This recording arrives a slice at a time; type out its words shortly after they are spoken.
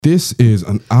This is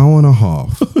an hour and a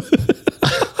half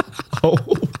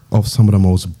of some of the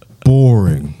most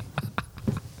boring,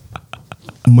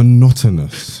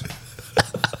 monotonous,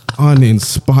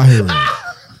 uninspiring.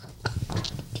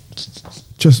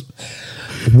 Just,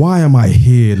 why am I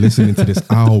here listening to this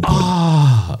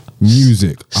album?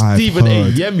 Music Stephen I've A.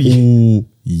 heard Yemi. all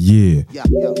year.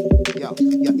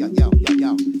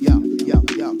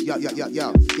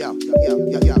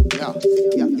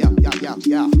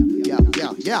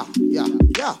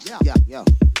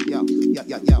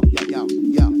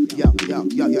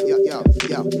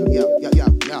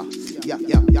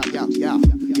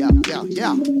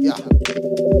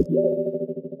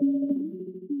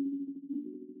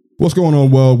 What's going on,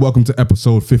 world? Welcome to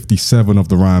episode 57 of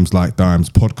the Rhymes Like Dimes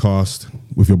podcast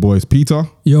with your boys Peter,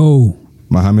 Yo,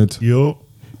 Mohammed, Yo.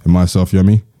 and myself,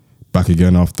 Yemi. Back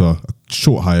again after a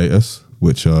short hiatus,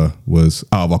 which was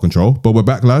out of our control. But we're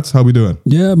back, lads. How we doing?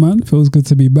 yeah, man, feels good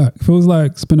to be back. Feels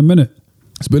like it's been a minute.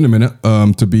 It's been a minute.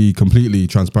 To be completely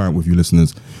transparent with you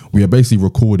listeners, we had basically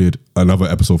recorded another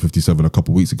episode 57 a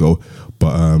couple of weeks ago,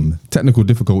 but technical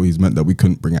difficulties meant that we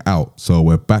couldn't bring it out. So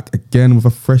we're back again with a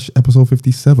fresh episode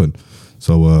 57.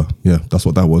 So yeah, that's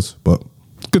what that was. But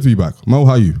good to be back. Mo,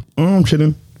 how are you? I'm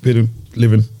chilling, living.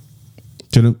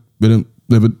 Chilling, living.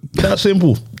 That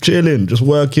simple. Chilling, just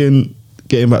working,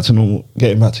 getting back to normal,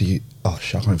 getting back to you. Oh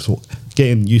shit, I can't even talk.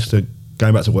 Getting used to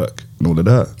going back to work and all of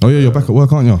that. Oh yeah, you're back at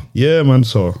work, aren't you? Yeah, man.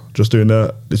 So just doing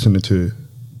that, listening to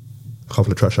a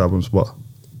couple of trash albums, but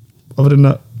other than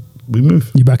that, we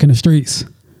move. You back in the streets.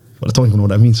 But I don't even know what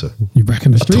that means, sir. You back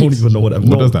in the I don't streets. even know what that means.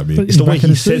 What does that mean? It's the You way back in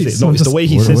he the says streets? it. No, I'm it's the just- way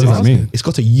he What says does it. that mean? It's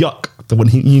got a yuck. The when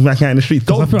you back out in the street. I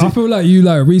Don't. feel, I feel like you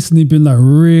like recently been like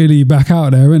really back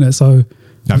out there, innit? So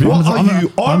Have you, What are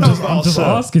you on I'm about, just sir?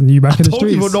 asking you back in the don't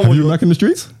even streets. know have what you you. back in the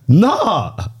streets?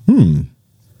 Nah.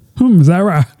 Is that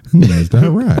right? Is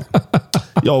that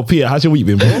right? Yo, Peter, how's your week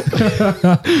been, bro?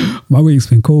 My week's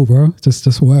been cool, bro.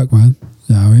 Just work, man.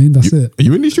 You know what I mean? That's it. Are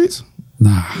you in these streets?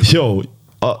 Nah. Yo,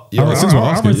 yo, since we're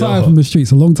I asking, retired from the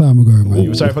streets a long time ago, man. you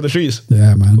were sorry for the streets.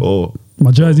 Yeah, man. Oh,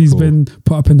 My jersey's been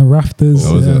put up in the rafters.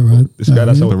 Oh, is yeah, it? man. this guy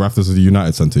that's The rafters of the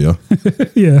United Centre, yeah?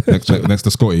 Yeah, next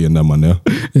to Scotty and them, man, yeah?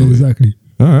 yeah, exactly.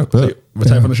 All right, bet.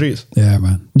 retired from the streets. Yeah,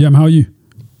 man. Jam, how are you?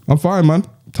 I'm fine, man.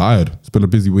 Tired. It's been a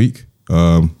busy week.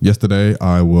 Yesterday,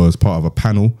 I was part of a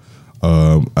panel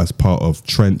as part of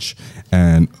Trench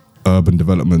and Urban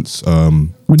Development's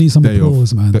We need some day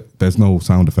applause, of. man. There's no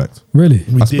sound effect. Really?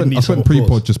 We I did need spent some pre-pod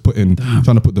applause. just trying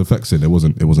to put the effects in. It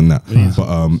wasn't that.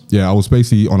 But yeah, I was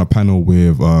basically on a panel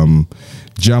with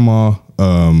Jammer,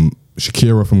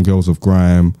 Shakira from Girls of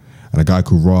Grime, and a guy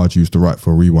called Raj who used to write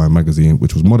for Rewind magazine,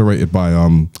 which was moderated by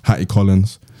Hattie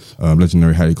Collins,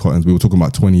 legendary Hattie Collins. We were talking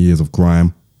about 20 years of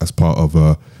grime as part of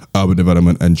Urban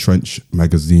Development and Trench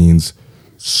magazine's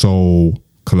sole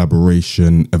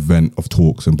collaboration event of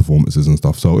talks and performances and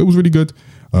stuff. So it was really good.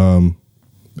 And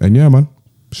yeah, man,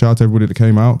 shout out to everybody that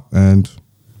came out, and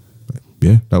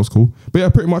yeah, that was cool. But yeah,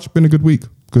 pretty much been a good week.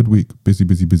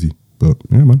 Busy. But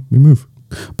yeah, man, we move.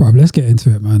 Bro, let's get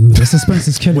into it, man. The suspense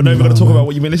is killing We're not me even going now, to talk man. about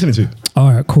what you've been listening to.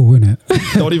 All right, cool, innit?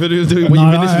 Don't even do what you've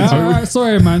been listening to. All right,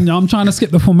 sorry, man. I'm trying to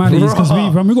skip the formalities because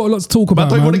we've got a lot to talk But I about,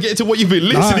 don't man. want to get into what you've been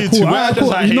listening to. We're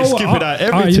just out here skipping out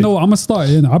everything. You know what? I'm going to start,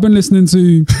 you know. I've been listening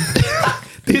to...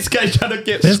 This guy's trying to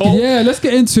get so... Yeah, let's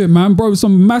get into it, man. Bro,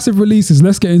 some massive releases.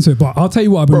 Let's get into it. But I'll tell you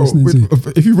what I've been Bro, listening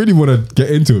to. if you really want to get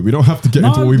into it, we don't have to get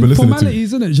into what we've been listening to.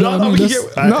 formalities, innit? Do you know what I we mean? can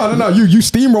Let's- get... No. You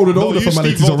steamrolled all No, the you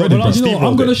formalities steamrolled already, it. bro. Well, you know what?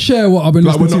 I'm Steamrolled going to it. share what I've been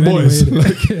Like, listening we're not to boys.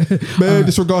 anyway. Like, man,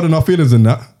 disregarding our feelings and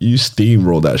that. You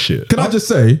steamroll that shit. Can I just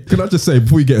say,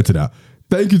 before we get into that,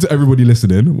 thank you to everybody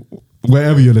listening,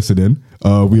 wherever you're listening.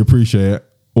 We appreciate it.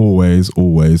 Always.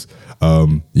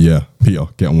 Yeah, Peter,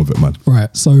 get on with it, man.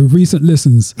 Right, so recent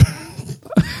listens.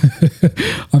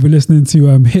 I've been listening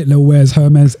to Hitler Wears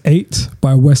Hermes 8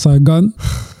 by Westside Gun,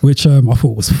 which I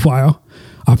thought was fire.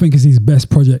 I think it's his best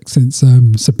project since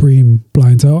Supreme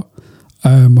Blind Tail.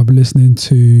 I've been listening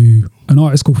to an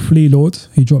artist called Flea Lord.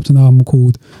 He dropped an album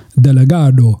called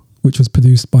Delegado, which was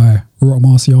produced by Rock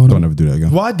Marciano. Don't ever do that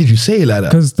again. Why did you say it like that?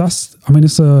 Because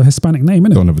it's a Hispanic name,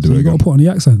 isn't it? Don't ever do so it you got again. to put on the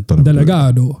accent. Don't ever do it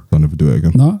Delegado. Don't ever do it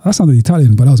again. No, that sounded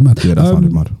Italian, but that was mad. Yeah, that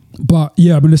sounded mad. But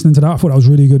yeah, I've been listening to that. I thought that was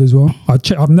really good as well.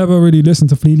 I've never really listened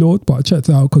to Flea Lord, but I checked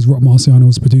it out because Rock Marciano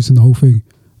was producing the whole thing.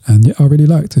 And yeah, I really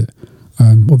liked it.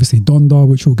 Obviously Donda,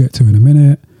 which we'll get to in a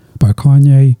minute, by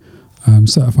Kanye.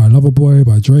 Certified Lover Boy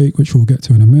by Drake, which we'll get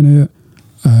to in a minute.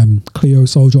 Cleo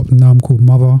Soul dropped an album called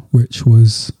Mother, which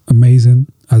was amazing,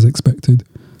 as expected.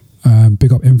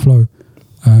 Big up Inflow.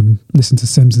 Listen to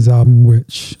Sims's album,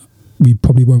 which we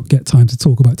probably won't get time to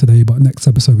talk about today, but next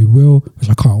episode we will, which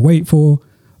I can't wait for.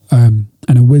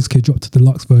 And then Wizkid dropped a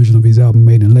deluxe version of his album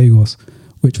Made in Lagos,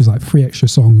 which was like 4 extra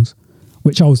songs,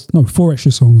 which I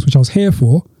was here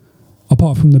for,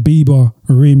 apart from the Bieber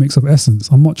remix of Essence.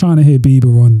 I'm not trying to hear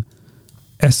Bieber on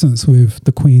Essence with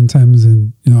the Queen Thames,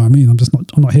 and you know what I mean?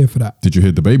 I'm not here for that. Did you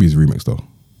hear the Baby's remix though?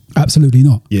 Absolutely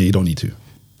not. Yeah, you don't need to.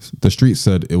 The streets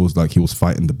said it was like he was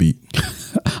fighting the beat.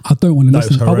 I don't want to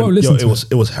listen. I won't listen to it.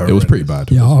 It was horrendous. It was pretty bad.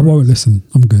 Yeah, I won't listen.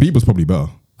 I'm good. Bieber's probably better.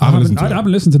 I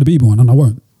haven't listened to the Bieber one, and I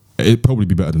won't. It'd probably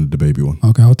be better than the Baby one.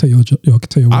 Okay, I'll tell you.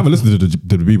 I haven't listened to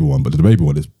the Bieber one, but the Baby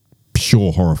one is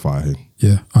pure horrifying.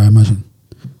 Yeah, I imagine.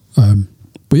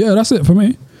 But yeah, that's it for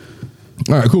me.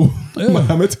 All right, cool. Yeah.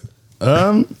 Mohammed.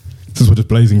 Since we're just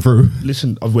blazing through.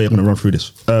 Listen, we're going to run through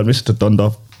this. Mr.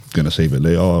 Donda, gonna save it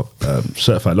later.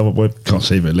 Certified Lover Boy, can't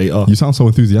save it later. You sound so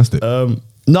enthusiastic.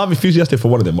 No, I'm enthusiastic for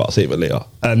one of them, but I'll save it later.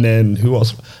 And then who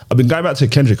else? I've been going back to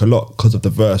Kendrick a lot because of the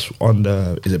verse on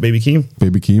the, is it Baby Keem?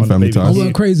 Baby Keem, On the Family Baby I Ties. Keem.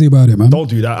 weren't crazy about it, man. Don't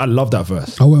do that. I love that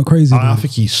verse. I weren't crazy I about it.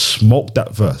 think he smoked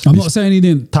that verse. I'm not saying he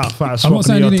didn't. Top 5 I'm not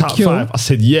saying he smoking, didn't top kill. 5. I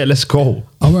said, yeah, let's go.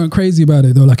 I weren't crazy about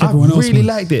it though, like I everyone else. really was.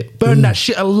 liked it. Burn that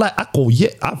shit. I go, yeah,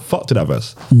 I fucked to that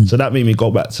verse. So that made me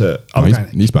go back to, Oh, he's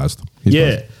spazzed. He's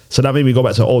yeah. spazzed. So that made me go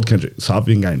back to old Kendrick. So I've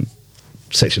been going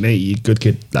Section 80, Good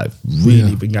Kid, like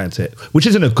really been going to it, which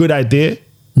isn't a good idea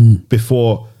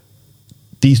before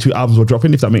these 2 albums were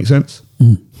dropping, if that makes sense.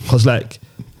 Because like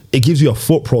it gives you a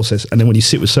thought process, and then when you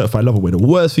sit with Certified Lover Boy, the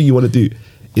worst thing you want to do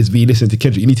is be listening to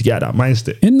Kendrick. You need to get out of that mind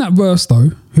state. In that verse though,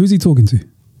 who's he talking to?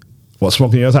 What,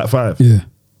 smoking your top 5? Yeah.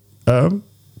 I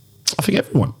think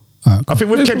everyone. Alright, I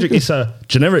think with Kendrick, it's a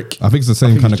generic. I think it's the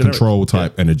same think kind it's of generic. control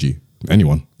type energy.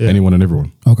 Anyone. Yeah. Anyone and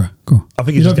everyone. Okay, cool. I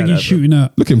think you it's don't just think that, he's shooting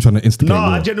at. Look at him trying to instigate No, war.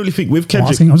 I genuinely think with I'm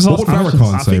Kendrick. asking What would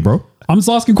Farrakhan say, think- bro? I'm just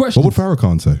asking questions. What would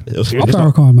Farrakhan say? It's I'm not-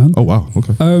 Farrakhan, man. Oh, wow.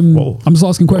 Okay. Whoa. I'm just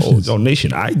asking questions. Oh,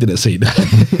 nation, I didn't say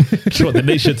that. You want the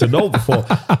nation to know before.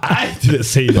 I didn't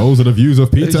say that. Those are the views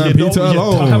of Peter and You know, Peter you're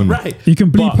alone. damn right. You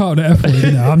can bleep But- out the F word.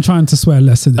 You know? I'm trying to swear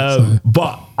less in it. So.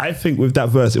 But I think with that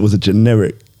verse, it was a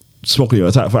generic smoking your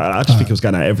attack. I just think it was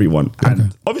going at everyone. And Okay.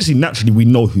 obviously, naturally, we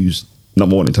know who's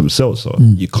number one in terms of sales. So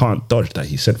you can't dodge that.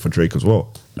 He sent for Drake as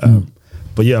well.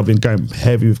 But yeah, I've been going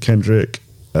heavy with Kendrick.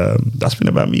 That's been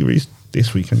about me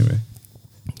this week anyway.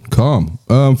 Calm.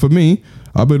 For me,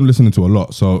 I've been listening to a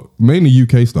lot. So mainly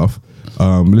UK stuff.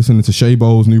 Listening to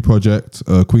Shaybo's new project,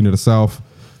 Queen of the South.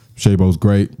 Shaybo's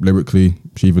great lyrically.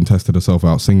 She even tested herself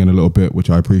out singing a little bit, which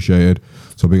I appreciated.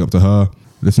 So big up to her.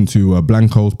 Listen to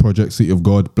Blanco's project, City of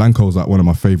God. Blanco's like one of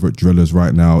my favorite drillers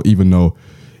right now, even though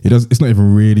it's not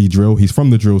even really drill. He's from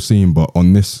the drill scene, but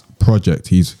on this project,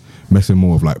 he's messing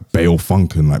more with like Bayo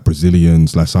Funk and like Brazilian /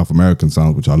 South American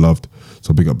sounds, which I loved.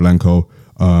 So big up Blanco.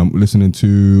 Listening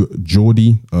to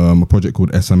Geordie, a project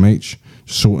called SMH,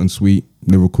 short and sweet,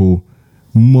 lyrical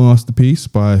masterpiece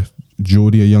by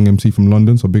Geordie, a young MC from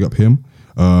London. So big up him.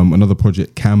 Another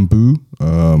project, Cambu,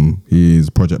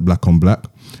 his project Black on Black,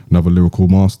 another lyrical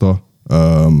master.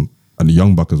 And a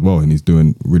young buck as well, and he's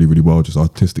doing really, really well, just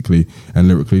artistically and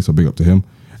lyrically. So big up to him.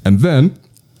 And then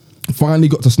finally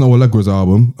got to Snow Allegra's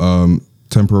album,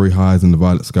 Temporary Highs in the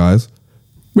Violet Skies.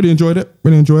 Really enjoyed it.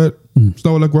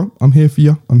 Snow Allegra, I'm here for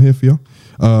you.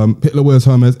 Hitler Wears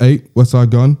Hermes 8,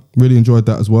 Westside Gun. Really enjoyed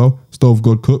that as well. Stove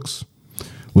God Cooks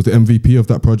was the MVP of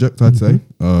that project, I'd say.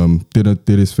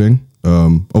 Did his thing.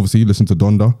 Obviously, listened to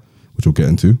Donda, which we'll get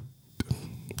into.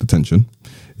 The tension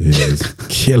is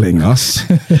killing us.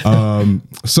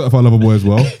 Certified Lover Boy as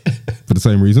well, for the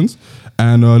same reasons.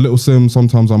 And Little Sim,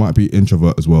 sometimes I might be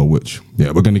introvert as well, which,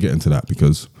 yeah, we're going to get into that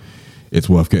because it's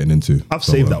worth getting into. I've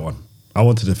saved that one. I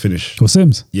wanted to finish. Or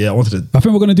Sims. Yeah, I wanted to. I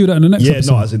think we're going to do that in the next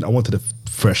episode. No, as in I wanted to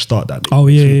fresh start that. Oh,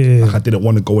 yeah. Like I didn't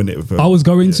want to go in it with. I was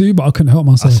going to, but I couldn't help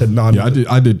I myself. said no. Yeah,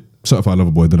 I did Certified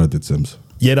Lover Boy, then I did Sims.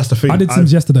 Yeah, that's the thing. I did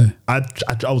Sims yesterday. I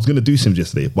was gonna do Sims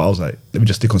yesterday, but I was like, let me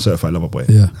just stick on Certified Lover Boy.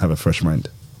 Yeah. Have a fresh mind.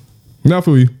 Now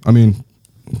for you, I mean,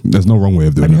 there's no wrong way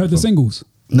of doing Have it. you heard the singles?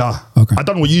 Nah. Okay. I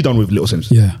done what you done with Little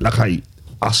Sims. Yeah. Like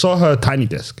I saw her Tiny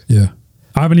Desk. Yeah.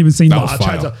 I haven't even seen That that. was I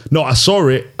fire. tried to. No, I saw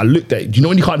it. I looked at it. Do you know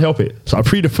when you can't help it? So I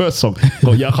pre the first song.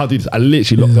 Go, yeah, I can't do this. I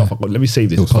literally locked it off. I go, let me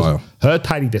save this. It was because fire. her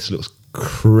Tiny Desk looks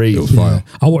crazy. It was fire.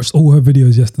 I watched all her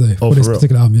videos yesterday for for this real?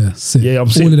 particular album. Yeah, sick. Yeah, all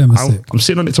of them are sick. I'm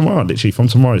sitting on it tomorrow. Literally from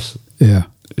tomorrow. Yeah.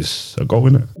 It's a go,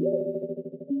 innit?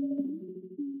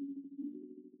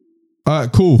 All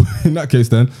right, cool. In that case,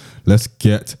 then, let's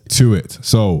get to it.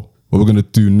 So, what we're going to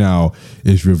do now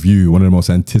is review one of the most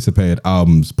anticipated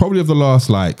albums, probably of the last,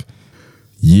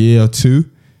 year or two.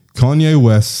 Kanye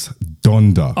West's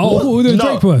Donda. Oh, we're doing No.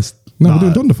 Drake first. No,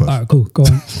 we're doing Donda first. All right, cool. Go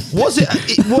on. Was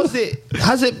it?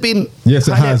 Has it been? Yes,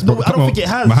 it has, No, but I come don't on. think it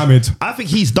has. Mohammed. I think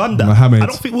he's done that. Mohammed. I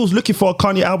don't think we was looking for a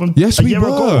Kanye album. Yes, a we year were.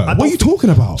 ago. What are you talking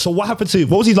about? So what happened to?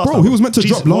 What was his last Bro, album? he was meant to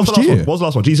drop what was last the year. one? What was the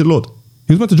last one? Jesus Lord.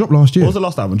 He was meant to drop last year. What was the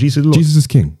last album? Jesus Lord. Jesus is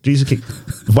King. Jesus King.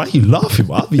 Why are you laughing?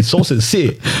 Bro? I'll be so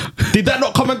sincere. Did that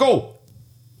not come and go?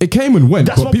 It came and went.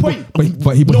 That's but my people,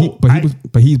 point.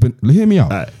 But he's been. Hear me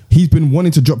out. Alright. He's been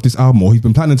wanting to drop this album, or he's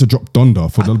been planning to drop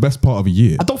Donda for the best part of a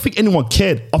year. I don't think anyone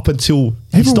cared up until he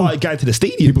Everyone- started going to the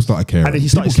stadium. People started caring. And then he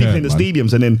started People sleeping in the cared,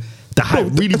 stadiums, and then the hype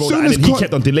Bro, really as rolled soon out, and as then he Con-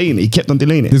 kept on delaying it. He kept on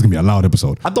delaying This it. is gonna be a loud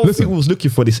episode. I don't think we was looking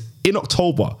for this in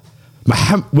October.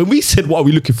 When we said what are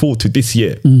we looking forward to this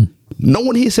year, no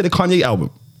one here said a Kanye album.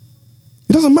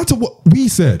 It doesn't matter what we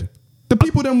said. The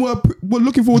people then were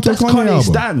looking forward to a That's Kanye Kanye album.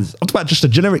 stands. I'm talking about just the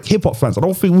generic hip hop fans. I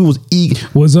don't think we was eager.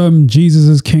 Was Jesus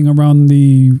is King around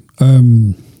the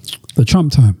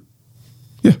Trump time?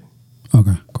 Yeah.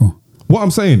 Okay, cool. What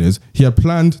I'm saying is he had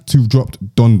planned to drop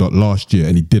Donda last year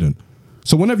and he didn't.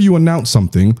 So whenever you announce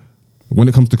something, when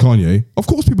it comes to Kanye, of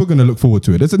course people are going to look forward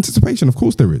to it. There's anticipation, of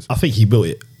course there is. I think he built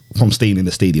it from staying in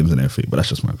the stadiums and everything, but that's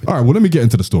just my opinion. All right, well let me get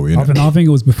into the story. I innit? think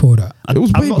it was before that. It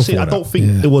was I'm way not saying before I that. don't think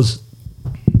Yeah. it was.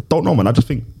 Don't know, man. I just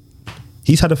think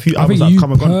he's had a few I albums think that have you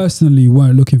come and gone. personally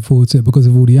weren't looking forward to it because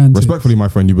of all the antics. Respectfully, my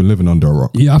friend, you've been living under a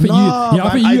rock. Yeah, I think No, you. Yeah, I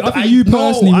think man, you. I think you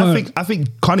personally no, weren't. I think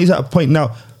Kanye's at a point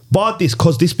now. Bar this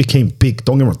because this became big.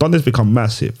 Don't get me wrong. Donda's become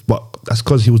massive, but that's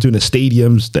because he was doing the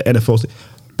stadiums, the NFL.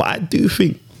 But I do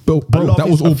think. Bro,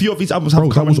 a few of his albums have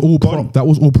come that was and all gone. that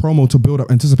was all promo to build up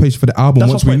anticipation for the album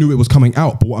That's once my we point. knew it was coming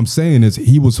out. But what I'm saying is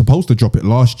he was supposed to drop it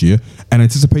last year, and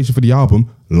anticipation for the album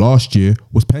last year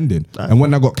was pending. And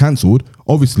when that got cancelled,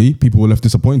 obviously people were left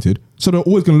disappointed. So they're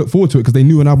always going to look forward to it because they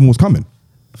knew an album was coming.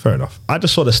 Fair enough. I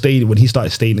just saw the stadium when he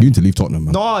started staying You in. need to leave Tottenham,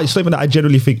 man. No, it's not even that. I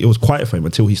generally think it was quiet for him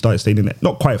until he started staying in it.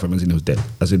 Not quiet for him as in he was dead.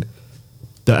 As in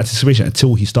the anticipation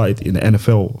until he started in the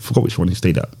NFL. I forgot which one he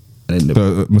stayed at. And then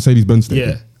The Mercedes-Benz Stadium.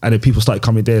 yeah. And then people started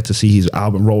coming there to see his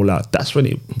album roll out. That's when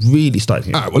it really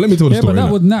started. All right, well, let me tell the Yeah, story. but that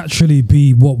innit? would naturally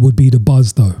be what would be the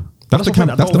buzz, though. That's the That's what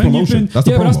I that's the don't- When you've promotion. been- That's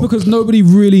the yeah, but that's promo. because nobody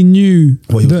really knew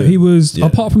What he was that doing. he was, Yeah.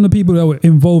 apart from the people that were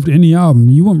involved in the album,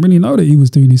 you wouldn't really know that he was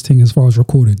doing his thing as far as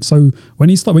recording. So when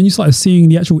you started seeing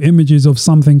the actual images of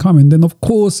something coming, then of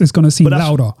course it's going to seem But that's-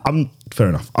 louder. Fair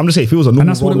enough. I'm just saying, if it was a normal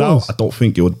that's what it rollout, was. I don't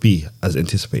think it would be as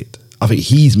anticipated. I think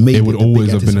he's made It would the big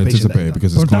always have been anticipation anticipated that-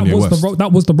 because it's But that Kanye was West.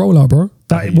 that was the rollout, bro.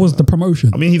 That hear was you. the promotion.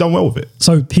 I mean, he done well with it.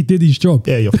 So he did his job.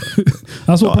 Yeah, you're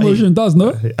That's what No, I hear promotion you. does,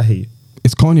 no? I hear you.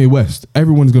 It's Kanye West.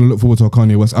 Everyone's going to look forward to a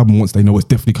Kanye West album once they know it's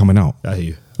definitely coming out. I hear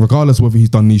you. Regardless whether he's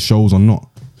done these shows or not.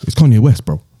 It's Kanye West,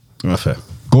 bro. Fair.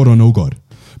 God or no God.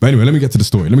 But anyway, let me get to the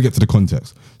story. Let me get to the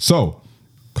context. So,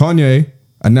 Kanye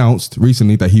announced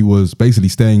recently that he was basically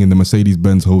staying in the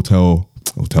Mercedes-Benz hotel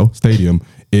stadium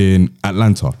in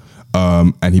Atlanta.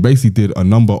 And he basically did a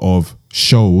number of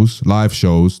shows, live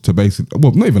shows, to basically,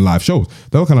 well, not even live shows.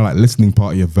 They were kind of like listening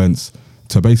party events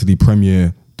to basically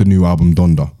premiere the new album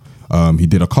Donda. He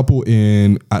did a couple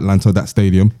in Atlanta, that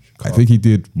stadium. I think he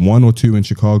did 1 or 2 in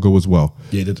Chicago as well.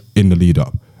 Yeah, he did. In the lead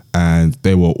up. And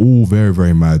they were all very,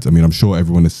 very mad. I mean, I'm sure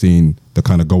everyone has seen the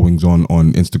kind of goings on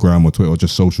Instagram or Twitter or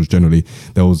just socials generally.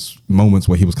 There was moments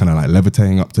where he was kind of like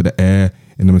levitating up to the air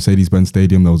in the Mercedes-Benz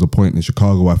Stadium. There was a point in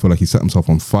Chicago where I feel like he set himself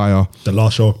on fire. The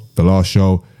last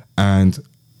show. And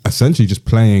essentially just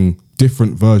playing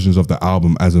different versions of the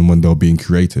album as and when they were being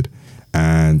created.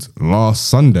 And last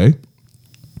Sunday,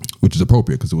 which is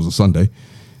appropriate because it was a Sunday,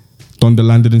 Donda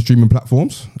landed in streaming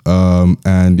platforms.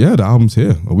 And yeah, the album's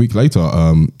here a week later.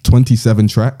 27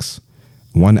 tracks,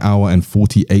 1 hour and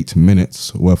 48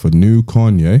 minutes worth of new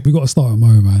Kanye. We got to start with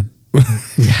Mo, man.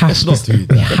 We have Let's not do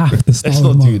that. We have to start Let's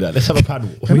with not Mo. do that. Let's have a panel.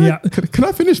 Can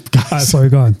I finish, guys? Sorry,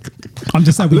 go on. I'm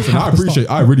just saying we Listen, have to start.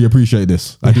 I really appreciate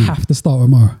this. I We do. have to start with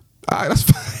Mo. That's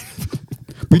fine.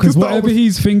 Because whatever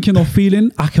he's thinking or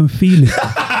feeling, I can feel it.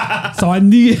 So I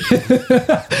need.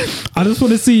 I just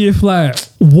want to see if like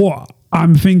what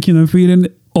I'm thinking and feeling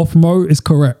off Mo is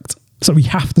correct. So we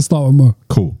have to start with Mo.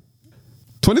 Cool.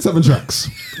 27 tracks,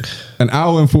 1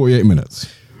 hour and 48 minutes.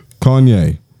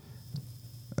 Kanye,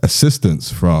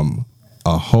 assistance from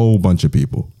a whole bunch of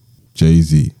people.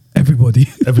 Jay-Z, Everybody.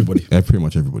 Everybody. pretty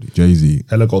much everybody. Jay-Z,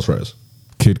 Hella Ghostwriters.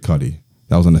 Kid Cudi,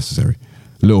 that was unnecessary.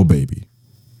 Lil Baby,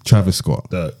 Travis Scott,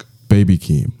 Dirk. Baby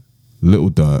Keem, Little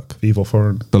Dirk, Vivo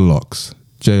Foreign. The Lox,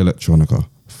 Jay Electronica,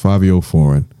 Fabio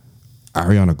Foreign,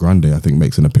 Ariana Grande, I think,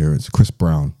 makes an appearance. Chris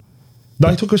Brown. No,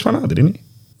 he took Chris Brown out, didn't he?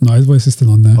 No, his voice is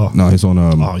still on there. Oh. No, he's on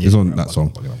yeah, he's on yeah, that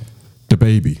song. yeah. The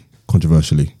Baby,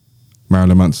 controversially.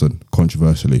 Marilyn Manson,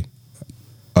 controversially.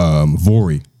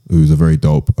 Vori, who's a very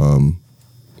dope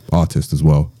artist as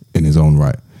well in his own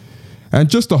right. And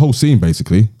just the whole scene,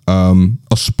 basically.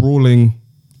 A sprawling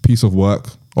piece of work.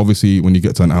 Obviously, when you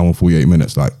get to an hour and 48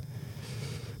 minutes, like,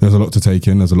 there's a lot to take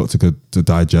in, there's a lot to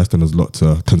digest, and there's a lot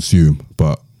to consume.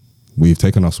 But we've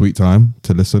taken our sweet time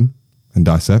to listen and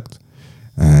dissect.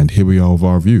 And here we are with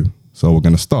our review. So we're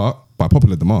going to start, by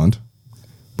popular demand,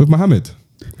 with Mohammed.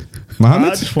 I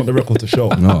just want the record to show.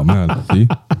 Oh, man. See?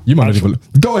 You might not even...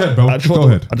 Go ahead, bro. Go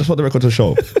ahead. I just want the record to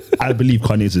show. I believe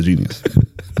Kanye is a genius.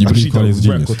 You believe Kanye is a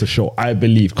genius? Record to show. I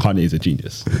believe Kanye is a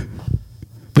genius.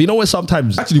 But you know what?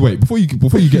 Sometimes... Actually, wait. Before you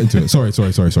get into it. Sorry. I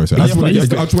just want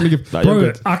to give...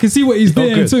 Bro, I can see what he's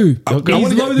doing too.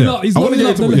 He's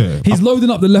loading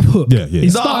up the left hook. Yeah.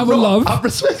 He's starting with love. I'm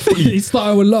respectful. He's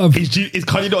starting with love. Is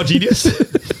Kanye not a genius?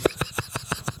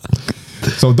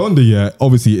 So Donda,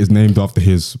 obviously is named after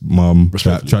his mum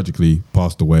that tragically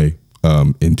passed away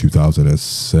in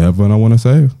 2007, I want to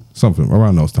say. Something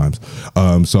around those times.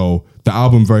 So the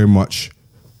album very much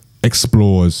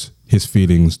explores his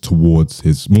feelings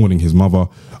towards mourning his mother,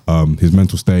 his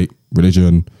mental state,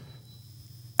 religion,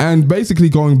 and basically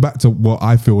going back to what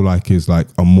I feel like is like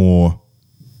a more,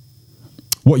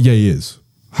 what Ye is,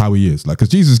 how he is. Like, because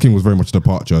Jesus King was very much a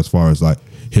departure as far as like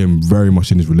him very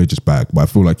much in his religious bag, but I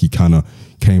feel like he kind of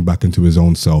came back into his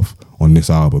own self on this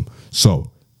album. So,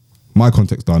 my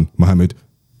context done, Mohammed,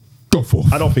 go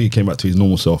forth. I don't think he came back to his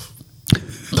normal self.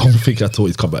 Don't think at all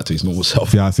he's come back to his normal self.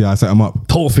 See, I set him up.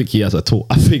 Don't think he has at all.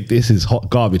 I think this is hot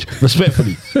garbage.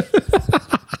 Respectfully.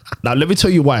 Now, let me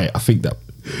tell you why I think that.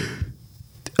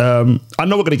 I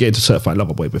know we're going to get into Certified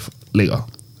Lover Boy later,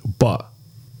 but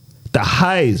the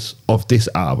highs of this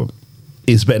album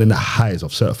is better than the highs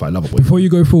of Certified Lover Boy. Before you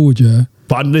go forward, yeah.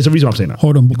 But there's a reason I'm saying that.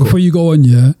 Hold on, but before you go on,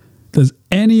 yeah, does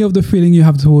any of the feeling you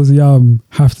have towards the album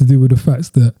have to do with the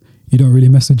fact that you don't really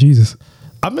mess with Jesus?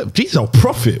 Jesus is a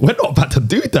prophet. We're not about to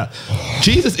do that.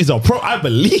 Jesus is a prophet. I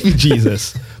believe in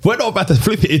Jesus. We're not about to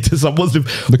flip it into some Muslim.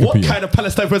 What kind of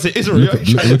Palestine person is Israel?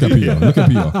 Look at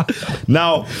Peter.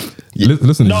 Now,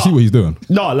 listen, you see what he's doing.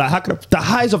 No, like the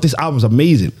highs of this album is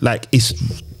amazing. Like,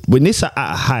 it's when it's at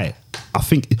a high, I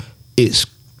think it's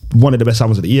one of the best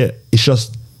albums of the year. It's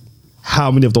just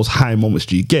how many of those high moments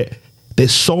do you get?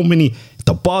 There's so many.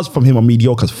 The bars from him are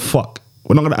mediocre as fuck.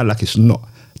 We're not gonna act like it's not.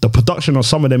 The production on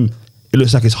some of them, it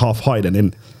looks like it's half-hearted. And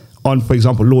then on, for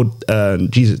example,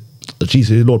 Jesus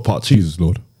is Lord Part 2. Jesus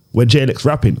Lord. Where JLX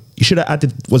rapping, you should have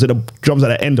added, was it the drums at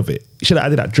the end of it? You should have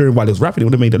added that during while he was rapping. It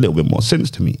would have made a little bit more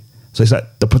sense to me. So it's like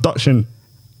the production,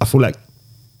 I feel like,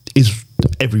 is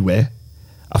everywhere.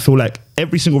 I feel like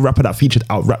every single rapper that featured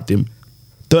out-rapped him.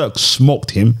 Dirk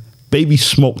smoked him. Baby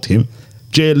smoked him.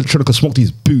 Jay Electronica smoked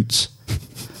his boots.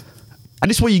 And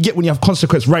this is what you get when you have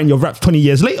Consequence writing your raps 20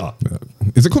 years later.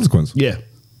 Is it Consequence? Yeah.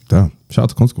 Damn. Shout out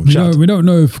to Consequence. We don't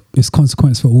know if it's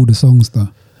Consequence for all the songs though.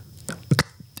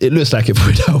 It looks like it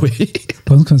put it that way.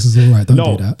 Consequence is all right.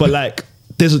 Don't do that. But like,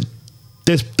 there's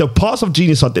the parts of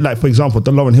Genius are like, for example,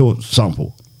 the Lauryn Hill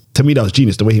sample. To me, that was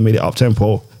genius. The way he made it up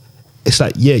tempo. It's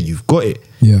like, yeah, you've got it.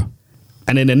 Yeah.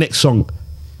 And then the next song,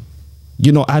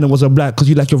 you know, Adam was a black because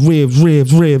you like your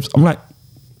ribs. I'm like,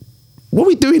 what are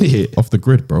we doing here? Off the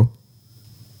grid, bro.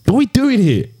 What are we doing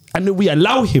here? And then we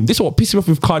allow him. This is what pisses me off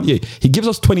with Kanye. He gives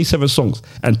us 27 songs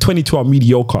and 22 are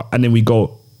mediocre. And then we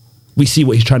see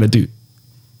what he's trying to do.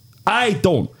 I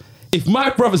don't. If my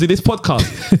brothers in this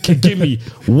podcast can give me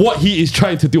what he is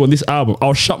trying to do on this album,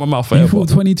 I'll shut my mouth forever. You thought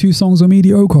 22 songs are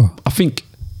mediocre? I think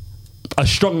a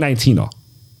strong 19er.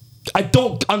 I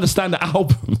don't understand the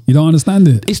album. You don't understand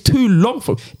it? It's too long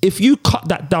for. If you cut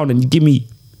that down and you give me,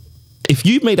 if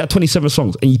you made that 27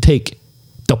 songs and you take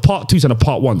the part 2s and the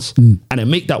part 1s and then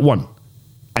make that one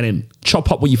and then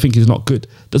chop up what you think is not good,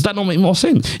 does that not make more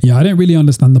sense? Yeah, I didn't really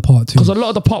understand the part 2. Because a lot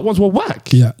of the part 1s were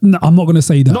whack. Yeah, no, I'm not going to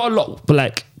say that. Not a lot, but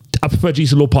like, I prefer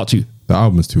Jesus Lord Part 2. The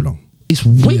album is too long. It's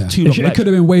way too long. It could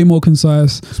have been way more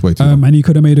concise. It's way too long. And he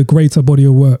could have made a greater body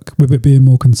of work with it being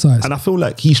more concise. And I feel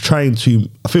like he's trying to,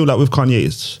 I feel like with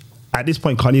Kanye, at this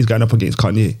point, Kanye's going up against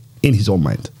Kanye in his own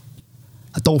mind.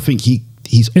 I don't think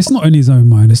he's... It's not in his own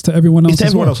mind. It's to everyone else. It's to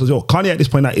everyone else as well. Kanye at this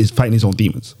point now is fighting his own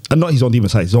demons. And not his own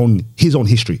demons, his own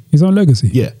history. His own legacy.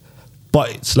 Yeah.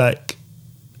 But it's like,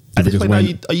 at this point now,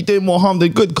 are you doing more harm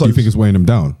than good? Do you think it's weighing him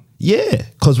down? Yeah.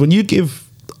 Because when you give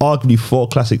arguably 4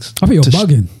 classics... I think you're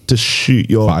bugging. To shoot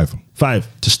your...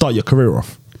 5. To start your career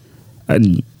off.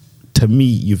 And to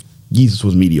me, Jesus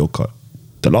was mediocre.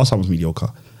 The last time was mediocre.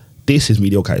 This is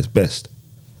mediocre at its best.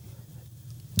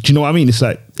 Do you know what I mean? It's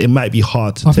like, it might be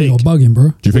hard to I think you're bugging, bro.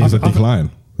 Do you think it's a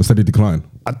decline? A steady decline?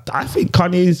 I think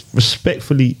Kanye's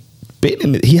respectfully been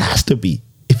in it. He has to be.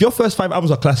 If your first 5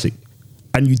 albums are classic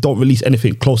and you don't release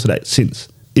anything close to that since,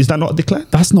 Is that not a decline?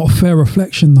 That's not a fair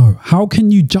reflection, though. How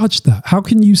can you judge that? How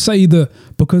can you say that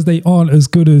because they aren't as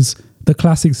good as the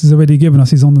classics he's already given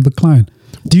us, he's on the decline?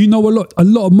 Do you know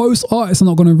most artists are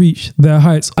not going to reach their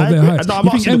heights or their heights? No, you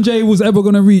think MJ was ever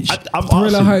going to reach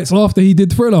Thriller heights after he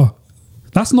did Thriller?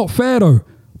 That's not fair, though.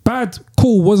 Bad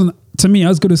Cool wasn't, to me,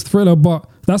 as good as Thriller, but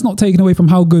that's not taken away from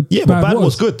how good Bad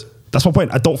was good. That's my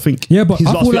point. I don't think his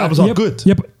last few albums are good.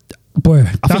 Yeah, but boy,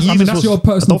 that's your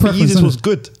personal preference. Yeezus was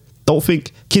good. Don't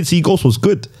think Kids See Ghosts was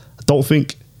good. I don't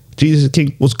think Jesus is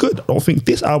King was good. I don't think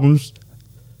this album's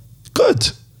good.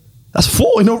 That's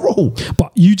 4 in a row.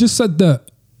 But you just said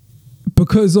that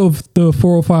because of the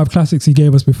 4 or 5 classics he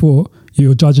gave us before,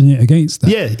 you're judging it against that.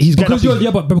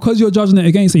 Yeah, but because you're judging it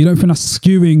against it, you don't think that's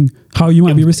skewing how you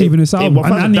might be receiving this album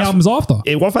and the albums after.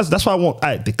 That's why I want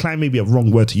decline. May be a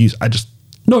wrong word to use.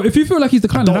 No, if you feel like he's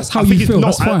declining, that's how you feel.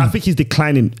 That's fine. I think he's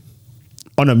declining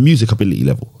on a music ability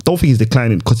level. I don't think he's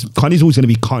declining because Kanye's always going to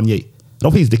be Kanye. I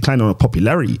don't think he's declining on a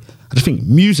popularity. I just think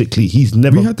musically he's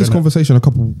never. We had this conversation a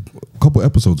couple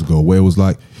episodes ago where it was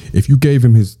like, if you gave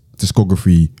him his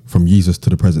discography from Yeezus to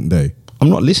the present day, I'm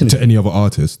not listening to any other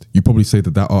artist, you probably say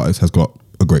that artist has got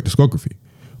a great discography.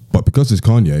 But because it's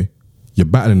Kanye, he's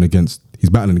battling against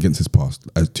his past.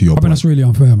 To your point, that's really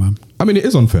unfair, man. I mean, it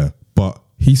is unfair, but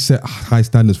he set high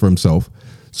standards for himself,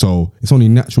 so it's only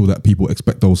natural that people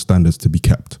expect those standards to be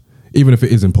kept, even if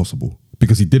it is impossible,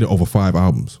 because he did it over 5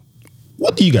 albums.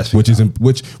 What do you guys think?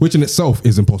 Which in itself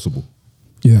is impossible.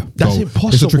 Yeah, that's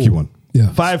impossible. It's a tricky one.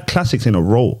 Yeah, 5 classics in a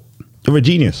row. You're a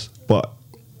genius, but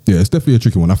yeah, it's definitely a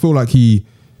tricky one. I feel like he's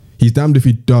damned if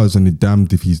he does and he's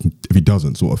damned if he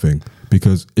doesn't, sort of thing.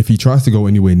 Because if he tries to go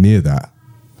anywhere near that,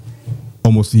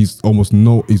 he's not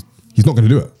going to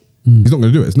do it. He's not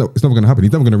going to do it. It's never going to happen.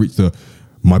 He's never going to reach the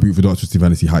My Beautiful Dark Twisted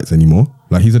Fantasy heights anymore.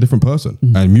 Like, he's a different person.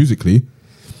 And musically,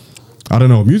 I don't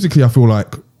know. Musically, I feel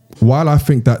like while I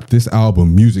think that this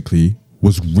album musically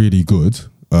was really good,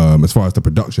 as far as the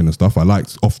production and stuff, I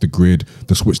liked Off the Grid,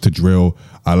 the switch to drill.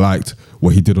 I liked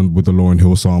what he did with the Lauryn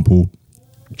Hill sample.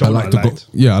 I liked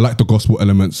the gospel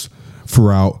elements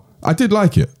throughout. I did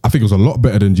like it. I think it was a lot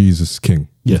better than Jesus King.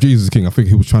 Yeah. With Jesus King, I think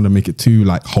he was trying to make it too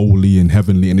like holy and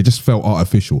heavenly, and it just felt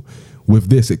artificial.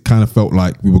 With this, it kind of felt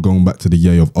like we were going back to the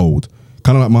Ye of old.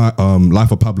 Kind of like my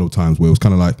Life of Pablo times, where it was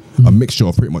kind of like a mixture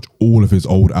of pretty much all of his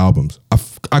old albums.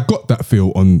 I got that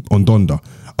feel on Donda.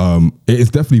 It is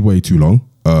definitely way too long.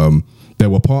 There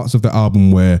were parts of the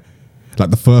album where, like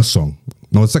the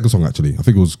second song actually, I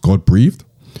think it was God Breathed,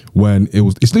 when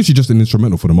it's literally just an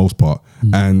instrumental for the most part,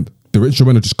 and the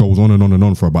instrumental just goes on and on and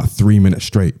on for about 3 minutes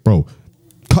straight. Bro,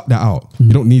 cut that out.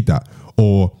 You don't need that.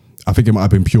 Or I think it might have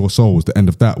been Pure Souls, the end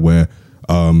of that, where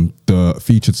the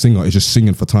featured singer is just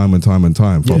singing for time and time and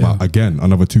time for about, again,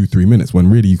 another 2-3 minutes, when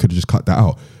really you could have just cut that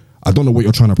out. I don't know what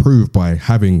you're trying to prove by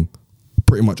having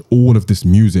pretty much all of this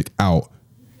music out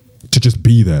to just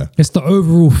be there. It's the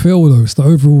overall feel, though. It's the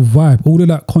overall vibe. All of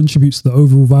that contributes to the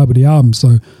overall vibe of the album.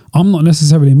 So I'm not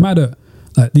necessarily mad at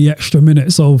like the extra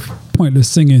minutes of pointless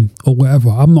singing or whatever.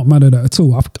 I'm not mad at that at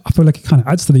all. I feel like it kind of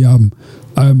adds to the album.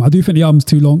 I do think the album's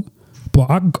too long, but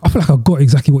I feel like I got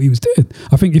exactly what he was doing.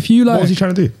 I think if you like, what was he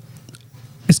trying to do?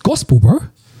 It's gospel, bro.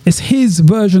 It's his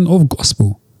version of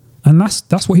gospel. And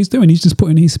that's what he's doing. He's just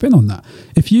putting his spin on that.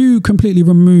 If you completely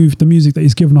remove the music that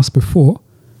he's given us before,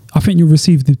 I think you'll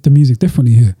receive the music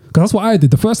differently here. Because that's what I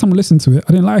did. The first time I listened to it,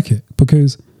 I didn't like it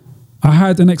because I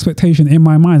had an expectation in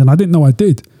my mind, and I didn't know I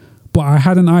did. But I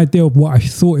had an idea of what I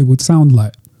thought it would sound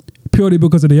like, purely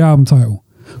because of the album title.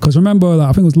 Because remember, like,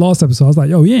 I think it was last episode, I was like,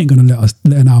 yo, he ain't going to let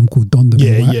an album called Donda.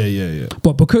 Yeah.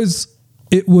 But because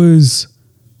it was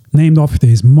named after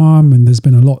his mom, and there's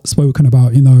been a lot spoken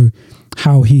about, you know,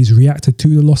 how he's reacted to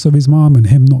the loss of his mom and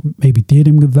him not maybe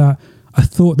dealing with that, I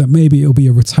thought that maybe it'll be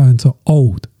a return to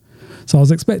old. So I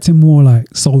was expecting more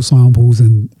like soul samples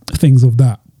and things of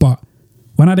that. But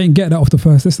when I didn't get that off the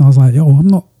first listen, I was like, yo, I'm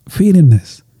not feeling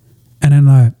this. And then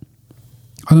like,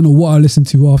 I don't know what I listened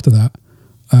to after that.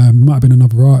 It might have been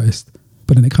another artist,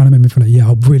 but then it kind of made me feel like, yeah,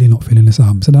 I'm really not feeling this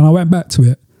album. So then I went back to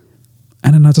it,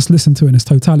 and then I just listened to it in its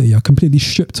totality. I completely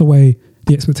stripped away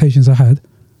the expectations I had,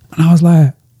 and I was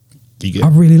like, I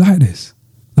really like this.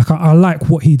 Like I like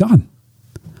what he done.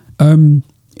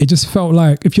 It just felt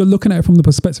like, if you're looking at it from the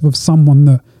perspective of someone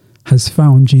that has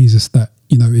found Jesus, that,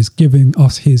 you know, is giving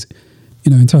us his,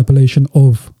 you know, interpolation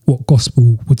of what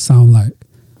gospel would sound like,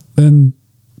 then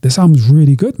this album's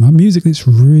really good, man. Musically, it's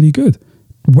really good.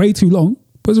 Way too long,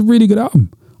 but it's a really good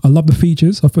album. I love the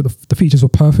features. I thought the features were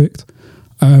perfect.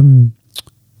 And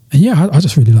yeah, I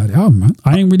just really like the album, man.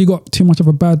 I ain't really got too much of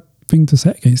a bad thing to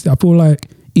say against it. I feel like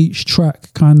each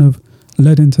track kind of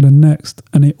led into the next,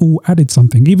 and it all added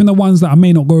something. Even the ones that I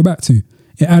may not go back to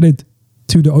It added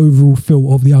to the overall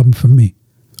feel of the album for me.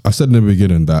 I said in the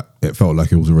beginning that it felt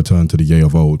like it was a return to the Ye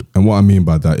of old. And what I mean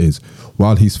by that is,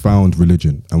 while he's found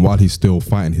religion and while he's still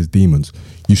fighting his demons,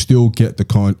 you still get the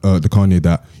Kanye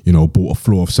that, you know, bought a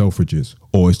floor of Selfridges,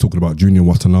 or is talking about Junior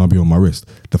Watanabe on my wrist,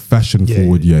 the fashion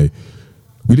forward Ye.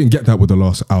 We didn't get that with the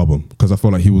last album because I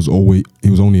felt like he was only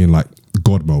in like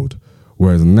God mode.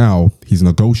 Whereas now he's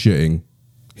negotiating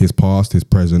his past, his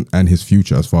present, and his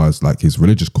future as far as like his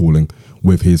religious calling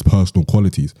with his personal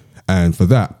qualities. And for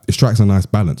that, it strikes a nice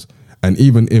balance. And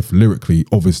even if lyrically,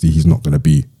 obviously, he's not going to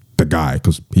be the guy,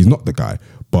 because he's not the guy,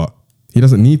 but he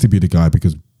doesn't need to be the guy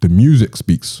because the music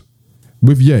speaks.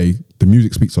 With Ye, the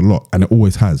music speaks a lot, and it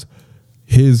always has.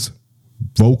 His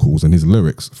vocals and his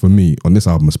lyrics, for me, on this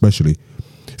album especially,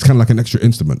 it's kind of like an extra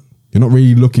instrument. You're not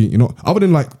really looking, other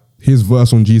than like his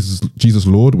verse on Jesus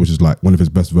Lord, which is like one of his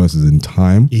best verses in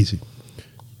time. Easy.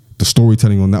 The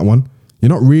storytelling on that one, you're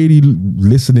not really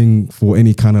listening for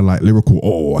any kind of like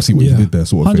lyrical, I see what you did there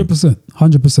sort of 100%,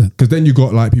 100%. Because then you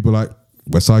got like people like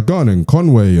Westside Gun and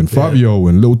Conway and Fabio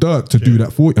and Lil Durk to do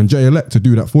that for you, and Jay Elect to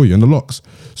do that for you, and the Locks.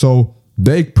 So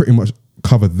they pretty much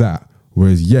cover that.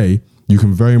 Whereas Ye, you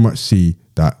can very much see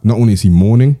that not only is he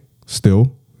mourning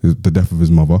still the death of his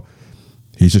mother,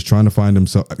 he's just trying to find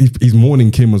himself. He's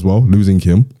mourning Kim as well, losing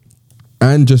Kim,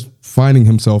 and just finding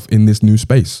himself in this new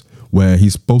space where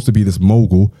he's supposed to be this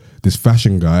mogul, this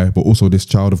fashion guy, but also this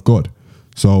child of God.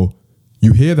 So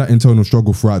you hear that internal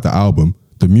struggle throughout the album.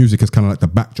 The music is kind of like the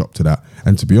backdrop to that.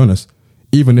 And to be honest,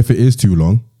 even if it is too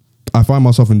long, I find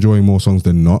myself enjoying more songs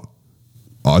than not.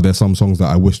 Are there some songs that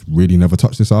I wish really never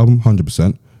touched this album?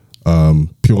 100%.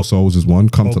 Pure Souls is one.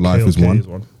 Come to Life is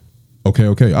one. Okay.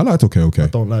 I liked Okay. I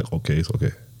don't like Okay, it's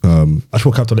okay. I just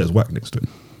want Come to Life is whack next to it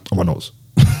on my nose.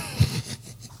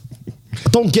 I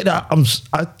don't get that.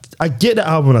 I get the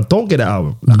album and I don't get the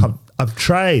album. Like I've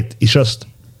tried. It's just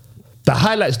the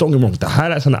highlights, don't get me wrong. The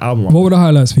highlights on the album. What were the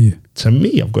highlights for you? To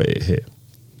me, I've got it here.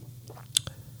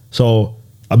 So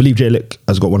I believe Jay Lick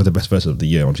has got one of the best verses of the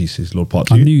year on Jesus Lord Part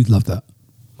 2. I knew you'd love that.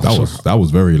 That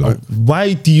was very like.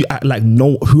 Why do you act like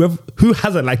who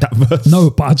hasn't liked that verse?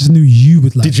 No, but I just knew you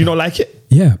would like Did you not like it?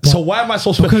 Yeah. So why am I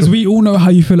so special? Because we all know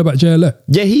how you feel about JLF.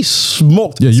 Yeah, he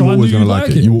smoked. Yeah, you So I always knew gonna you'd like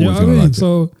it. You always gonna like it.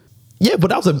 So Yeah, but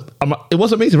that was it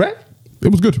was amazing, right? It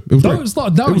was good. It was Don't great.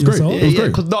 start doubting It was great. yourself. It was great.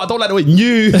 Because I don't like the way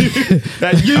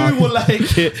you will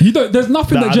like it. you don't. There's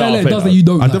nothing Nah, that I don't JLF think does that. that you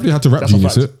don't. I like. definitely had to rap That's a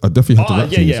genius fact. it. I definitely had to rap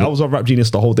genius I it. was on Rap Genius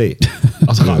the whole day.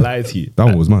 I can't lie to you. That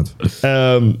one was mad.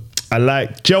 I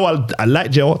like Joe. I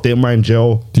like Joe. Didn't mind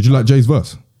Joe. Did you like Jay's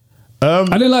verse? I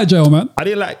didn't like jail, man. I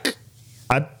didn't like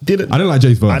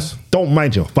Jay's verse. I don't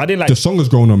mind Joe, but I didn't like. The song has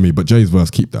grown on me, but Jay's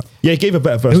verse, keep that. Yeah, it gave a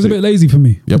better verse. It was a to bit lazy for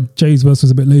me. Yep. Jay's verse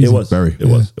was a bit lazy. It was Very. It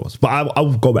was. But I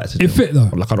will go back to It fit, though.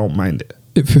 Like I don't mind it.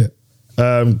 It fit.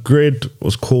 Grid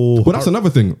was cool. Well, that's another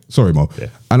thing. Sorry, Mo. Yeah.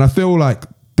 And I feel like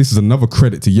this is another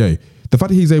credit to Ye. The fact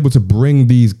that he's able to bring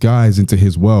these guys into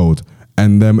his world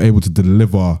and them able to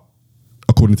deliver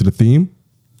according to the theme,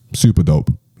 super dope.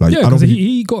 Like, Yeah, I don't because think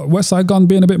he got Westside Gun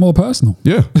being a bit more personal.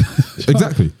 yeah,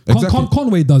 exactly.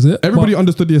 Conway does it. Everybody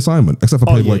understood the assignment except for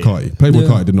Playboy yeah. Carti. Playboy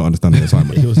Carti did not understand the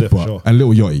assignment. He was there for But- sure. And Lil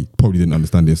Yachty probably didn't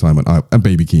understand the assignment. And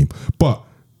Baby Keem. But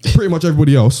pretty much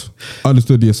everybody else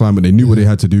understood the assignment. They knew what they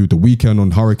had to do. The Weeknd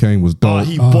on Hurricane was dope.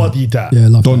 He bodied that. Yeah,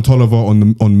 love Don that.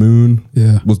 Toliver on Moon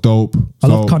was dope. I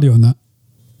love Cuddy on that.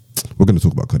 We're going to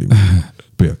talk about Cuddy. Man.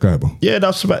 But yeah, go ahead, bro. Yeah,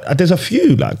 that's about, there's a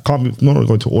few like not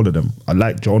going to all of them. I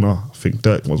like Jonah. I think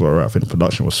Dirk was alright. I think the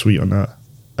production was sweet on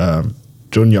that.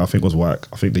 Junior I think was whack.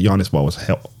 I think the Giannis bar was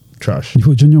trash. You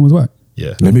thought Junior was whack?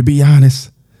 Yeah, Let me be honest.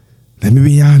 I think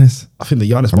the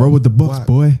Giannis I bar roll with the Bucks, whack.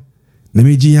 boy. Let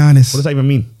me be honest. What does that even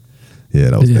mean? Yeah,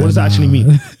 that was Yeah. good. What does that actually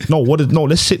mean? No,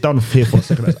 let's sit down here for a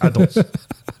second as adults.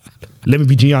 Let me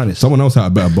be Giannis. Someone else had a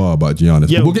better bar about Giannis.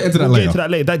 Yeah, But we'll get into that later.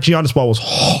 That Giannis bar was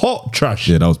hot trash.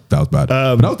 Yeah, that was bad.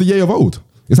 But that was the Ye of old.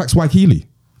 It's like Swag Healy.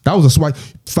 That was a Swag.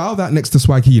 File that next to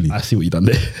Swag Healy. I see what you done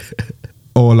there.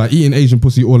 Or like eating Asian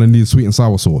pussy all I need is sweet and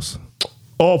sour sauce.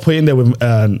 Or put in there with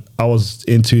I was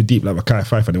in too deep like Mackay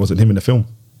Fife and it wasn't him in the film.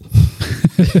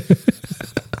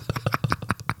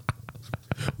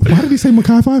 Why did he say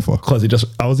Mackay Pfeiffer? Because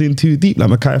I was in too deep like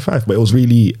Mackay Fife, but it was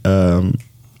really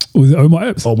Was it Omar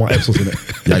Epps? my Epps was in it.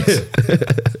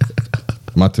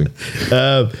 Yikes. Mad thing.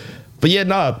 But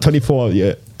yeah, 24,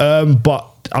 yeah. But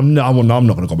I'm not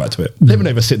gonna go back to it. Let me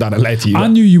never sit down and lie to you. I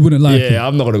knew you wouldn't like it. Yeah,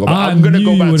 I'm not gonna go back. I I'm gonna knew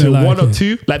go you back to wouldn't like one or it.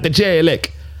 two, like the JLEC.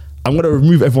 I'm gonna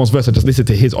remove everyone's verse and just listen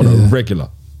to his on a regular.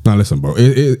 Now listen, bro.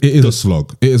 It is a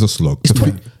slog. It is a slog.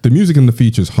 The music and the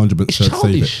features 100% It's save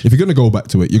childish. it. If you're gonna go back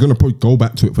to it, you're gonna probably go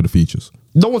back to it for the features.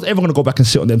 No one's ever gonna go back and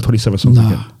sit on them 27 songs Nah.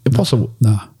 again. Impossible.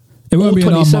 Nah. It won't All be an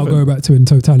album I'll 27? go back to in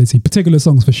totality. Particular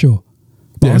songs for sure.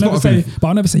 But Yeah, I'll it's never gotta say. be- But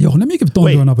I'll never say, yo, let me give Donda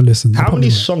Wait, another listen. How Probably many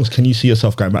won't. songs can you see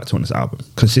yourself going back to on this album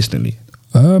consistently?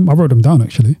 I wrote them down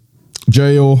actually.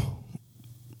 Jail,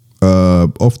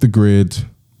 Off the Grid,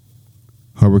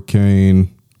 Hurricane,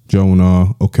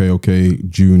 Jonah, Okay,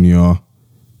 Junior,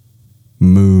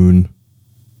 Moon,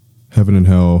 Heaven and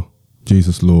Hell,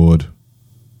 Jesus Lord,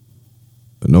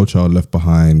 No Child Left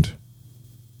Behind,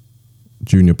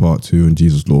 Junior Part 2, and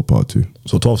Jesus Lord Part 2.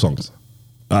 So 12 songs.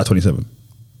 27.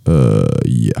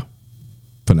 Yeah.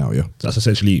 For now, yeah. That's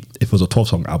essentially, if it was a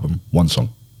 12-song album, one song.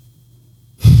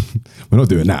 We're not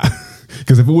doing that.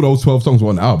 Because if all those 12 songs were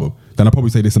on the album, then I'd probably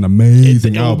say this is an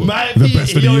amazing album. The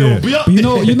best of the year. But you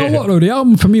know what though? The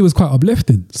album for me was quite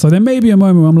uplifting. So there may be a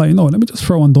moment where I'm like, you know what, let me just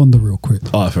throw on Donda real quick.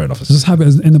 Oh, fair enough. Just have it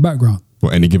as in the background.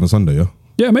 Well, any given Sunday, yeah.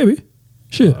 Yeah, maybe.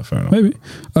 Shit, fair enough. maybe.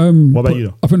 What about but you,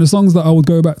 though? I think the songs that I would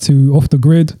go back to off the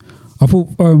grid. I thought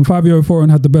Fabio Foreign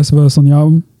had the best verse on the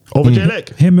album. Over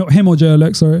J-Lec. Him or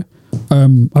JLX, sorry.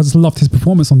 I just loved his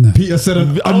performance on there. Peter said a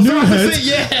new head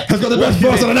has got the best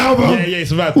verse on an album. Yeah,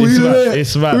 it's mad. Will you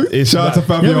It's mad. It's Shout out to mad.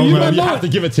 Fabio, Yeah, but you man. You have to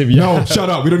give it to me. No, shut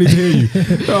up. We don't need to hear you.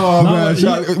 Oh, No, man.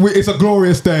 but It's a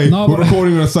glorious day. No, We're but-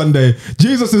 recording on a Sunday.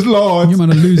 Jesus is Lord. You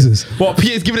man are losers. What,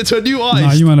 Peter's giving it to a new artist?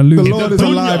 Nah, you man are The losers. Lord is dunya.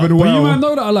 alive and But you man well.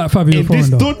 know that I like Fabio In Foreign this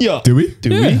though. dunya. Do we? Do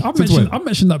Yeah, we? I've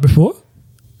mentioned that before.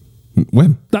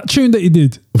 When? That tune that he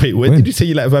did. Wait, when did you say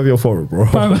you like Fabio Foreign, bro?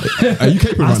 Fam, Are you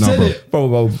caping I right now, said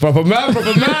bro? it. Brother man.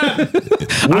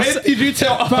 When did you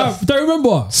tell Fam, us? don't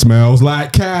remember. Smells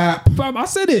like cap. Fam, I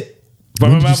said it.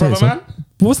 Brother When did you say it, son? man.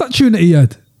 What's that tune that he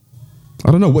had?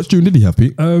 I don't know. What tune did he have,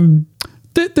 Pete?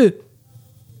 Dit.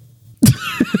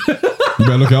 You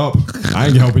better look it up. I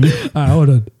ain't helping you. Alright, hold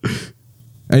on.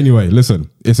 Anyway, listen.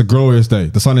 It's a glorious day.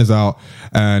 The sun is out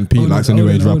and Pete likes a new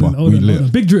age rapper. We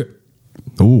lit. Big Drip.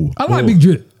 Ooh. I like Big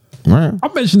Drip. Right.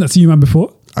 I've mentioned that to you, man,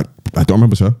 before. I don't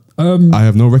remember, sir. I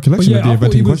have no But recollection yeah, of the I thought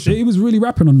event he in was, question. he was really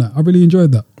rapping on that. I really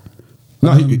enjoyed that.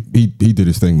 No, he did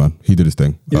his thing, man. He did his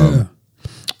thing. Yeah.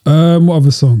 What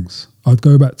other songs? I'd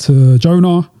go back to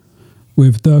Jonah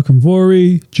with Dirk and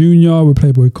Vori, Junior with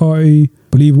Playboy Carti,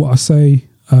 Believe What I Say.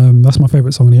 That's my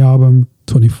favourite song on the album.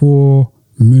 24,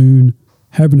 Moon,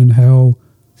 Heaven and Hell,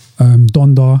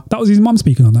 Donda. That was his mum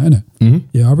speaking on that, innit? Mhm.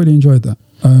 Yeah, I really enjoyed that.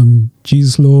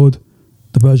 Jesus Lord,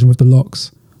 the version with the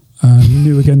locks.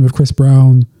 New Again with Chris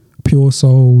Brown, Pure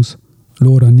Souls,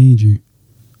 Lord I Need You.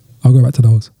 I'll go back to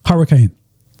those. Hurricane.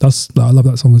 I love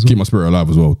that song as well. Keep My Spirit Alive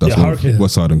as well. That's Yeah, one. Hurricane.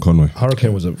 West Side and Conway.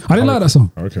 Hurricane was a. I didn't like that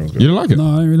song. Hurricane was You good. didn't like it? No,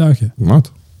 I didn't really like it. Mad.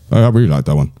 I really like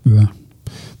that one. Yeah.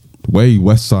 The way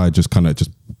West Side just kind of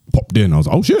just popped in, I was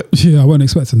like, oh shit, Yeah, I wasn't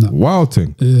expecting that. wild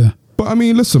thing. Yeah. But I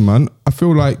mean, listen, man, I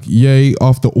feel like Ye,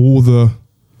 after all the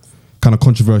kind of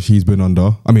controversy he's been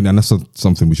under, I mean, and that's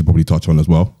something we should probably touch on as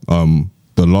well.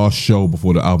 The last show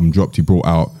before the album dropped, he brought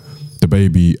out The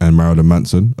Baby and Marilyn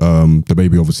Manson. The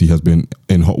Baby obviously has been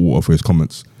in hot water for his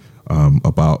comments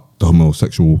about the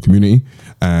homosexual community,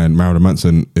 and Marilyn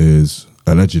Manson is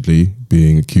allegedly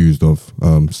being accused of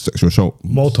sexual assault,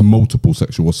 multiple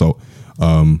sexual assault.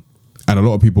 And a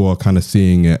lot of people are kind of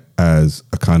seeing it as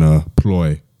a kind of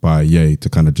ploy by Ye to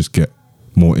kind of just get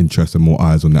more interest and more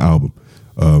eyes on the album.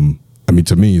 I mean,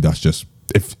 to me, that's just,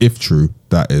 if true,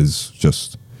 that is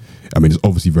just, I mean, it's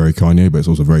obviously very Kanye, but it's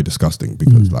also very disgusting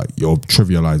because like you're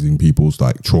trivializing people's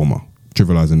like trauma,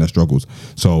 trivializing their struggles.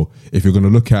 So if you're going to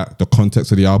look at the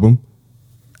context of the album,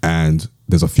 and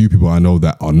there's a few people I know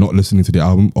that are not listening to the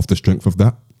album off the strength of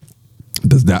that,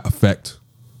 does that affect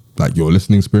like your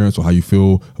listening experience or how you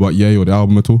feel about Ye or the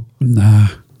album at all? Nah,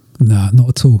 not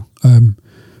at all.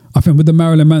 I think with the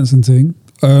Marilyn Manson thing,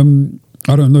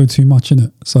 I don't know too much in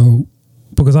it. So,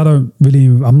 because I'm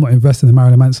not invested in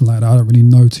Marilyn Manson like that. I don't really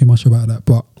know too much about that,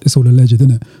 but it's all alleged,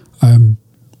 isn't it?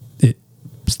 It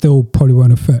still probably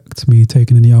won't affect me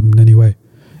taking any album in any way.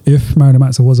 If Marilyn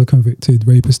Manson was a convicted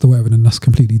rapist or whatever, then that's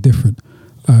completely different.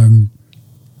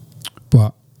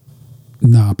 But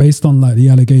nah, based on like the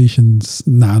allegations,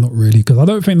 nah, not really. Because I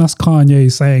don't think that's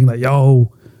Kanye saying that,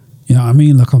 yo, you know what I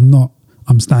mean? Like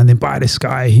I'm standing by this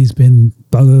guy. He's been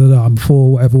blah, blah, blah, blah, I'm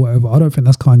for whatever. I don't think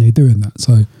that's Kanye doing that.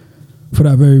 So for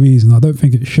that very reason, I don't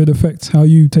think it should affect how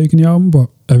you take the album, but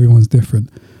everyone's different.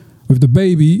 With The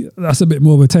Baby, that's a bit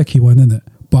more of a techie one, isn't it?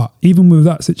 But even with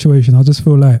that situation, I just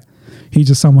feel like he's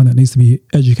just someone that needs to be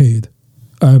educated.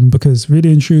 Because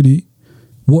really and truly,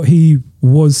 what he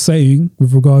was saying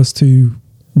with regards to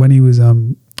when he was at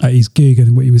his gig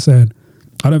and what he was saying,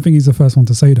 I don't think he's the first one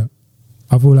to say that.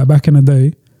 I feel like back in the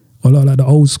day, a lot of like the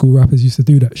old school rappers used to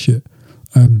do that shit.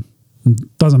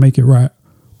 Doesn't make it right,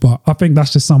 but I think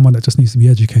that's just someone that just needs to be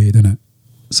educated in it.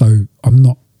 So I'm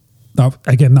not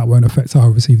again, that won't affect how I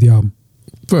receive the album.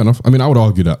 Fair enough. I mean, I would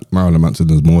argue that Marilyn Manson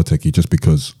is more techie just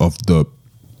because of the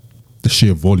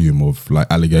sheer volume of like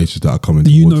allegations that are coming.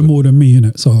 You towards know it. more than me,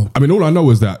 innit? So I mean, all I know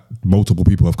is that multiple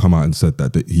people have come out and said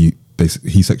that he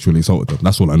sexually assaulted them.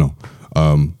 That's all I know.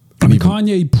 I mean,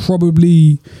 Kanye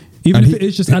probably, even if it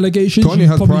is just allegations, Kanye you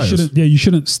has probably priors. shouldn't. Yeah, you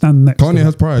shouldn't stand next. Kanye to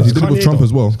has it. priors. He did it with Kanye Trump though.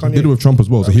 as well. Kanye. He did it with Trump as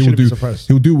well. So I he will shouldn't be do. surprised.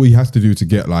 He'll do what he has to do to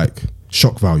get like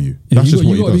shock value. Yeah, That's just what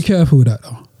you he got to be does. careful with that,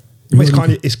 though.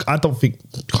 But I don't think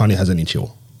Kanye has any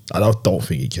chill. I don't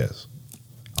think he cares.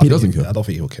 He doesn't care. I don't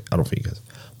think he'll care. I don't think he cares.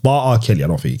 Bar R. Kelly, I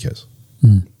don't think he cares.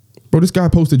 Bro, this guy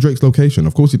posted Drake's location.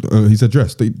 Of course, his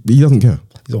address. He doesn't care.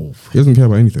 He's all He doesn't care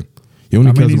about anything. He only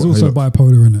I mean, cares he's about also how he looks.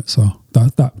 bipolar in it, so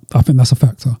that I think that's a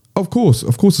factor. Of course,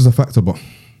 it's a factor, but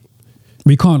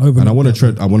We can't overlook. and I want to that.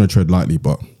 tread. I want to tread lightly,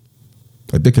 but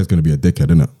a dickhead's going to be a dickhead,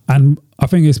 isn't it? And I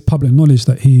think it's public knowledge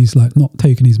that he's like not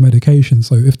taking his medication.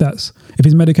 So if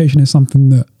his medication is something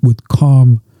that would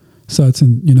calm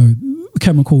certain,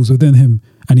 chemicals within him,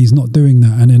 and he's not doing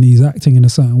that, and then he's acting in a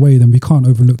certain way, then we can't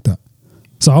overlook that.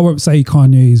 So I won't say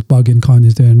Kanye's bugging,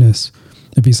 Kanye's doing this.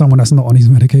 If he's someone that's not on his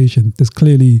medication, there's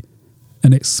clearly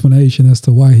an explanation as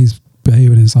to why he's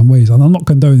behaving in some ways. And I'm not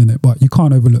condoning it, but you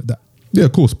can't overlook that. Yeah,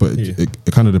 of course, but it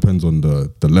kind of depends on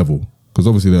the level, because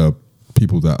obviously there are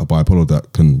people that are bipolar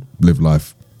that can live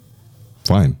life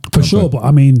fine. For sure, but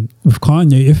I mean, with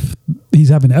Kanye, if he's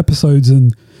having episodes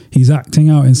and he's acting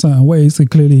out in certain ways, then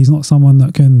clearly he's not someone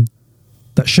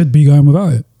that should be going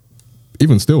without it.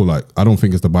 Even still, like, I don't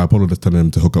think it's the bipolar that's telling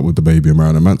him to hook up with the baby and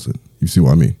Marilyn Manson. You see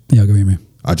what I mean? Yeah, I get what you mean.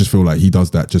 I just feel like he does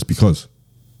that just because.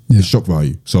 Yeah. It's shock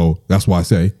value. So that's why I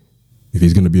say, if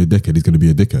he's going to be a dickhead, he's going to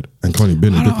be a dickhead. And Kanye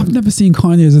been a I've dickhead. never seen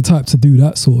Kanye as a type to do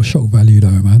that sort of shock value, though,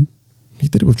 man. He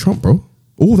did it with Trump, bro.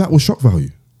 All that was shock value.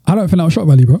 I don't think that was shock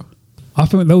value, bro. I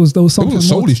think there was It something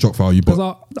wasn't more. solely shock value, Because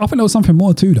but I think there was something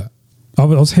more to that. I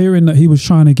was hearing that he was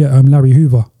trying to get Larry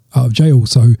Hoover out of jail.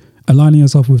 So aligning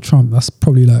yourself with Trump, that's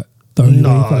probably like the only way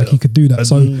he felt like he could do that.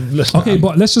 So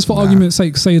but let's just for argument's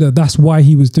sake say that that's why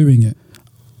he was doing it.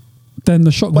 Then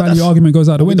the shock value argument goes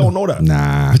out the We window. don't know that.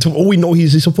 Nah. All we know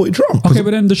is he supported Trump. Okay,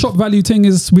 but then the shock value thing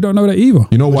is we don't know that either.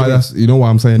 you know why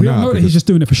I'm saying We don't nah? know that he's Because just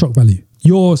doing it for shock value.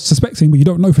 You're suspecting, but you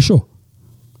don't know for sure.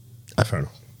 Fair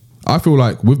enough. I feel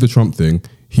like with the Trump thing,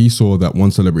 he saw that one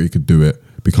celebrity could do it,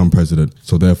 become president,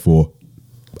 so therefore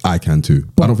I can too.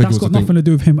 But I don't think that's it was got a nothing thing, to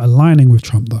do with him aligning with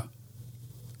Trump, though.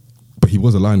 but he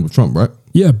was aligned with Trump, right?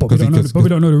 Yeah, but we Because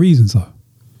don't know the reasons, though.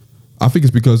 I think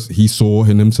it's because he saw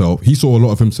in himself, he saw a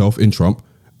lot of himself in Trump,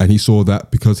 and he saw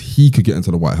that because he could get into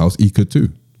the White House, he could too.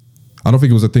 I don't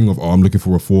think it was a thing of, I'm looking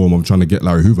for reform, I'm trying to get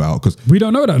Larry Hoover out, because We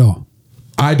don't know that, though.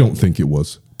 I don't think it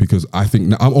was, because I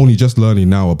think I'm only just learning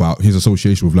now about his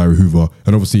association with Larry Hoover,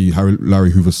 and obviously Larry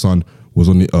Hoover's son was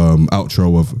on the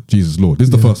outro of Jesus Lord. This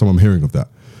is the first time I'm hearing of that,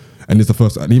 and it's the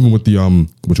first, and even with the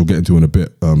which we'll get into in a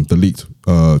bit, the leaked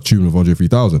tune of Andre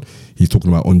 3000, he's talking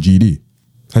about on GD.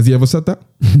 Has he ever said that?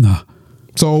 Nah.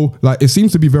 So like, it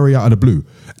seems to be very out of the blue,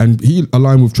 and he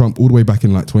aligned with Trump all the way back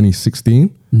in like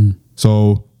 2016.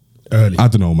 So Early. I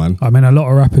don't know, man. I mean, a lot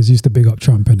of rappers used to big up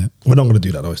Trump, innit? We're not going to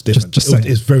do that though. It's different. Just saying.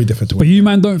 It's very different to But you,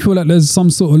 man, don't feel like there's some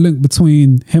sort of link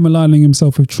between him aligning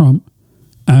himself with Trump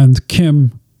and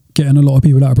Kim getting a lot of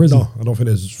people out of prison? No, I don't think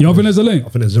there's. You don't think there's a link? I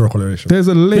think there's zero correlation. There's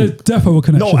a There's link. definitely a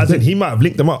connection. No, as in he might have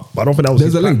linked them up, but I don't think that was.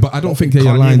 There's his a link, plan. but I don't think they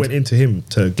Kanye aligned. went into him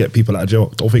to get people out of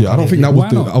jail. I Yeah, I don't think that Why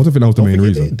was not? I don't think that was the Don't main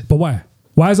think he reason. did. But why?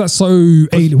 Why is that so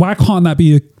alien? Why can't that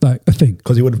be a thing?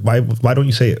 Because he would. Why don't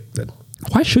you say it then?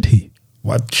 Why should he?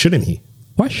 Why shouldn't he?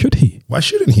 Why should he? Why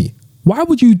shouldn't he? Why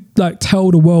would you tell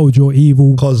the world your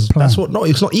evil Because plan? that's what. No,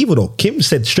 it's not evil though. Kim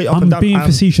said straight up I'm and down. being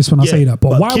facetious when I say that,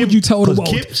 but why Kim- would you tell the 'cause world,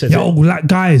 Kim said yo, it. like,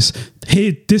 guys,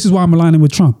 here, this is why I'm aligning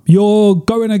with Trump. You're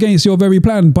going against your very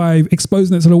plan by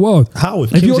exposing it to the world. How?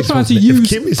 If If Kim's you're trying to exposing it? use, if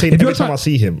Kim is saying if you're every time I trying,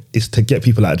 see him is to get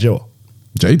people out of jail,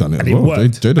 Jay done it and as it well.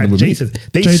 worked. Jay done it And with Jay Meek. said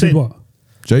they Jay said did what?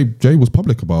 Jay was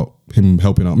public about him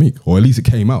helping out Meek, or at least it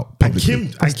came out And publicly.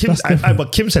 That's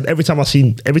Kim said every time I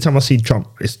see Trump,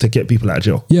 it's to get people out of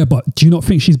jail. Yeah, but do you not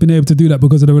think she's been able to do that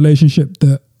because of the relationship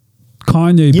that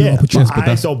Kanye built Yeah, up with but Trump?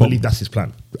 I don't believe that's his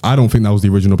plan. I don't think that was the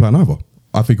original plan either.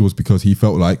 I think it was because he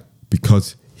felt like,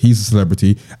 because he's a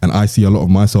celebrity and I see a lot of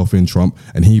myself in Trump,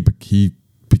 and he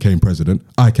became president,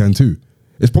 I can too.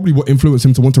 It's probably what influenced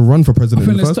him to want to run for president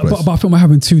in the first place. But I think we're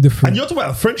having two different. And you're talking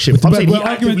about friendship. I'm But saying he we're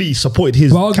arguing- actively supported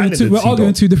his We're arguing, candidacy. we're arguing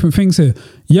though. two different things here.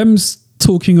 Yem's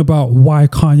talking about why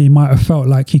Kanye might have felt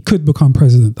like he could become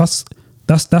president. That's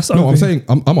No, over here.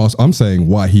 I'm saying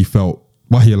why he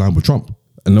aligned with Trump.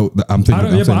 And no, I'm thinking. I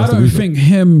don't, I'm yeah, saying but I that's the don't reason. think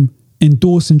him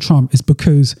endorsing Trump is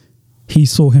because he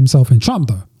saw himself in Trump,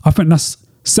 though. I think that's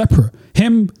separate.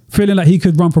 Him feeling like he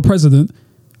could run for president,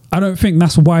 I don't think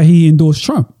that's why he endorsed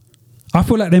Trump. I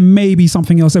feel like there may be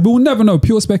something else there. We'll never know.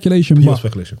 Pure speculation. Pure but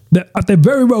speculation. There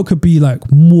very well could be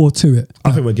like more to it.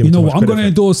 I think we're giving you know too what? much I'm going to credit.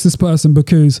 endorse this person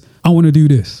because I want to do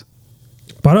this.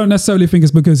 But I don't necessarily think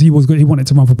it's because he wanted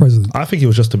to run for president. I think it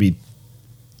was just to be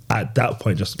at that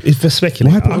point. Just it's for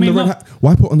speculating. Why put on the red hat?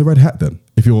 Why put on the red hat then?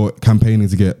 If you're campaigning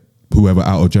to get whoever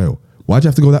out of jail, why'd you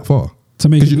have to go that far? To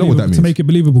make it Because you know what that means. To make it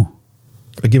believable.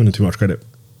 We're giving him too much credit.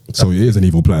 So it is an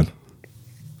evil plan.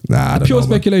 Nah, I don't Pure know, man.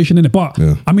 speculation in it. But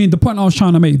Yeah. I mean, the point I was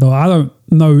trying to make though, I don't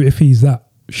know if he's that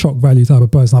shock value type of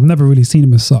person. I've never really seen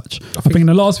him as such. I think in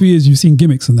the last few years you've seen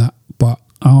gimmicks and that, but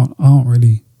I don't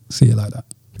really see it like that.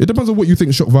 It depends on what you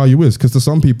think shock value is. Because to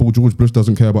some people, George Bush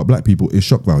doesn't care about black people is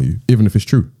shock value, even if it's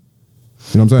true.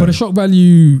 You know what I'm saying? But the shock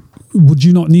value, would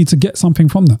you not need to get something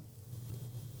from that?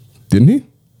 Didn't he?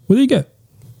 What do you get?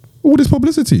 All this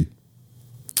publicity.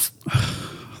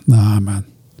 Nah, man.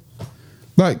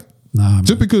 Like, Nah, man.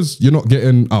 just because you're not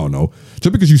getting, I don't know,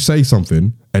 just because you say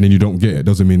something and then you don't get it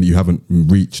doesn't mean that you haven't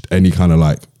reached any kind of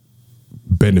like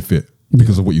benefit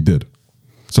because of what you did.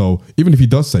 So even if he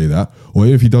does say that, or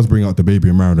if he does bring out the baby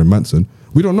and Marilyn Manson,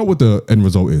 we don't know what the end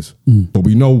result is, but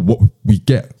we know what we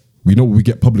get. We know what we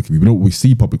get publicly. We know what we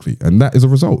see publicly, and that is a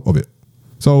result of it.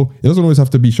 So it doesn't always have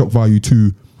to be shock value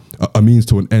to a means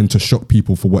to an end to shock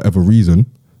people for whatever reason.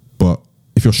 But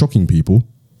if you're shocking people,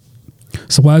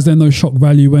 So why is there no shock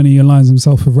value when he aligns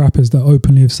himself with rappers that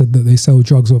openly have said that they sell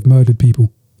drugs or have murdered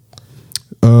people?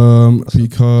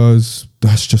 because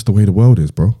that's just the way the world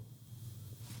is, bro.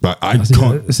 But I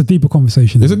can't. It's a deeper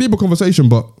conversation. It's a deeper conversation,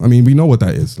 but I mean, we know what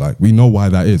that is. Like, we know why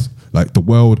that is. Like, the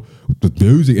world, the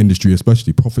music industry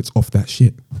especially, profits off that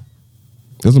shit.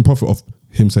 It doesn't profit off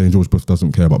him saying George Bush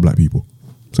doesn't care about black people.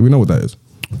 So we know what that is.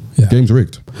 Yeah. Game's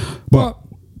rigged. But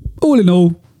all in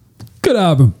all, good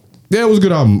album. yeah, it was a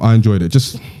good album. I enjoyed it.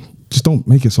 Just don't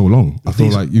make it so long. I feel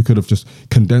like you could have just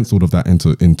condensed all of that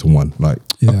into one. Like,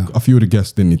 Yeah. a few of the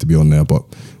guests didn't need to be on there, but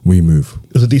we move.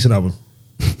 It was a decent album.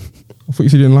 I thought you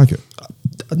said you didn't like it.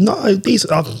 No,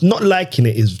 decent. Not liking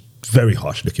it is very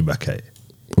harsh. Looking back at it,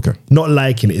 Okay. not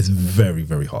liking it is very,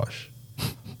 very harsh.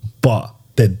 But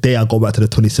the day I go back to the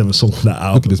 27 songs on that Look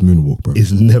album at this moonwalk, bro.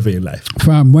 is never in life.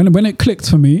 Fam, when it clicked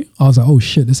for me, I was like, oh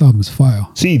shit, this album's fire.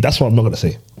 See, that's what I'm not gonna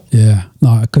say. Yeah.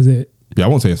 No, because Yeah, I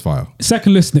won't say it's fire.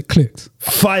 second listen, it clicked.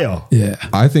 Fire. Yeah.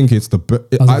 I think it's the. I was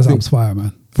like, I this think album's fire,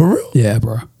 man. For real? Yeah,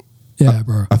 bro. Yeah,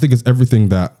 bro. I think it's everything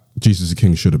that Jesus is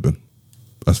King should have been,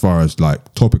 as far as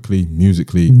like topically,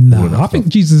 musically. all of that Nah, I think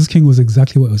stuff. Jesus is King was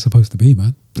exactly what it was supposed to be,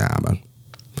 man. Nah, man.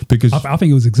 Because I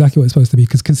think it was exactly what it's supposed to be,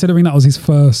 because considering that was his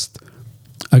first,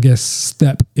 I guess,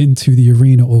 step into the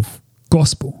arena of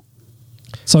gospel.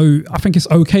 So I think it's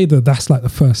okay that that's like the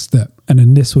first step, and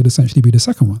then this would essentially be the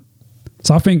second one.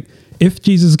 So I think if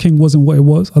Jesus is King wasn't what it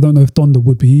was, I don't know if Donda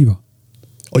would be either.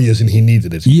 Oh, yes, and he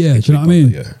needed it. Yeah, do you know what I mean?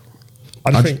 Yeah.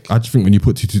 I think I just think when you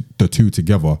put the two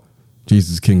together,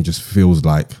 Jesus King just feels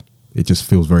like it just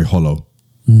feels very hollow.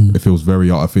 It feels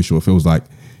very artificial. It feels like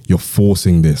you're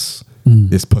forcing this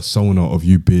persona of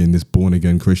you being this born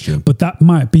again Christian. But that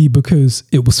might be because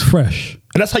it was fresh.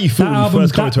 and that's how you feel That when you album,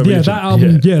 first come into a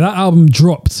religion. that album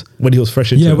dropped. When he was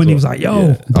fresh into it Yeah, as when he well. was like, yo, Yeah.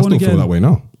 I born still again. feel that way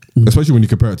now, especially when you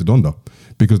compare it to Donda,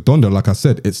 because Donda, like I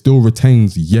said, it still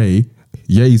retains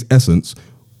Ye's essence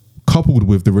coupled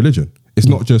with the religion. It's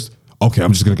not just, okay,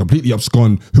 I'm just going to completely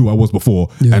abscond who I was before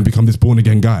Yeah. and become this born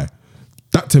again guy.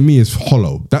 That to me is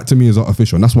hollow. That to me is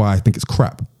artificial, and that's why I think it's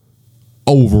crap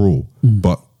overall.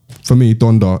 But for me,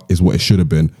 Donda is what it should have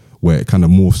been, where it kind of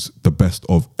morphs the best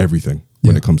of everything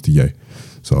when Yeah. it comes to Ye.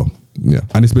 So yeah,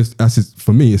 and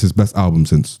for me, it's his best album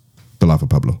since The Life of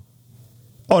Pablo.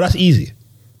 Oh, that's easy.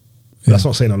 Yeah. That's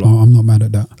not saying a Oh, lot. I'm not mad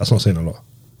at that. That's not saying a lot.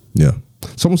 Yeah.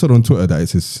 Someone said on Twitter that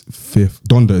it's his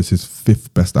Donda is his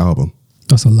fifth best album.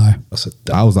 That's a lie. That's a I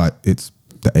damn, was like, it's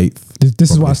the eighth.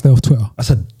 This is why I stay off Twitter. that's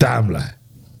a damn lie.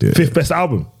 Yeah. Fifth best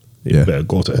album. You Yeah. better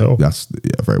go to hell. That's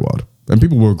very wild. And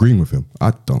people were agreeing with him.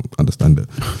 I don't understand it.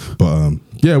 But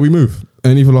yeah, we move.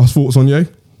 Any last thoughts on Ye?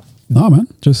 Nah, man.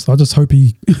 I just hope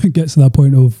he gets to that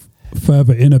point of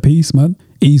further inner peace, man.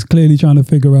 He's clearly trying to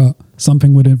figure out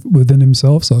something within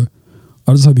himself. So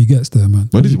I just hope he gets there, man.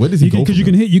 Where does he go Because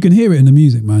from you can hear it in the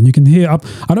music, man. You can hear.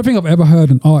 I don't think I've ever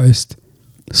heard an artist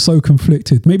so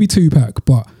conflicted. Maybe Tupac,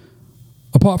 but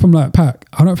apart from like Pac,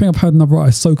 I don't think I've heard another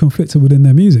artist so conflicted within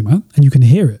their music, man. And you can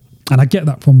hear it. And I get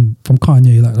that from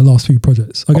Kanye, like the last few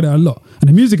projects. I get it a lot. And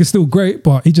the music is still great,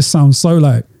 but he just sounds so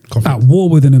like at war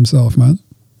within himself, man.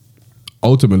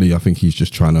 Ultimately, I think he's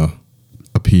just trying to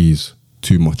appease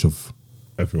too much of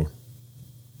Everyone.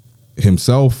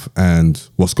 himself and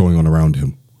what's going on around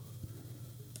him.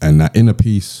 and that inner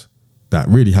peace that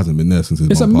really hasn't been there since his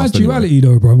It's a mum mad passed anyway. duality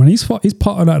though, bro. Man, he's part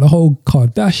of like the whole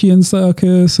Kardashian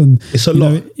circus, and It's a you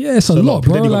lot. know, yeah, it's a lot,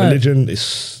 bro. Then you got Like, religion.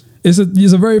 It's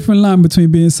a very thin line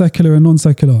between being secular and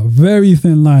non-secular. Very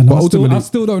thin line. But I ultimately-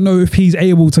 still don't know if he's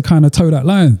able to kind of toe that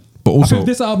line. But also- I think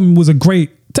this album was a great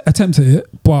attempt at it,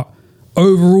 but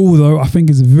overall though, I think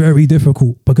it's very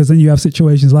difficult because then you have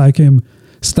situations like him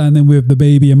standing with the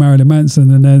baby and Marilyn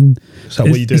Manson, and then So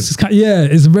what you doing?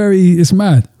 It's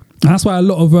mad. And that's why a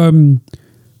lot of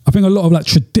I think a lot of like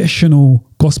traditional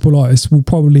gospel artists will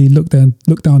probably look down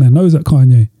their nose at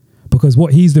Kanye because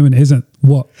what he's doing isn't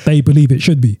what they believe it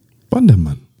should be. Fun them,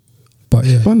 man. But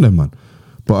yeah, Fun them, man.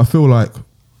 But I feel like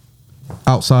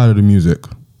outside of the music,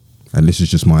 and this is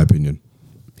just my opinion,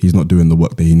 he's not doing the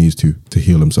work that he needs to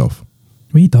heal himself.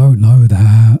 we don't know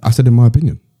that. I said in my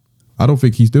opinion. I don't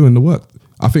think he's doing the work.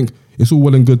 I think it's all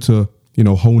well and good to,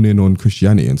 hone in on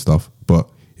Christianity and stuff, but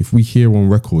if we hear on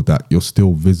record that you're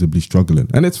still visibly struggling,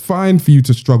 and it's fine for you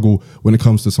to struggle when it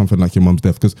comes to something like your mum's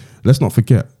death, because let's not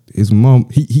forget, his mum,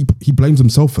 he blames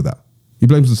himself for that. He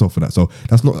blames himself for that. So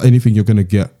that's not anything you're going to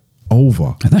get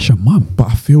over. And that's your mum. But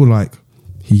I feel like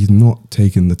he's not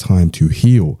taking the time to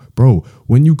heal. Bro,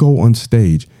 when you go on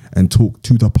stage and talk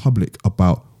to the public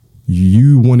about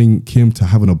you wanting him to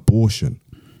have an abortion,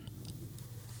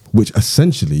 which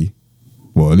essentially,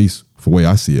 well, at least for the way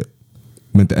I see it,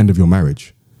 meant the end of your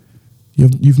marriage,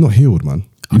 you've not healed, man.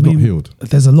 You've not healed.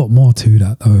 There's a lot more to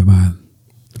that though, man.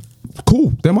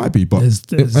 Cool, there might be, but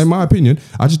There's- in my opinion,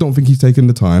 I just don't think he's taken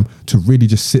the time to really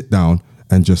just sit down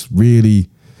and just really.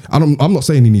 I'm not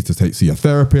saying he needs to see a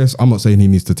therapist. I'm not saying he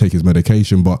needs to take his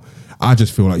medication, but I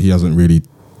just feel like he hasn't really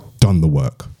done the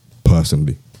work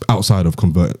personally, outside of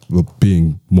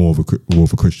being more of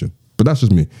a Christian. But that's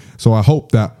just me. So I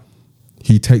hope that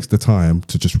he takes the time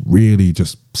to just really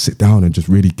just sit down and just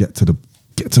really get to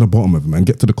the bottom of it, man,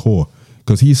 get to the core.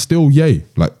 Because he's still yay.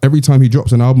 Like every time he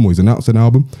drops an album or he's announced an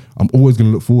album, I'm always going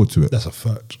to look forward to it. That's a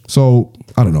fact. So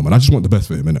I don't know, man. I just want the best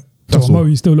for him, innit? That's So, all. Mo,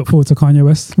 you still look forward to Kanye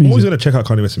West's I'm always music? going to check out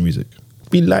Kanye West's music.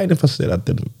 Be lying if I said I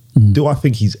didn't. Do I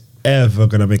think he's ever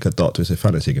going to make a Dark Twisted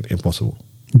Fantasy again? Impossible.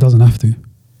 He doesn't have to.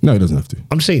 No, he doesn't have to.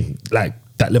 I'm saying like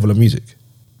that level of music.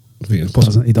 I think it's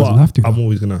possible. He doesn't But have to. I'm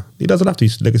always gonna. He doesn't have to.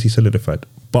 His legacy solidified.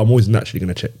 But I'm always naturally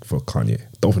gonna check for Kanye.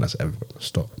 Don't think that's ever gonna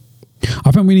stop.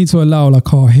 I think we need to allow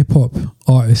like our hip hop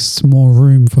artists more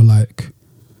room for like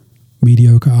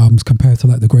mediocre albums compared to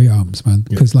like the great albums, man.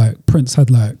 Because like Prince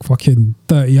had like fucking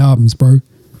 30 albums, bro.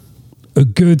 A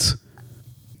good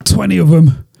 20 of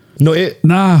them. Not it.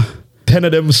 Nah. 10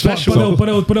 of them special. But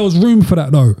there was room for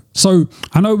that though. So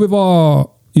I know with our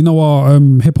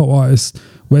hip hop artists,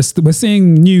 we're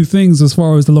seeing new things as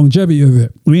far as the longevity of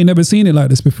it. We ain't never seen it like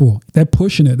this before. They're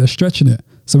pushing it, they're stretching it.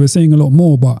 So we're seeing a lot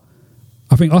more. But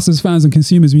I think us as fans and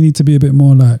consumers, we need to be a bit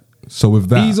more like, So with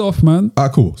that, ease off, man.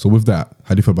 cool. So with that,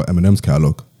 how do you feel about Eminem's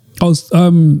catalog?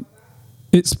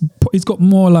 It's got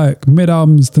more like mid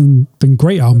albums than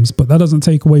great albums, but that doesn't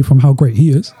take away from how great he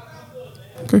is.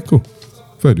 Okay, cool.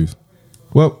 Fair dues.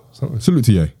 Well, salute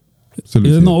to Ye. Salute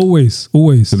Yeah, to not Ye.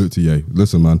 always. Salute to Ye.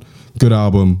 Listen, man, good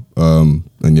album. And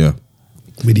yeah,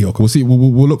 Mediocre. we'll see.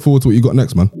 We'll look forward to what you got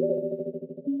next, man.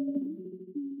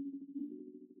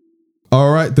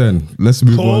 All right, then. Let's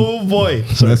move on. Oh boy.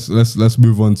 Sorry. Let's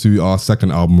move on to our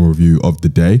second album review of the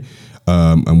day,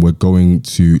 and we're going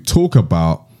to talk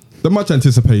about the much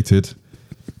anticipated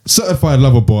Certified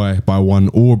Lover Boy by one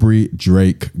Aubrey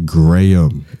Drake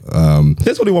Graham.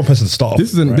 There's only one person to start off.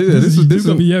 This isn't. right? This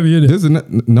gonna be heavy, innit? This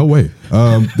isn't. No way.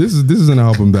 This is an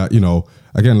album that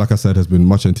again, like I said, has been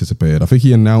much anticipated. I think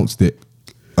he announced it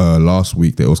last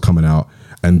week that it was coming out,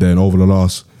 and then over the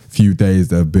last few days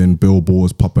there have been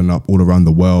billboards popping up all around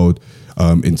the world,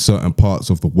 in certain parts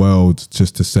of the world,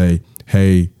 just to say,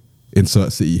 hey,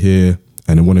 insert city here,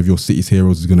 and then one of your city's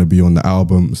heroes is going to be on the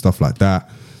album and stuff like that.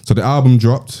 So the album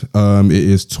dropped. It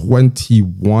is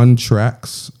 21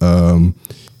 tracks.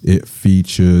 It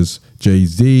features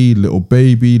Jay-Z, Lil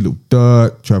Baby, Lil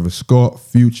Durk, Travis Scott,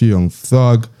 Future, Young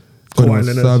Thug, 21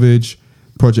 Islanders. Savage,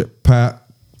 Project Pat,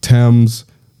 Thames,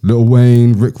 Lil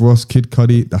Wayne, Rick Ross, Kid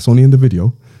Cudi. That's only in the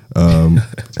video.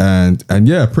 And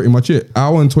yeah, pretty much it.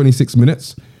 Hour and 26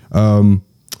 minutes.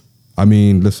 I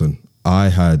mean, listen,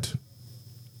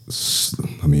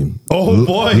 Oh,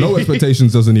 boy. low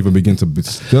expectations doesn't even begin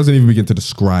to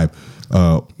describe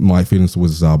my feelings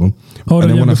towards this album. Hold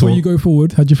And on, then when I before saw- you go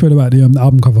forward, how'd you feel about the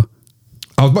album cover?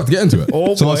 I was about to get into it.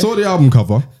 Oh, So I boy. saw the album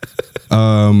cover,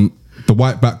 the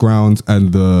white background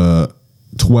and the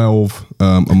 12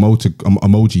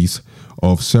 emojis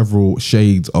of several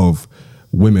shades of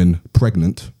women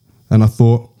pregnant, and I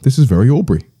thought, this is very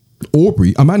Aubrey.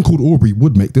 Aubrey, a man called Aubrey,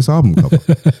 would make this album cover.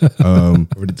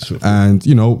 And,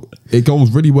 you know, it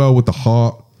goes really well with the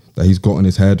heart that he's got on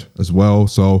his head as well.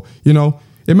 So, you know,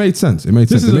 it made sense. It made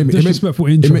sense. This is a disrespectful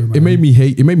intro, it made me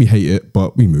hate it,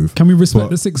 but we move. Can we respect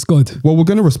the sixth god? Well, we're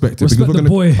going to respect it. Respect because we're the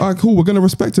gonna, boy. All right, cool. We're going to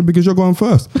respect him because you're going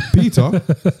first. Peter,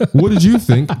 what did you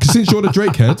think? Since you're the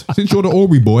Drake head, since you're the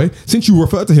Aubrey boy, since you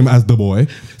refer to him as the boy,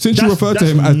 since you refer to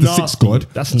him as the sixth god,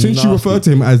 since you refer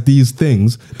to him as these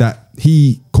things that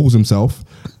he calls himself,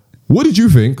 what did you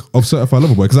think of Certified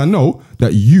Lover Boy? Because I know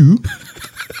that you,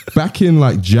 back in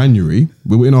like January,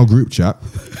 we were in our group chat,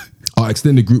 our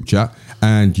extended group chat,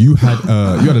 and you had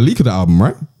a leak of the album,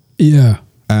 right? Yeah.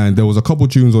 And there was a couple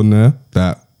tunes on there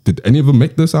that, did any of them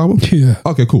make this album? Yeah.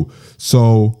 Okay, cool.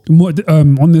 So More,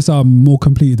 on this album, more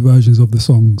completed versions of the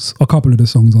songs, a couple of the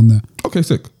songs on there. okay,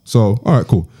 sick. So all right,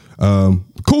 cool.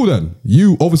 Cool then.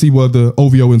 You obviously were the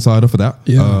OVO insider for that.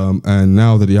 Yeah. And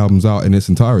now that the album's out in its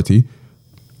entirety,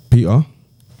 Peter,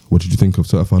 what did you think of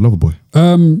Certified Lover Boy?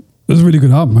 It was a really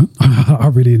good album, man. I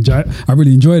really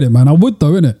enjoyed it, man. I would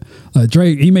though, innit? Like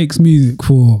Drake, he makes music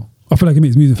for. I feel like he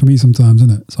makes music for me sometimes,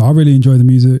 innit? So I really enjoyed the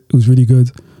music. It was really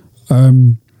good.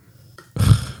 The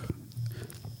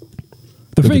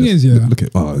thing is, yeah. Look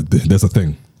at there's a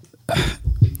thing.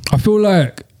 I feel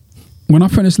like when I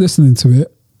finished listening to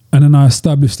it, and then I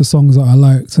established the songs that I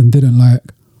liked and didn't like,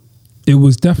 it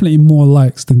was definitely more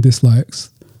likes than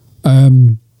dislikes.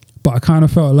 But I kind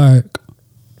of felt like,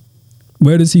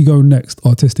 where does he go next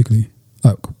artistically?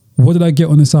 Like, what did I get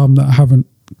on this album that I haven't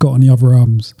got on the other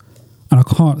albums? And I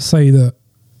can't say that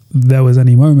there was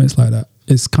any moments like that.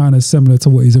 It's kind of similar to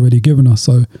what he's already given us.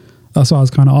 So that's why I was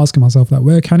kind of asking myself, like,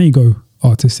 where can he go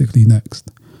artistically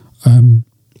next?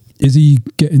 Is he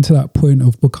getting to that point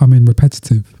of becoming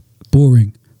repetitive,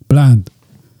 boring, bland?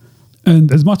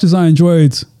 And as much as I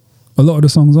enjoyed a lot of the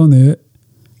songs on there,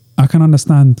 I can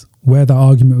understand where that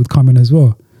argument would come in as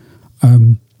well.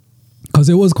 Because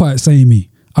it was quite samey.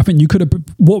 I think you could have,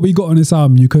 what we got on this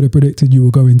album, you could have predicted you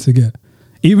were going to get.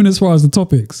 Even as far as the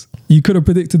topics, you could have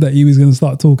predicted that he was going to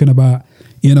start talking about,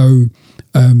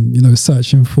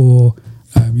 searching for,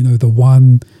 the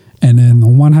one, and then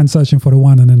on one hand searching for the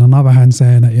one, and then another hand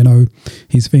saying that,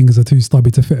 his fingers are too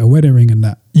stubby to fit a wedding ring and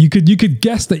that. You could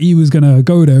guess that he was going to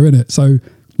go there, innit? So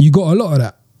you got a lot of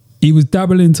that. He was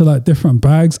dabbling into like different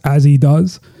bags as he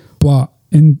does, but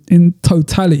in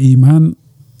totality, man,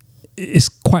 it's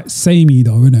quite samey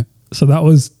though, innit? So that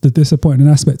was the disappointing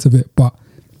aspect of it. But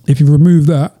if you remove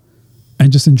that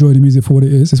and just enjoy the music for what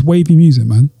it is, it's wavy music,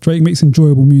 man. Drake makes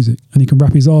enjoyable music and he can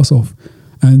rap his ass off.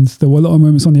 And there were a lot of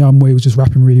moments on the album where he was just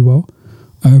rapping really well.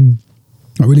 I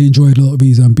really enjoyed a lot of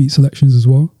his beat selections as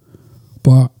well.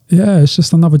 But yeah, it's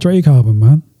just another Drake album,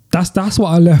 man. That's what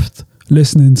I left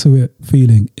listening to it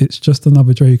feeling. It's just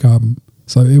another Drake album.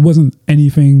 So it wasn't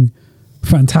anything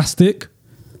fantastic,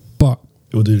 but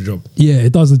it will do the job. Yeah,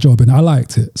 it does the job and I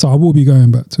liked it. So I will be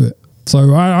going back to it.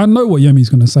 So I know what Yemi's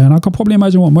going to say and I can probably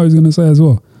imagine what Mo's going to say as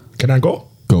well. Can I go?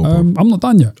 Go. I'm not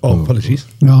done yet. Oh, apologies.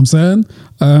 You know what I'm saying?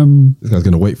 This guy's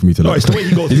going to wait for me to No, it's the way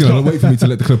he goes. He's going to wait for me to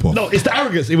let the clip off. No, it's the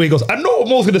arrogance where he goes, I know what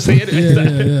Mo's going to say.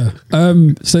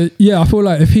 Yeah. I feel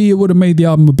like if he would have made the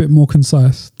album a bit more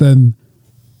concise, then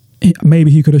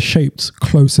maybe he could have shaped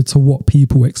closer to what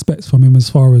people expect from him as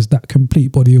far as that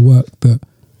complete body of work that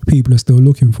people are still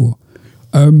looking for.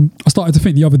 I started to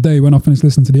think the other day when I finished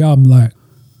listening to the album, like,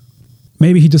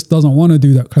 maybe he just doesn't want to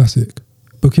do that classic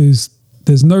because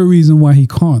there's no reason why he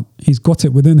can't. He's got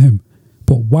it within him.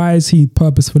 But why is he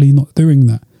purposefully not doing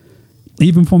that?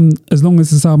 Even from as long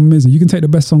as this album is, you can take the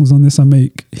best songs on this and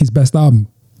make his best album,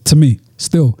 to me,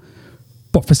 still.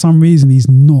 But for some reason, he's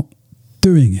not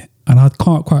doing it. And I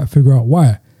can't quite figure out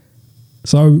why.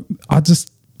 So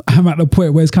I'm at the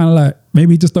point where it's kind of like,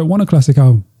 maybe he just don't want a classic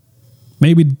album.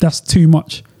 Maybe that's too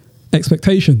much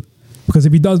expectation. Because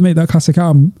if he does make that classic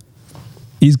album,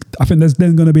 I think there's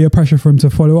then going to be a pressure for him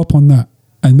to follow up on that.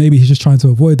 And maybe he's just trying to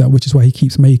avoid that, which is why he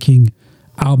keeps making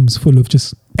albums full of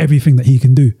just everything that he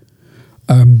can do.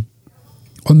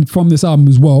 From this album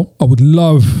as well, I would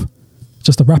love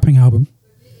just a rapping album,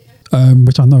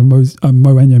 which I know Mo and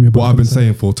Yemi. What I've been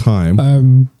saying for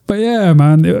time. But yeah,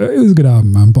 man, it was a good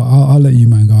album, man. But I'll let you,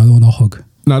 man, go. I don't want to hog.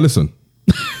 Now listen,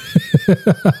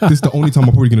 this is the only time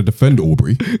I'm probably going to defend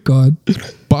Aubrey. God.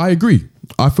 But I agree.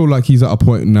 I feel like he's at a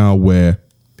point now where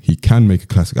he can make a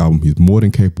classic album. He's more than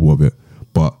capable of it.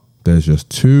 But there's just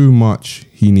too much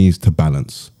he needs to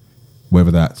balance.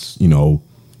 Whether that's,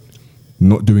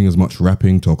 not doing as much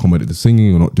rapping to accommodate the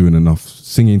singing or not doing enough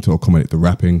singing to accommodate the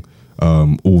rapping,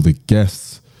 all the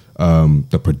guests,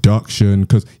 the production,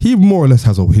 because he more or less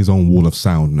has his own wall of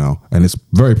sound now, and it's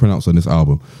very pronounced on this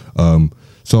album.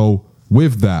 So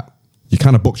with that, you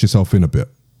kind of box yourself in a bit.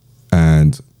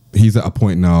 And he's at a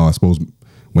point now, I suppose,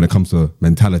 when it comes to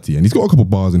mentality. And he's got a couple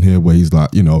bars in here where he's like,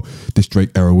 you know, this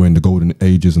Drake era in the golden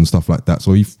ages and stuff like that.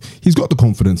 So he's got the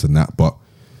confidence in that, but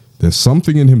there's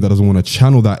something in him that doesn't want to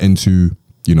channel that into,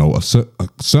 you know, a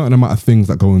certain amount of things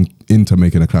that go into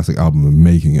making a classic album and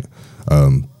making it.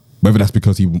 Whether that's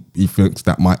because he thinks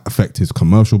that might affect his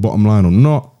commercial bottom line or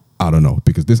not, I don't know.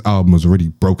 Because this album was already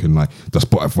broken like the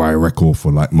Spotify record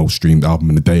for like most streamed album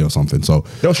in a day or something. So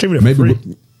they were streaming it for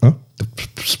free. Huh?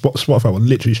 Spotify were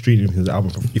literally streaming his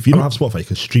album. If you don't have Spotify, you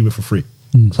can stream it for free.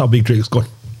 That's how big Drake's gone.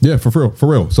 Yeah, for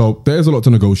real. So there's a lot to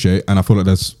negotiate, and I feel like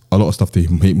there's a lot of stuff that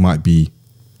he might be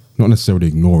not necessarily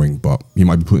ignoring, but he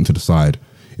might be putting to the side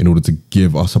in order to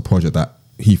give us a project that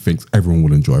he thinks everyone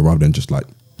will enjoy, rather than just like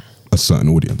a certain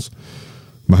audience.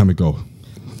 Mohammed, go.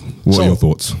 What are your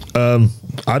thoughts?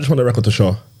 I just want the record to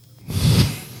show.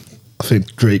 I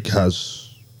think Drake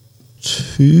has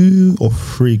 2 or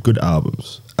 3 good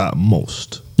albums at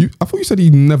most. I thought you said he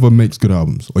never makes good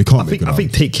albums, or he can't make good albums. I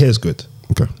think Take Care's good.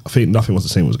 Okay. I think Nothing Was the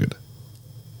Same was good.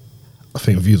 I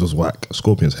think Views was whack.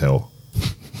 Scorpion's hell.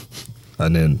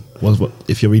 And then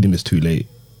if you're reading this too late,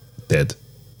 Dead.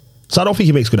 So I don't think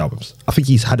he makes good albums. I think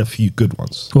he's had a few good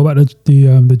ones. What about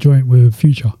the joint with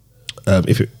Future?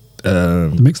 The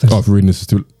The mixtape. Oh, if you're reading this is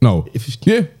too... No.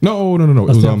 No.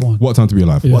 It was What Time to Be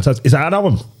Alive. Yeah. Is that an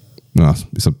album? No,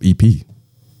 it's an EP.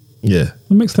 Yeah.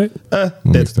 The mixtape. Dead.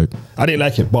 Mixtape. I didn't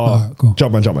like it, but Alright, cool.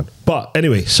 Jumpman. But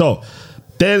anyway, so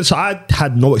I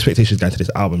had no expectations going to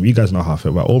this album. You guys know how I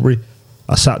feel about Aubrey.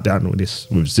 I sat down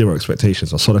with 0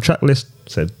 expectations. I saw the track list,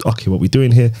 said, okay, what are we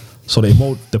doing here? So they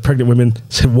mold the pregnant women,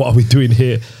 said, what are we doing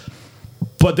here?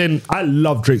 But then I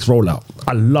loved Drake's rollout.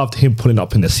 I loved him pulling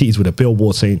up in the cities with a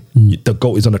billboard saying, the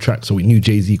GOAT is on the track, so we knew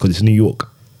Jay-Z because it's New York.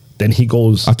 Then he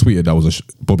goes... I tweeted that was a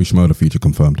Bobby Shmurda feature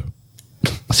confirmed.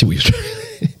 I see what you're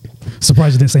trying.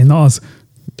 Surprised you didn't say Nas.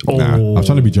 Nah, I'm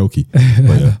trying to be jokey.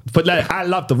 But yeah. But like, I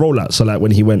loved the rollout. So like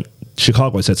when he went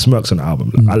Chicago, he said Smirks on the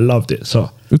album. Like, I loved it. So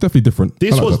It was definitely different.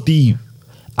 this I like was that.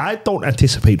 I don't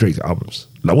anticipate Drake's albums.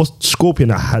 Like was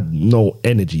Scorpion, I had no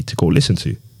energy to go listen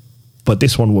to. But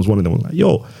this one was one of them. Like,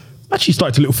 yo, I'm actually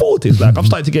starting to look forward to this. Like I'm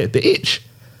starting to get the itch.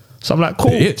 So I'm like, cool.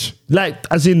 The itch? Like,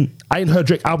 as in, I ain't heard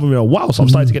Drake album in a while, so I'm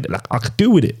starting to get it. Like, I could do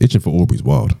with it. Itching for Aubrey's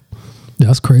wild. Yeah,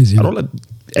 that's crazy. I don't like.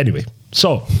 Anyway,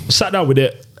 so sat down with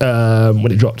it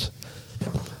when it dropped.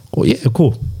 Oh yeah,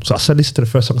 cool. So I said, listen to the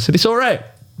first song. I said, it's all right.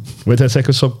 Went to the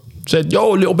second song. Said, yo,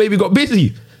 Little Baby got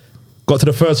busy. Got to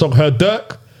the first song, heard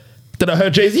Dirk. Then I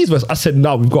heard Jay-Z's verse. I said,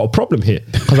 no, we've got a problem here.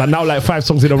 Because I now like 5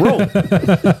 songs in a row.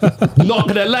 Not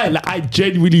gonna lie, like I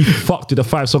genuinely fucked with the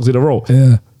 5 songs in a row.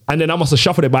 Yeah. And then I must have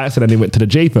shuffled it by accident and it went to the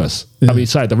J verse. Yeah. I mean,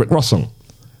 sorry, the Rick Ross song.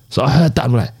 So I heard that,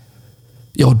 I'm like,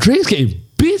 yo, Drake's getting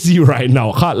busy right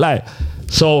now. I can't lie.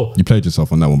 So You played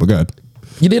yourself on that one, but go ahead.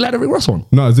 you didn't like the Rick Ross one?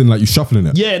 No, as in like you shuffling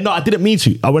it. Yeah, no, I didn't mean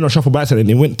to. I went on shuffle by accident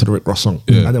and it went to the Rick Ross song.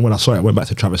 Yeah. And then when I saw it, I went back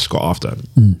to Travis Scott after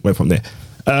and went from there.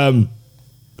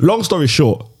 Long story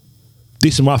short,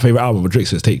 this is my favorite album of Drake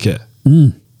since Take Care.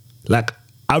 Like,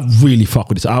 I really fuck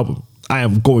with this album. I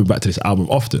am going back to this album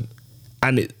often.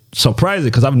 And it's surprising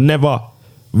because I've never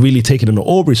really taken an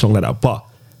Aubrey song like that. But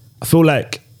I feel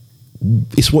like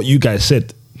it's what you guys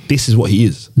said. This is what he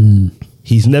is.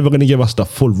 He's never going to give us the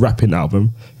full rapping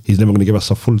album. He's never going to give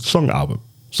us a full song album.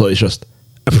 So it's just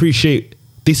appreciate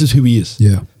this is who he is.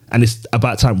 Yeah. And it's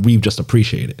about time we've just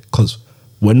appreciated it because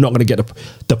we're not going to get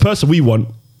the person we want.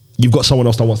 You've got someone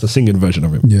else that wants the singing version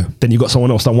of him. Yeah. Then you've got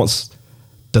someone else that wants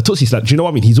the Tootsie Slap. Do you know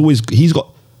what I mean?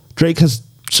 Drake has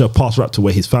surpassed rap to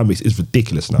where his fan base is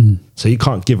ridiculous now. So he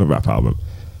can't give a rap album.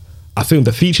 I think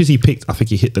the features he picked, I think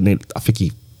he hit the nail. I think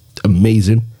he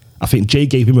amazing. I think Jay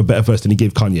gave him a better verse than he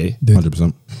gave Kanye.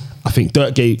 100%. I think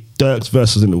Dirk's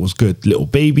verses in it was good. Little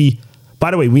Baby.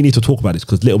 By the way, we need to talk about this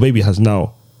because Little Baby has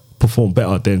now performed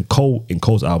better than Cole in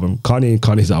Cole's album, Kanye in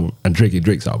Kanye's album, and Drake in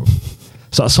Drake's album.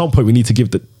 So at some point, we need to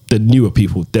give the newer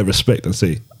people their respect and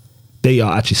say they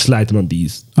are actually sliding on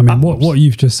these. I mean, albums. what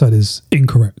you've just said is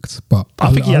incorrect, but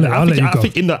I think I'll I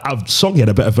think in the song he had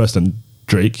a better verse than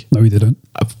Drake. No, he didn't.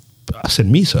 I said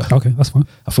me, sir. Okay, that's fine.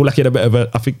 I feel like he had a better verse.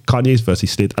 I think Kanye's verse he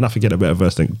slid, and I think he had a better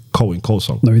verse than Cole in Cole's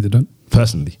song. No, he didn't.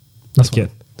 Personally, That's again,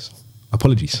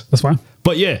 apologies. That's fine.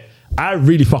 But yeah, I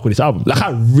really fuck with this album. Like,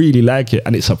 I really like it,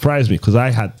 and it surprised me because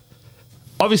I had,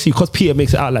 obviously, because Peter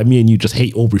makes it out like me and you just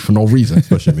hate Aubrey for no reason.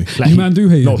 Especially me. Like You man do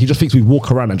hate No, him. he just thinks we walk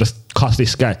around and just cast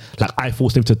this guy. Like, I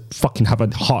forced him to fucking have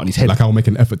a heart in his head. Like I'll make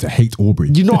an effort to hate Aubrey.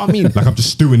 You know what I mean? Like I'm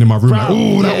just stewing in my room. Like,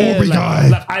 oh, that Yeah, Aubrey like, guy.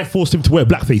 Like, I forced him to wear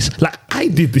blackface. Like, I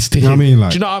did this to him. know what I mean?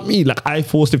 Like- Do you know what I mean? Like, I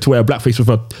forced him to wear a blackface with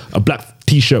a black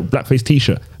t-shirt, blackface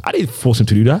t-shirt. I didn't force him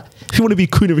to do that. If you want to be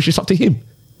Queen of it's up to him.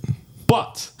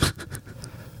 But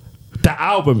the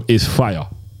album is fire.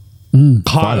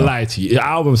 Can't lie to you. The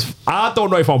album's, I don't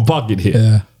know if I'm bugging here,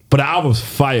 Yeah. but the album's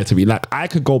fire to me. Like, I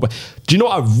could go back. Do you know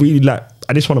what I really like?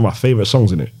 And it's one of my favorite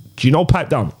songs in it. Do you know Pipe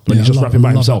Down? When he's just rapping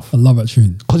by himself. I love that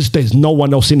tune. Because there's no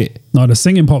one else in it. No, the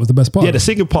singing part was the best part. Yeah, the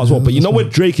singing part as well. But you know when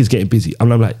Drake is getting busy, I'm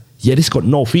like, yeah, this got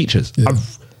no features.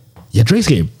 Yeah, Drake's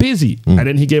getting busy. And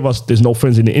then he gave us There's No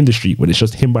Friends in the Industry when it's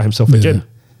just him by himself again.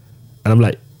 And I'm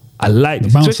like, I like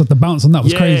this. The bounce on that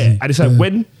was crazy. And it's like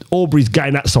when Aubrey's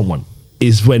getting at someone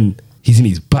is when he's in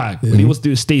his bag. When he was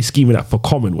doing Stay Scheming at for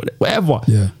Common, whatever.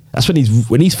 Yeah. That's when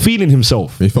he's feeling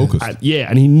himself. He focused. And,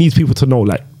 and he needs people to know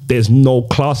like there's no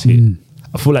class here.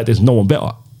 I feel like there's no one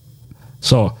better.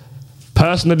 So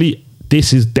personally,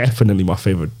 this is definitely my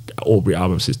favorite Aubrey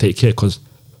album since Take Care, because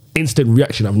instant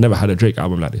reaction, I've never had a Drake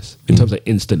album like this. In terms of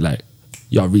instant, like,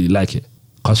 I really like it.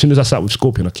 Because as soon as I sat with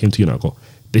Scorpion, I came to you and I go,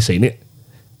 this ain't it.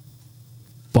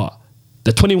 But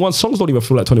the 21 songs don't even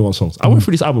feel like 21 songs. I went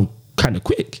through this album kind of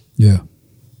quick. Yeah.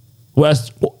 Whereas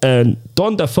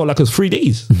Donda felt like it was 3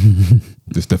 days.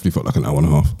 This definitely felt like an hour and a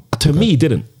half. To me, it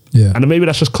didn't. Yeah. And maybe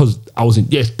that's just because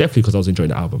definitely because I was enjoying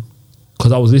the album.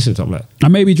 Because I was listening to it, I'm like,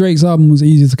 And maybe Drake's album was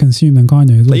easier to consume than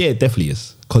Kanye as well. yeah, it definitely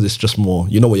is. Because it's just more,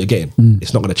 you know what you're getting.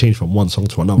 It's not going to change from one song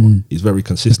to another. It's very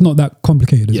consistent. It's not that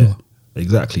complicated as well.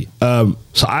 Exactly. So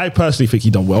I personally think he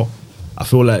done well. I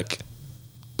feel like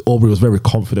Aubrey was very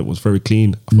confident, was very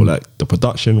clean. I feel like the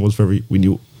production was very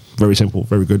simple,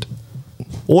 very good.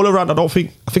 All around, I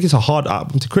think it's a hard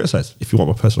album to criticize, if you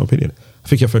want my personal opinion. I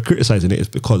think if you're criticizing it, it's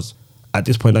because at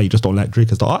this point now you just don't like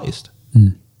Drake as the artist.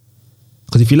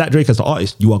 Because if you like Drake as the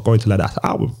artist, you are going to like that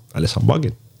album, unless I'm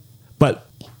bugging. But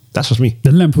that's just me.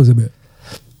 The length was a bit.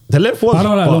 The length was. I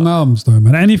don't like long albums though,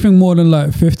 man. Anything more than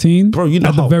like 15, Bro, you know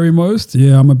at the how- very most,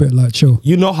 yeah, I'm a bit like chill.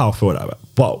 You know how I feel about it.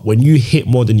 But when you hit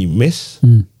more than you miss,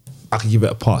 I can give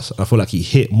it a pass. I feel like he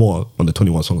hit more on the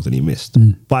 21 songs than he missed.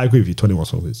 But I agree with you, 21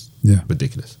 songs is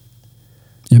ridiculous.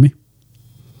 You hear me?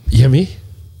 You hear me?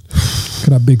 Look at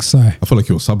that big sigh. I feel like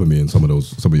you're subbing me in some of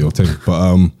your things.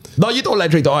 But No, you don't like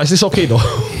Drake the artist. It's okay though.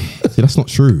 see, that's not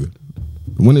true.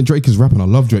 When Drake is rapping, I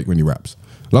love Drake when he raps.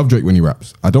 Love Drake when he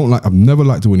raps. I've never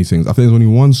liked it when he sings. I think there's only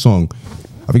one song,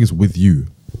 I think it's With You,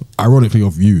 ironically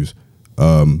of Views,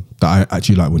 that I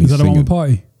actually like when Is he's that the one singing. with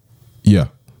Party? Yeah,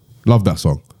 love that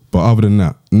song. But other than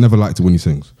that, never liked it when he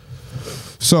sings.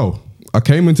 So I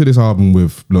came into this album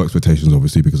with low expectations,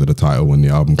 obviously, because of the title and the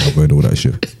album cover and all that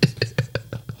shit.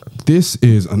 This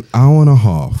is an hour and a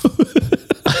half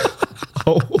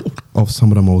of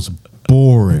some of the most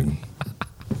boring,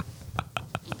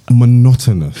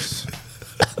 monotonous,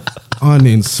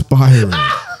 uninspiring.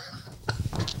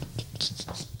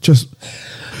 Just,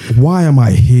 why am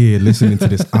I here listening to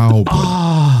this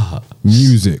album?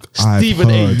 Music Stephen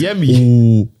A. I've heard Yemi.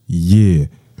 all year.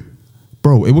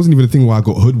 Bro, it wasn't even a thing where I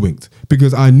got hoodwinked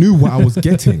because I knew what I was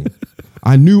getting.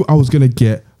 I knew I was going to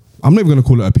get, I'm not even going to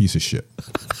call it a piece of shit,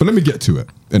 but let me get to it,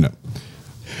 innit?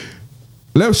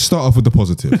 Let's start off with the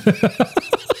positive.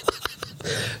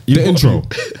 The intro,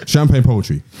 Champagne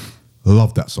Poetry.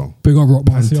 Love that song. Big up Rock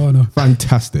Marciano.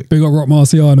 Fantastic. Big up Rock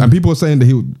Marciano. And people are saying that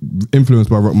he was influenced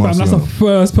by Rock Fam, that's the Marciano.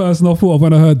 first person I thought of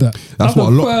when I heard that. That's the what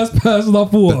a lot- first person I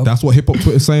thought of. That's what hip hop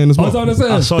Twitter is saying as well. That's what I'm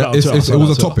saying. I saw that. It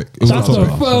was a topic. It was a That's the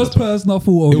topic. first person I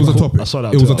thought of. It was a topic. I saw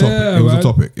that It was a too. topic. Yeah, It was a man.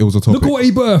 topic. It was a topic. Look at what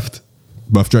he birthed.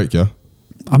 Buff Drake, yeah?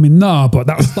 I mean, nah, but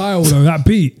that style though, that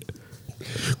beat.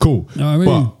 Cool. You know what I mean?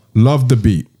 But love the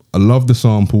beat. I love the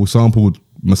sample. Sampled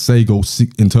Masego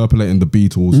interpolating the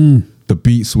Beatles. The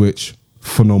beat switch,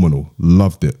 phenomenal.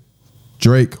 Loved it.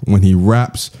 Drake, when he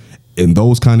raps in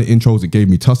those kind of intros, it gave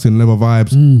me Tussin Leather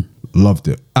vibes. Loved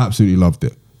it. Absolutely loved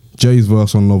it. Jay's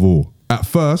verse on Love All. At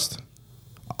first,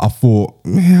 I thought,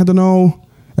 I don't know.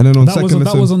 And then on That second was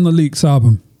listen, that was on the Leaks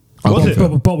album. Was it?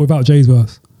 But without Jay's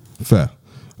verse. fair.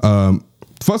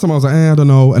 First time I was like, I don't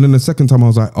know. And then the second time I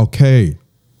was like, okay,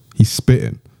 he's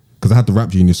spitting. Because I had the Rap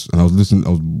Genius and I was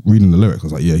reading the lyrics. I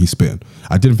was like, yeah, he's spitting.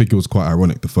 I didn't think it was quite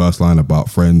ironic, the first line about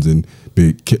friends and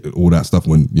big kid, all that stuff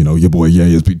when, you know, your boy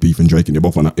Ye is beefing Drake and you're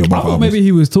both on that. I thought maybe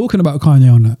he was talking about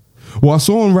Kanye on that. Well, I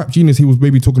saw on Rap Genius he was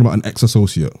maybe talking about an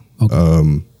ex-associate. Okay.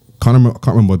 Can't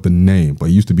remember the name, but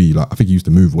he used to be like, I think he used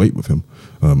to move weight with him,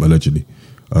 allegedly.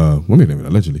 Well, maybe not even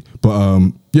allegedly.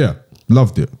 But yeah,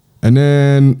 loved it. And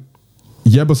then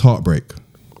Yeba's Heartbreak.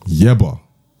 Yeba,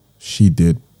 she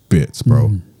did bits,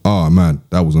 bro. Oh man,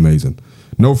 that was amazing.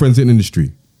 No Friends in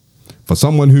Industry. For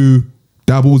someone who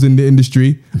dabbles in the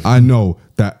industry, I know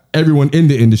that everyone in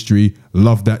the industry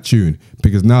loved that tune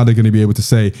because now they're going to be able to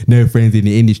say no friends in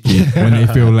the industry when they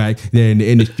feel like they're in the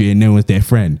industry and no one's their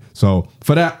friend. So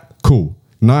for that, cool.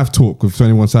 Knife Talk with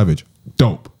 21 Savage.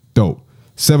 Dope.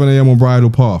 7 a.m. on Bridal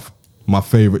Path, my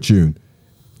favorite tune.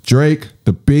 Drake,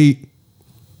 the beat,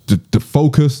 the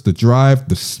focus, the drive,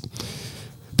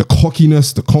 the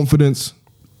cockiness, the confidence.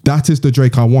 That is the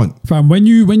Drake I want. Fam, when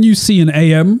you see an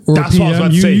AM or That's a what I was PM,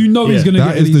 about to say. you know he's gonna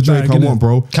That get is the Drake I innit? want,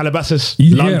 bro. Calabasas,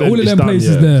 Yeah, London, all of it's them done,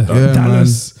 places yeah. there. Yeah,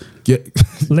 Dallas, man. Yeah.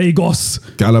 Lagos,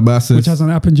 Calabasas. which hasn't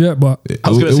happened yet, but I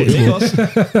was going to say It will. Lagos.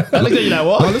 I looked at you like,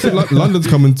 what? No, listen, London's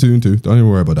coming soon too. Don't even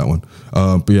worry about that one.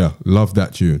 But yeah, love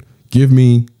that tune. Give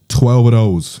me 12 of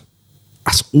those.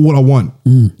 That's all I want.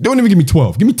 Don't even give me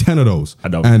 12. Give me 10 of those. I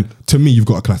know. And to me, you've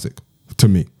got a classic. To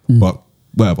me. But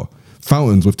whatever.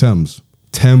 Fountains with Thames.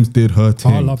 Thames did her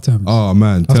thing. I love Thames. Oh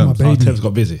man, That's my Thames. baby. Thames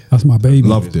got busy. that's my baby.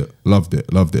 Loved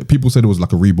it. People said it was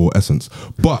like a Reebok Essence,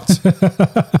 but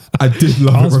I did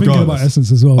love I was it regardless. thinking about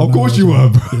Essence as well. Of when I course was you were,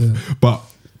 watching bro. it. Yeah. But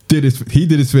he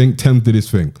did his thing. Thames did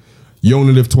his thing. You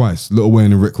Only Live Twice. Lil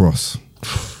Wayne and Rick Ross.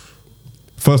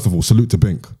 First of all, salute to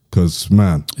Bink, because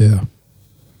man, Yeah.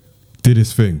 did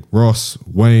his thing. Ross,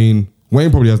 Wayne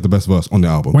probably has the best verse on the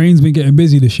album. Wayne's been getting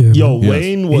busy this year. Yo, man. Yes.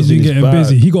 Wayne was He's been in his getting bag.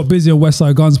 busy. He got busy on West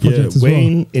Side Guns Yeah, project as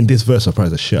Wayne in this verse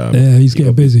surprised the shit out of well. me. Yeah, he's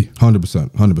getting busy.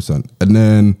 100%. And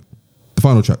then the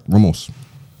final track, Remorse.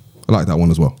 I like that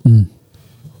one as well.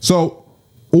 So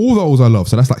all those I love.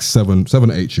 So that's like 7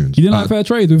 or 8 tunes. You didn't like Fair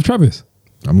Trade with Travis?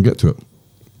 I'm gonna get to it.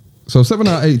 So 7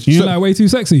 out of 8. You didn't like Way Too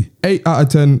Sexy? 8 out of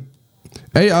 10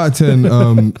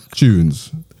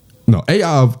 tunes. No, 8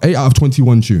 out of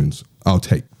 21 tunes I'll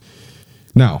take.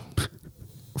 Now,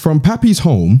 from Pappy's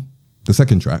Home, the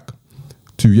second track,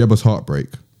 to Yebba's Heartbreak,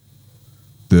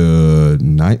 the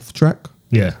 9th track,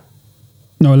 Yeah.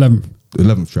 No, 11th. the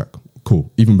 11th track.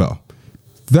 Cool, even better.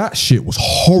 That shit was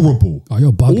horrible. Oh,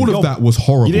 you're bugging. All of Yo, that was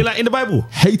horrible. You didn't like In the Bible?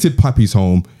 Hated Pappy's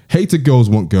Home, hated Girls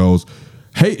Want Girls,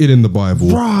 hated In the Bible,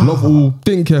 Bruh. Love All,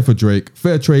 didn't care for Drake,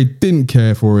 Fair Trade, didn't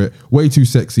care for it, Way Too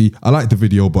Sexy. I like the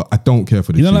video, but I don't care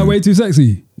for the You don't tune. like Way Too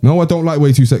Sexy? No, I don't like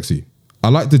Way Too Sexy. I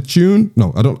like the tune.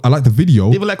 No, I don't. I like the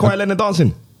video. Even like Quiet Leonard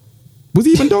dancing. Was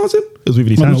he even dancing? It was with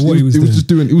his I don't hands. know what he was doing. just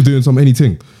doing. He was doing some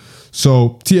anything.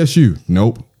 So TSU,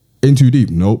 nope. In Too Deep,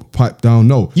 nope. Pipe Down,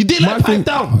 no. You did like Pipe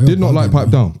Down? Oh, Did not like Pipe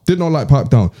Down. Did not like Pipe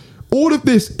Down. All of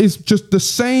this is just the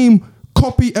same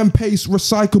copy and paste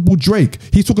recyclable Drake.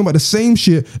 He's talking about the same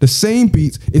shit, the same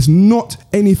beats. It's not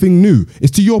anything new.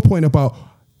 It's to your point about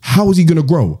how is he gonna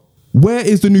grow? Where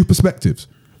is the new perspectives?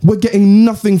 We're getting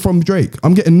nothing from Drake.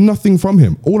 I'm getting nothing from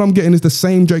him. All I'm getting is the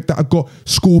same Drake that I got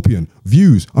Scorpion,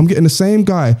 Views. I'm getting the same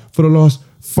guy for the last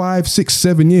 5, 6,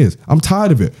 7 years. I'm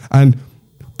tired of it. And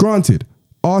granted,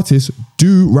 artists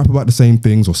do rap about the same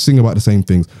things or sing about the same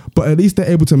things, but at least they're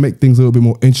able to make things a little bit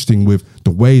more interesting with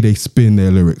the way they spin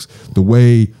their lyrics, the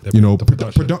way,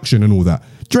 the production and all that.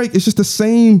 Drake, it's just the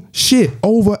same shit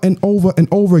over and over and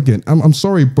over again. I'm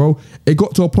sorry, bro. It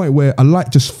got to a point where a light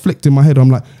just flicked in my head. I'm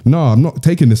like, nah, I'm not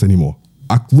taking this anymore.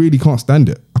 I really can't stand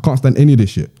it. I can't stand any of this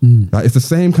shit. Like, it's the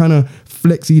same kind of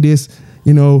flexy this,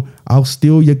 I'll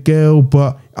steal your girl,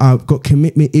 but I've got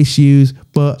commitment issues,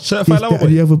 but Certified this, Lover that,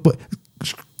 and the Boy. other, but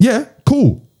yeah,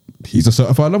 cool. He's a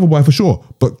certified lover boy for sure.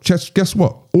 But guess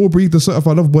what? Aubrey, the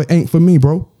certified lover boy, ain't for me,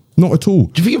 bro. Not at all.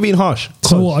 Do you think you're being harsh?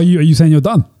 So are you saying you're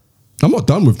done? I'm not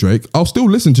done with Drake. I'll still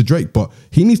listen to Drake, but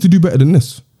he needs to do better than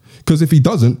this. Because if he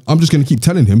doesn't, I'm just going to keep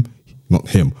telling him, not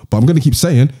him, but I'm going to keep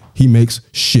saying he makes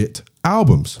shit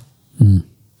albums.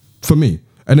 For me.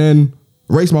 And then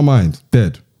Race My Mind,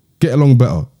 dead. Get Along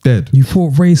Better, dead. You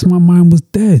thought Race My Mind was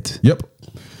dead? Yep.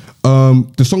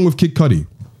 The song with Kid Cudi.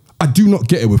 I do not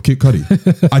get it with Kid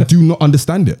Cudi. I do not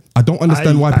understand it. I don't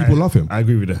understand why people love him. I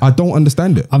agree with that. I don't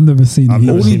understand it. I've never seen it.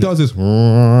 never All seen he it. does is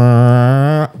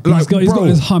He's got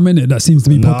his hum in it that seems to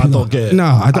be Nah, I popular. don't get it.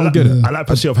 Nah, I don't get it. I like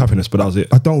Pursuit of Happiness, but that was it.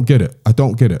 I don't get it.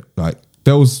 Like,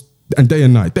 there was, and Day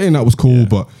and Night was cool,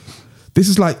 but this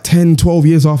is like 10, 12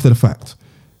 years after the fact.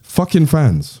 Fucking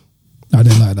fans. I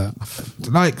didn't like that.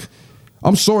 Like,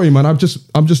 I'm sorry, man. I'm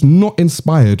just not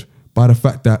inspired by the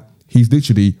fact that he's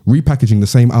literally repackaging the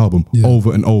same album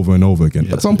over and over and over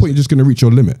again. At some point, you're just going to reach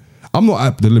your limit. I'm not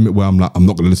at the limit where I'm like, I'm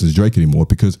not going to listen to Drake anymore,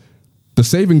 because the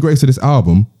saving grace of this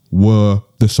album were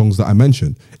the songs that I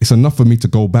mentioned. It's enough for me to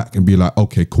go back and be like,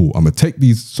 okay, cool. I'm going to take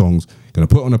these songs, going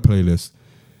to put it on a playlist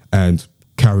and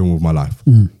carry on with my life.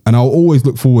 And I'll always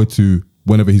look forward to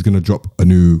whenever he's going to drop a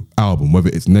new album, whether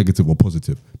it's negative or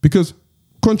positive. Because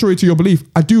contrary to your belief,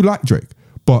 I do like Drake.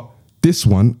 But this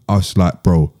one, I was like,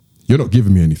 bro, you're not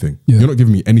giving me anything. Yeah. You're not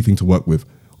giving me anything to work with.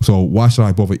 So why should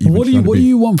I bother even What do trying to be?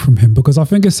 you want from him? Because I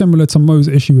think it's similar to Mo's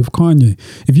issue with Kanye.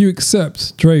 If you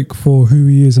accept Drake for who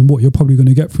he is and what you're probably going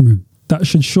to get from him, that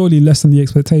should surely lessen the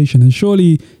expectation, and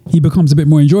surely he becomes a bit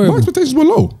more My enjoyable. expectations were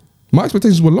low. My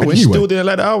expectations were low And you anyway. still didn't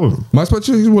like the album. My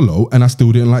expectations were low, and I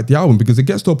still didn't like the album because it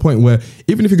gets to a point where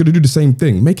even if you're going to do the same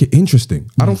thing, make it interesting.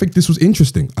 I don't think this was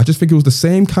interesting. I just think it was the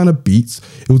same kind of beats,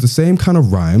 it was the same kind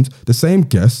of rhymes, the same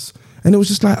guests, and it was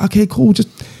just like, okay, cool, just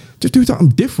do something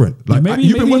different. Like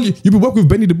you've been working with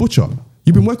Benny the Butcher,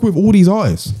 you've been working with all these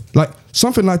artists, like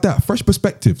something like that, fresh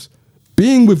perspectives,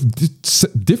 being with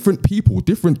different people,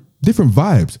 different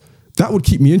vibes. That would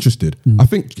keep me interested. I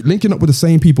think linking up with the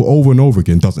same people over and over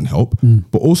again doesn't help,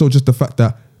 but also just the fact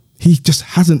that he just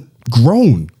hasn't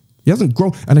grown. He hasn't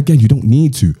grown. And again, you don't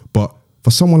need to, but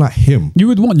for someone like him, you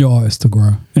would want your artist to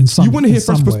grow in some. You want to hear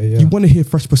You want to hear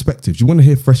fresh perspectives. You want to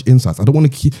hear fresh insights. I don't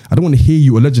want to hear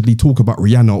you allegedly talk about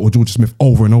Rihanna or Georgia Smith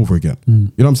over and over again. You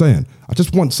know what I'm saying? I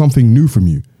just want something new from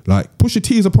you. Like Pusha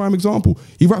T is a prime example.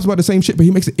 He raps about the same shit, but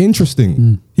he makes it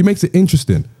interesting. He makes it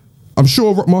interesting. I'm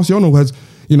sure Rock Marciano has,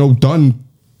 done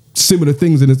similar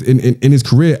things in his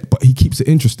career, but he keeps it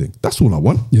interesting. That's all I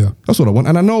want. Yeah. That's all I want.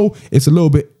 And I know it's a little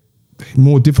bit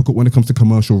more difficult when it comes to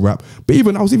commercial rap,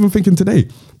 but I was even thinking today,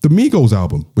 the Migos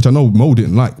album, which I know Mo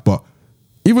didn't like, but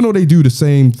even though they do the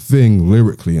same thing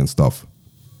lyrically and stuff,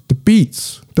 the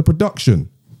beats, the production,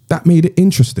 that made it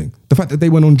interesting. The fact that they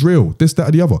went on drill, this, that,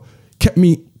 or the other, kept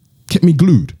me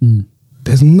glued.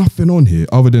 There's nothing on here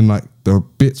other than like the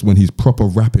bits when he's proper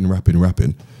rapping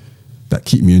that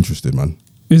keep me interested, man.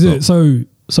 So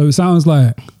it sounds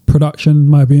like production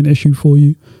might be an issue for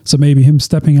you. So maybe him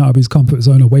stepping out of his comfort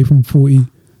zone away from 40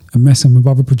 and messing with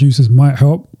other producers might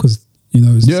help because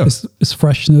it's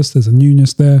freshness, there's a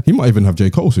newness there. He might even have J.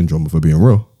 Cole syndrome, for being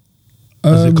real.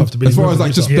 As far as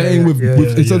like just staying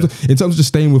in terms of just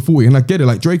staying with 40, and I get it,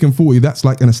 like Drake and 40, that's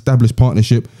like an established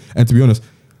partnership. And to be honest,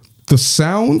 the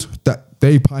sound that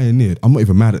they pioneered, I'm not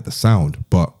even mad at the sound,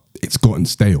 but it's gotten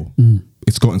stale.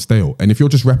 It's gotten stale. And if you're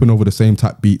just rapping over the same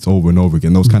type beats over and over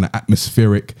again, those kind of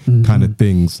atmospheric kind of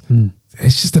things,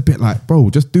 it's just a bit like, bro,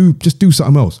 just do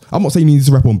something else. I'm not saying you need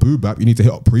to rap on Boo Bap, you need to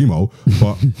hit up Primo,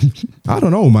 but I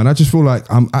don't know, man. I just feel like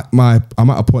I'm at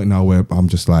a point now where I'm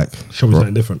just like, show me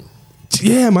something different.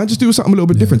 Yeah, man, just do something a little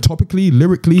bit different, topically,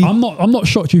 lyrically. I'm not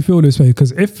shocked you feel this way,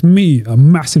 because if me, a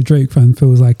massive Drake fan,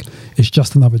 feels like it's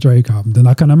just another Drake album, then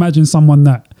I can imagine someone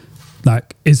that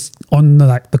like is on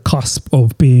the cusp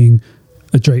of being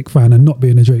a Drake fan and not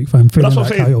being a Drake fan, feeling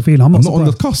like how you're feeling. I'm not on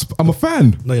the cusp. I'm a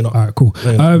fan. No, you're not. All right, cool.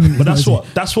 But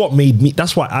that's what made me.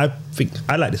 That's why I think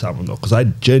I like this album though, because I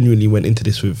genuinely went into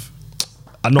this with.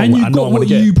 I know I'm gonna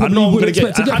get. I know I'm gonna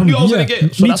get. I knew I was gonna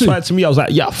get. So that's why to me I was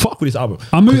like, yeah, fuck with this album.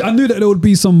 I knew that there would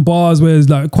be some bars where it's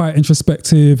like quite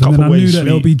introspective, and then I knew that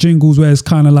there would be jingles where it's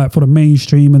kind of like for the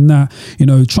mainstream and that,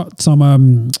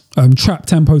 some trap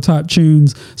tempo type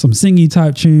tunes, some singy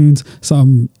type tunes,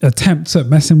 some attempts at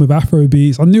messing with Afro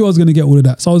beats. I knew I was going to get all of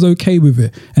that, so I was okay with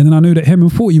it. And then I knew that him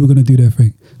and 40 were going to do their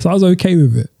thing, so I was okay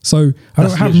with it. So I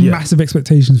don't have massive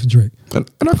expectations for Drake. And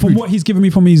from what he's given me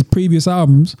from his previous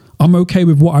albums, I'm okay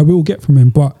with what I will get from him.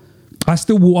 But I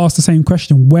still will ask the same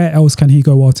question: where else can he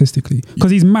go artistically?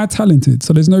 Because he's mad talented,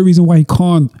 so there's no reason why he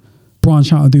can't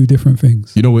branch out and do different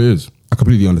things. You know what it is? I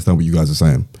completely understand what you guys are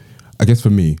saying. I guess for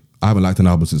me, I haven't liked an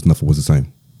album since Nothing Was the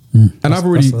Same. And I've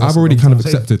already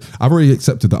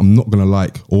accepted that I'm not gonna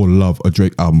like or love a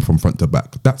Drake album from front to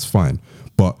back. That's fine.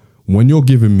 But when you're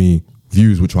giving me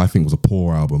Views, which I think was a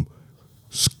poor album,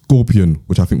 Scorpion,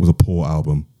 which I think was a poor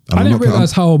album, and I didn't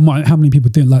realize how many people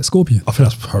didn't like Scorpion. I think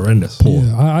that's horrendous. Poor.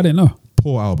 Yeah, I didn't know.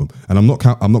 Poor album. And I'm not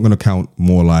gonna count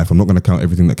More Life. I'm not gonna count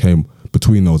everything that came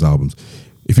between those albums.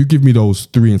 If you give me those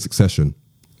three in succession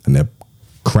and they're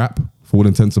crap for all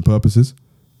intents and purposes,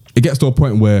 it gets to a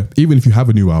point where even if you have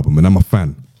a new album and I'm a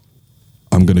fan,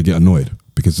 I'm going to get annoyed,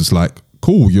 because it's like,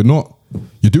 cool, you're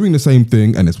doing the same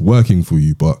thing and it's working for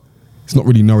you, but it's not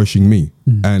really nourishing me.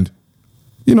 And,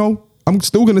 I'm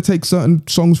still going to take certain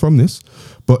songs from this,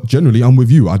 but generally I'm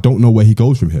with you. I don't know where he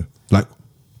goes from here. Like,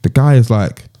 the guy is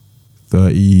like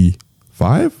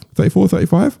 34,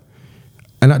 35.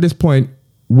 And at this point,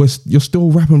 you're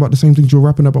still rapping about the same things you were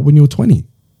rapping about when you were 20.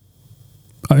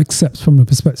 Except from the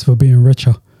perspective of being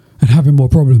richer and having more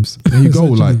problems. There you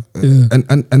go.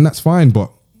 And that's fine,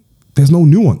 but there's no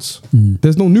nuance.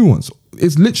 There's no nuance.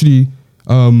 It's literally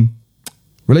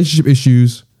relationship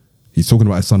issues. He's talking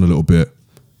about his son a little bit,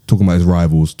 talking about his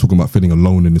rivals, talking about feeling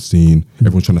alone in the scene.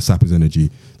 Everyone's trying to sap his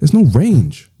energy. There's no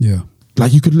range. Yeah.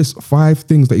 Like, you could list 5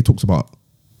 things that he talks about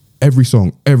every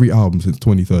song, every album since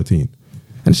 2013.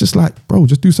 And it's just like, bro,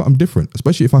 just do something different,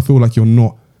 especially if I feel like you're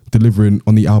not delivering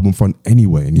on the album front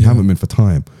anyway, and you haven't been for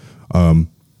time.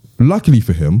 Luckily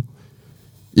for him,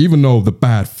 even though the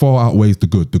bad far outweighs the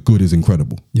good is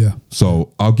incredible. Yeah.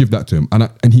 So I'll give that to him.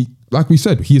 And he, like we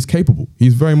said, he is capable.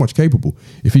 He's very much capable.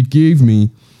 If he gave me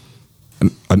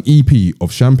an EP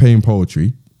of Champagne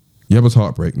Poetry, Yebba's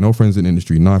Heartbreak, No Friends in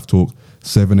Industry, Knife Talk,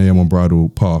 7 a.m. on Bridal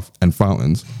Path, and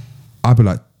Fountains, I'd be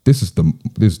like, this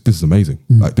is amazing.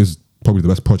 Like, this is probably the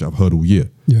best project I've heard all year.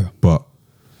 Yeah. But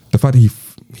the fact that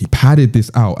he padded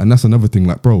this out, and that's another thing.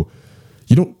 Like, bro,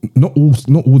 not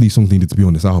all these songs needed to be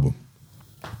on this album.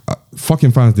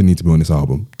 Fucking Fans didn't need to be on this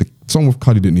album. The song with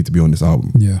Cudi didn't need to be on this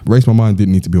album. Yeah. Race My Mind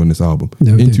didn't need to be on this album.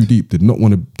 No, In Too Deep did not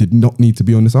need to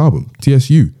be on this album.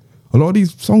 TSU, a lot of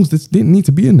these songs didn't need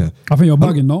to be in there. I think you're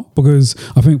bugging, no? Because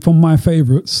I think from my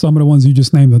favourites, some of the ones you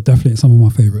just named are definitely some of my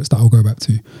favourites that I'll go back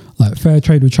to. Like Fair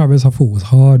Trade with Travis, I thought was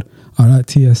hard. I like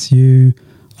TSU.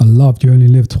 I loved You Only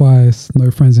Live Twice,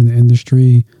 No Friends in the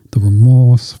Industry, The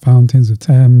Remorse, Fountains of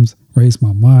Thames, Raise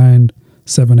My Mind,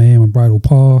 7 a.m. on Bridal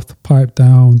Path, Pipe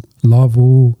Down, Love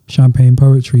All, Champagne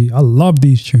Poetry. I love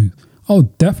these tunes. I'll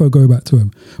defo go back to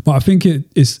them. But I think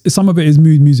it's some of it is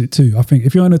mood music too. I think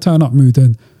if you're in a turn up mood,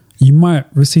 then you might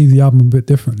receive the album a bit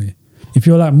differently. If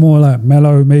you're like more like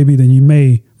mellow, maybe, then you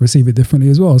may receive it differently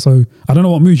as well. So I don't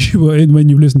know what mood you were in when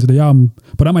you listened to the album,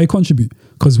 but that may contribute.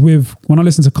 Because when I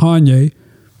listened to Kanye,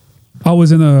 I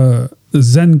was in a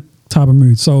Zen type of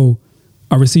mood, so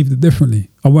I received it differently.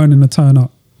 I weren't in a turn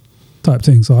up type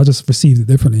thing, so I just received it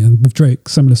differently. And with Drake,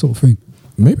 similar sort of thing.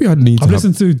 Maybe I've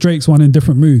listened to Drake's one in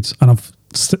different moods, and I've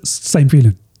same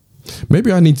feeling.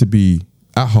 Maybe I need to be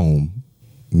at home,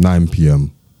 9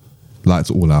 p.m,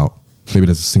 lights all out. Maybe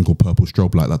there's a single purple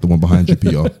strobe light like the one behind you,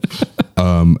 Peter.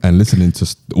 And listening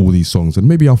to all these songs, and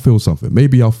maybe I'll feel something.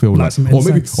 Maybe I'll feel like or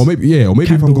maybe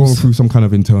if I'm going through some kind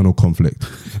of internal conflict.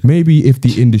 Maybe if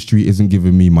the industry isn't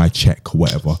giving me my check or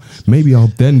whatever, maybe I'll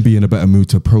then be in a better mood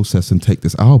to process and take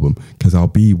this album, because I'll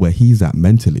be where he's at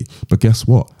mentally. But guess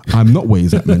what? I'm not where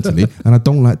he's at mentally, and I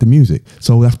don't like the music.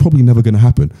 So that's probably never going to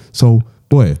happen. So,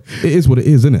 boy, it is what it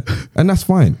is, isn't it? And that's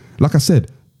fine. Like I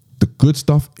said, the good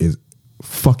stuff is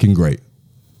fucking great,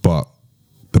 but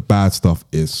the bad stuff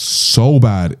is so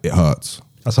bad it hurts.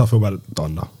 That's how I feel about it.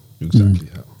 Donda. Exactly.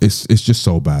 Yeah. It's just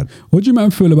so bad. What do you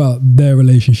man feel about their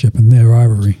relationship and their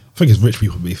rivalry? I think it's rich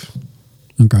people beef.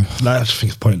 Okay. Like, I just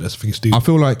think it's pointless. I think it's stupid. I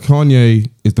feel like Kanye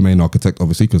is the main architect,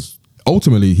 obviously, because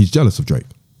ultimately he's jealous of Drake.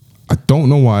 I don't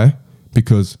know why,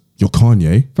 because you're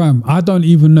Kanye. Fam, I don't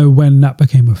even know when that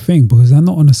became a thing, because they're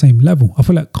not on the same level. I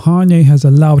feel like Kanye has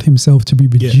allowed himself to be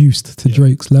reduced to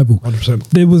Drake's level. 100%.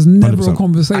 There was never 100%. a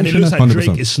conversation. And it looks like 100%.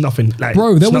 Drake is snuffing. Like,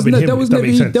 Bro, there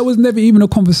was never even a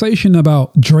conversation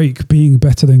about Drake being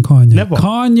better than Kanye. Never.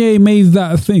 Kanye made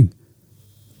that a thing.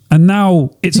 And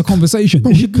now it's a conversation.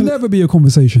 It should never be a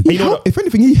conversation. If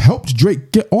anything, he helped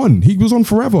Drake get on. He was on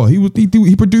forever. He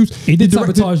produced. He did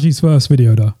directed. sabotage his first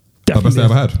video though. Best they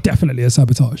ever had. Definitely a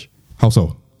sabotage. How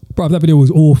so? Bro, that video was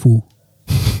awful.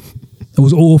 It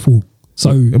was awful. So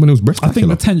I mean, it was breastacular. I think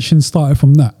the tension started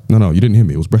from that. No, you didn't hear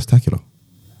me. It was breastacular.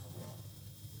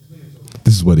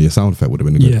 This is where the sound effect would have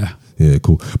been good. Yeah. Yeah,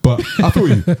 cool. But I feel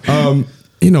you.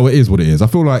 It is what it is. I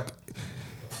feel like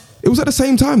it was at the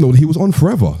same time though. He was on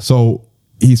forever. So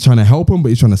he's trying to help him, but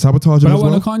he's trying to sabotage him But as I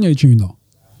want well. a Kanye tune though.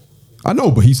 I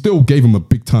know, but he still gave him a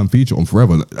big time feature on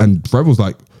Forever. And Forever was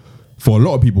like, for a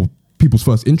lot of people's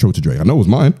first intro to Drake. I know it was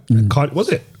mine. Was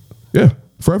it? Yeah.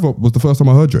 Forever was the first time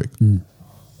I heard Drake.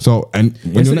 So, and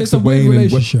when you're next to Wayne,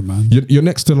 relationship, man. You're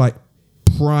next to like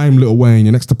prime Lil Wayne,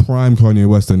 you're next to prime Kanye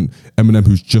West and Eminem,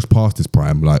 who's just past his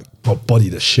prime. Like, Body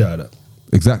the shirt up.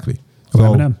 Exactly. Of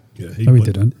So, Eminem. Yeah, No, he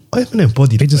didn't. Eminem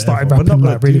bodied. He just started forever. rapping I'm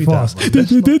not like gonna really do that, fast.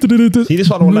 man. See, this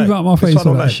one I don't Move like. out my This face one I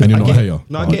don't with that like. shit. And you're not I a get hater. it.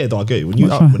 No, I get it though. I get it. When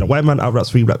when a white man out raps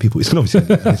 3 black people, it's gonna be.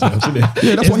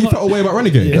 yeah, that's why he felt away about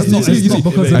Renegade. Yeah, it's not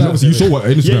because of and that. obviously you saw what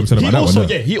Instagram said about that one.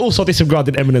 no? He also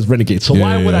disregarded Eminem's Renegade. So Yeah,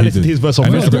 why yeah, would I he listen did. to his verse on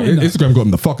And verse? Instagram got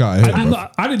him the fuck out of here. bro.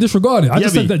 I didn't disregard it. I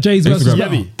just said that Jay's verse is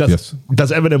Instagram. better. Yes.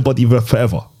 Does Eminem body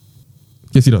Forever?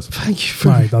 Yes, he does. Thank you.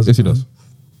 Right, does Yes, he does.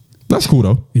 That's cool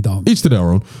though. He don't. Each to their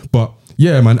own. But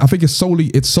yeah, man, I think it's solely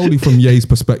from Ye's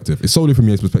perspective. It's solely from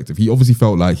Ye's perspective. He obviously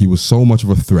felt like he was so much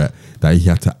of a threat that he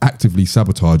had to actively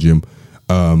sabotage him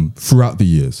throughout the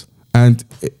years. And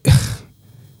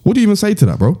what do you even say to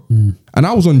that, bro? And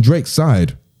I was on Drake's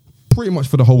side pretty much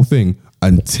for the whole thing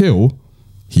until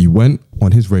he went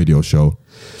on his radio show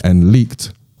and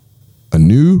leaked a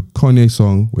new Kanye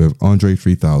song with Andre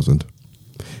 3000.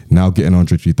 Now getting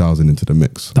Andre 3000 into the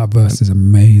mix. That verse is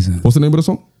amazing. What's the name of the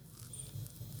song?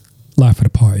 Life of the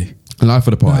Party. Life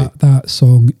of the Party. That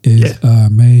song is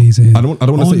amazing. I don't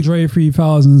want to say Andre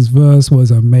 3000's verse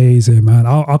was amazing, man.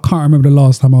 I can't remember the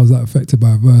last time I was that affected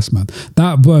by a verse, man.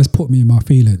 That verse put me in my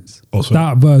feelings. Also.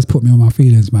 That verse put me on my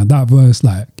feelings, man. That verse,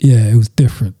 like, yeah, it was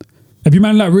different. Have you,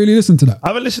 man, like really listened to that? I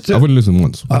haven't listened to I've it. only listened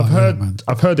once. I've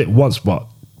heard it once, but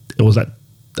it was like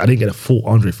I didn't get a full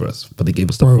Andre verse, but they gave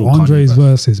us the Bro, full Andre's Kanye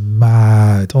verse is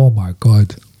mad. Oh my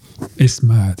God. It's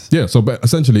mad. Yeah, so but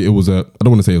essentially it was I don't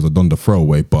want to say it was a Donda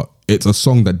throwaway, but it's a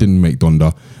song that didn't make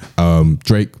Donda.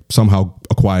 Drake somehow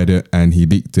acquired it and he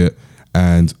leaked it,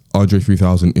 and Andre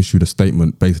 3000 issued a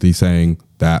statement basically saying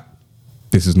that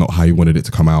this is not how he wanted it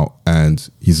to come out, and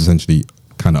he's essentially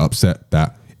kind of upset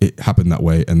that it happened that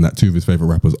way and that two of his favorite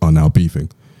rappers are now beefing.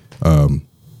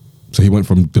 So he went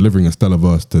from delivering a stellar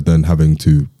verse to then having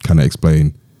to kind of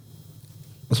explain.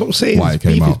 That's what I'm saying. Why This it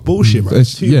came beef is out. bullshit, man.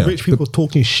 It's- Two yeah, rich people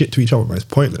talking shit to each other, man. It's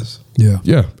pointless. Yeah.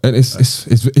 Yeah, and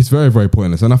it's very, very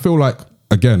pointless. And I feel like,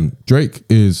 again, Drake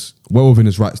is well within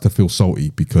his rights to feel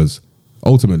salty because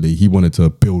ultimately he wanted to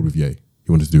build with Ye.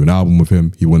 He wanted to do an album with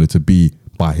him. He wanted to be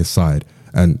by his side.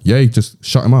 And Ye just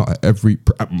shut him out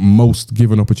at most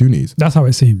given opportunities. That's how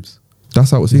it seems.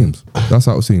 That's how it seems. That's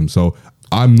how it seems. So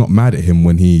I'm not mad at him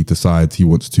when he decides he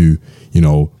wants to,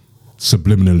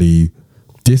 subliminally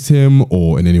diss him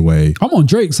or in any way. I'm on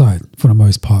Drake's side for the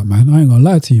most part, man. I ain't gonna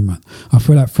lie to you, man. I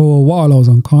feel like for a while I was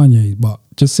on Kanye, but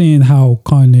just seeing how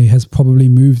Kanye has probably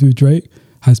moved with Drake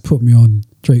has put me on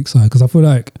Drake's side, because I feel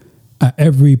like at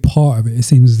every part of it, it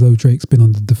seems as though Drake's been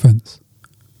on the defense.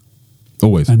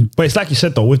 Always. And But it's like you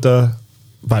said though, with the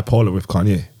bipolar with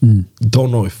Kanye, you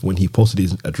don't know if when he posted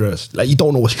his address, like you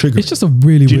don't know what's triggering. it's just a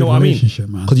really Do you weird know what I mean? relationship,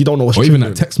 man. Because you don't know what's or triggering. even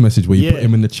that text message where you Yeah. put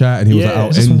him in the chat and he was Yeah, like, I'll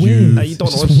it's just end you. weird. Like, you don't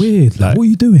It's know just what's- weird. Like, what are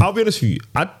you doing? I'll be honest with you,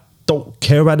 I don't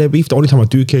care about their beef. The only time I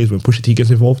do care is when Pusha T gets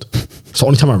involved. It's the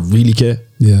only time I really care.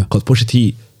 Yeah. Because Pusha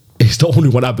T is the only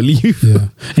one I believe. Yeah,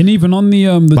 and even on the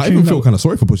But I tune even that- feel kind of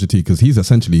sorry for Pusha T because he's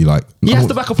essentially like He has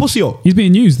to back a pussy up. he's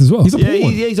being used as well. He's a Yeah,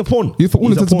 pawn. he's a pawn. For all He's a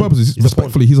intents and pawn. purposes, He's a pawn.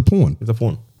 respectfully, he's a pawn. He's a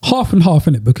pawn. half and half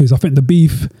in it, because I think the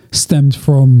beef stemmed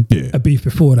from Yeah. a beef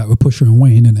before that with Pusha and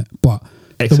Wayne in it. But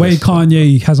the way Exodus.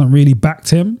 Kanye hasn't really backed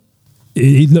him,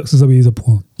 it looks as though he's a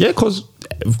pawn. Yeah, because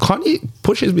Kanye,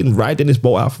 Pusha's been riding this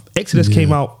boat out. Exodus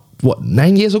came out,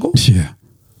 9 years ago? Yeah,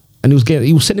 And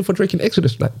he was sending for Drake in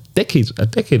Exodus like a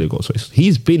decade ago. So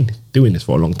he's been doing this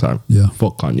for a long time. Yeah.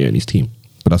 For Kanye and his team.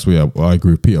 But that's where I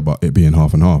agree with Peter about it being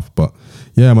half and half. But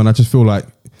yeah, man, I just feel like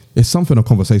it's something a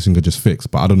conversation could just fix.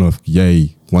 But I don't know if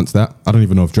Ye wants that. I don't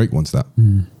even know if Drake wants that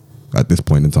at this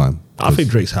point in time. I think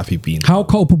Drake's happy being. how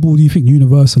culpable do you think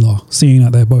Universal are, seeing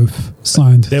that they're both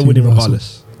signed? They're to winning Universal?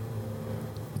 regardless.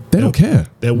 They don't care.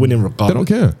 They're winning They regardless. don't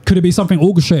care. Could it be something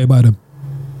orchestrated by them?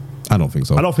 I don't think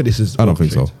so. I don't think this is. I don't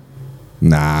think so.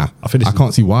 Nah. I think this I is-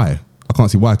 can't see why. I can't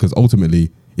see why because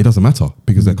ultimately it doesn't matter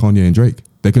because they're Kanye and Drake.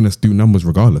 They're going to do numbers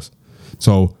regardless.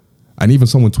 So, and even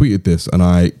someone tweeted this and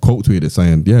I quote tweeted it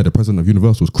saying, yeah, the president of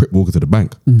Universal is Crip Walker to the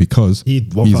bank because He-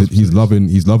 he's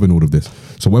loving all of this.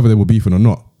 So whether they were beefing or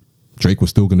not, Drake was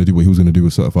still going to do what he was going to do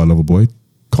with Certified Lover Boy.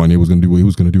 Kanye was going to do what he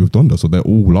was going to do with Donda. So they're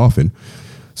all laughing.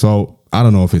 So I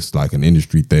don't know if it's like an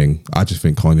industry thing. I just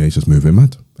think Kanye's just moving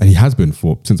mad. And he has been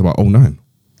since about 2009.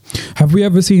 Have we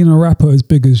ever seen a rapper as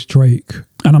big as Drake?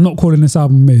 And I'm not calling this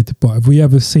album mid, but have we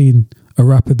ever seen a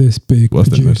rapper this big Worse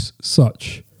than produce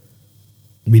such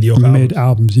mediocre mid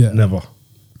albums? Yeah, Never.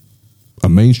 A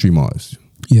mainstream artist.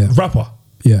 yeah, Rapper.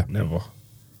 yeah. Never.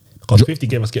 Because 50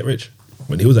 gave us Get Rich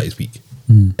when he was at his peak.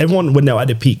 Hmm. Everyone, when they were at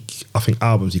their peak, I think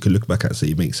albums you could look back at and say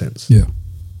it makes sense. Yeah.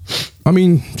 I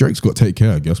mean, Drake's got Take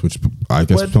Care, I guess, which I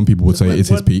guess some people would say is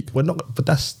his peak. We're not, but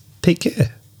that's Take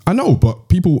Care. I know, but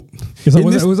people, Is that,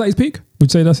 in, was that his peak?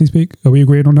 Would you say that's his peak? Are we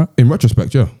agreeing on that? in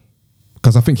retrospect, yeah.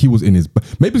 Because I think he was in his,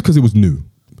 maybe it's because it was new.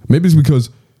 Maybe it's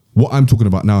because what I'm talking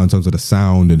about now in terms of the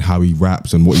sound and how he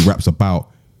raps and what he raps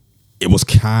about,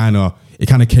 it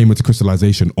kind of came into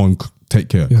crystallization on Take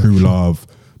Care, Yeah, Crew sure. Love,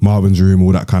 Marvin's Room,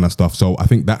 all that kind of stuff. So I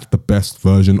think that's the best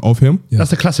version of him. Yeah.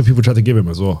 That's the classic people try to give him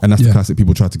as well. And that's Yeah. the classic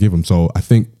people tried to give him. So I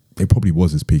think it probably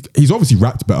was his peak. He's obviously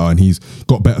rapped better and he's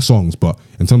got better songs, but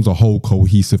in terms of a whole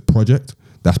cohesive project,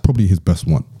 that's probably his best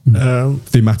one.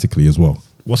 Thematically as well.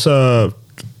 What's to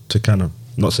kind of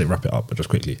not say wrap it up, but just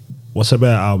quickly, what's a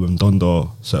better album, Donda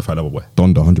or Certified Lover Boy?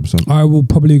 Donda, 100%. I will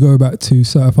probably go back to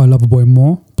Certified Lover Boy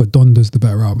more, but Donda's the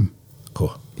better album.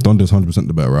 Cool. Donda's 100%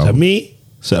 the better To album. me,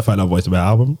 Certified Lover Boy is the better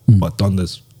album, but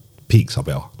Donda's peaks are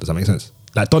better. Does that make sense?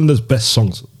 Like Donda's best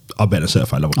songs are better than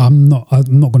Certified Lover Boy. I'm not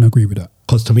going to agree with that.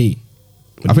 Because to me,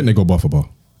 I think they go bar for bar.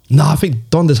 I think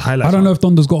Donda's highlights. I don't know if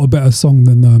Donda's got a better song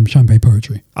than Champagne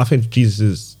Poetry. I think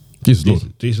Jesus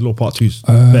Jesus Lord Part 2 is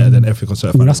better than everything on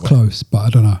Certified Well, that's Lover Boy. close, but I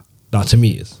don't know. Nah, to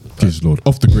me, it is. Jesus Lord.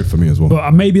 Off the grid for me as well.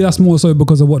 But maybe that's more so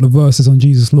because of what the verses on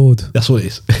Jesus Lord That's what it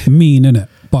is. mean, innit?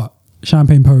 But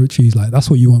Champagne Poetry is like, that's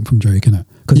what you want from Drake, innit?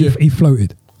 Because Yeah. he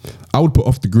floated. I would put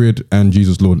Off the Grid and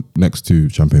Jesus Lord next to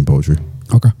Champagne Poetry.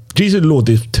 Okay. Jesus Lord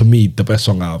is, to me, the best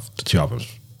song out of the two albums.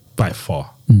 By far.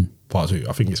 Part 2.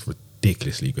 I think it's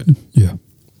ridiculously good. Yeah.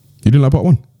 You didn't like part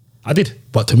 1? I did,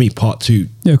 but to me, part 2,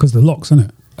 Yeah, because the locks, isn't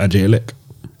it? Ajay Alec.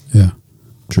 Yeah.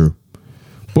 True.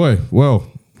 Boy, well,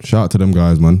 shout out to them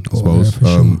guys, man. I suppose. yeah, for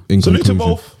sure. In Salute to conclusion.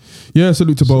 both. Yeah,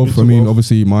 salute to both. to I mean, both.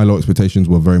 obviously, my low expectations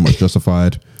were very much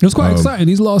justified. It was quite exciting.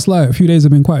 These last few days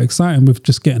have been quite exciting with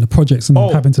just getting the projects and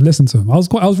Oh. having to listen to them. I was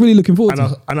really looking forward to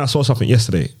it. And I saw something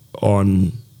yesterday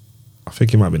on, I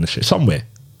think it might have been the shit somewhere,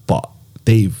 but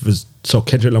so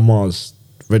Kendrick Lamar's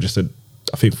registered,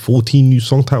 I think 14 new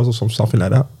song titles or something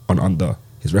like that under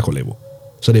his record label.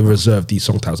 So they reserved these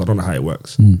song titles. I don't know how it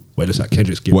works. Where it's like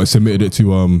Kendrick's giving. What, submitted it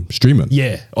to streaming?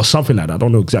 Yeah, or something like that. I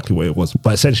don't know exactly what it was,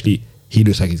 but essentially he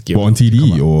looks like he's gearing What, on up to come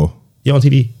TD out. or? Yeah, on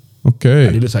TD. And he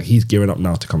Okay. looks like he's gearing up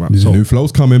now to come out. So New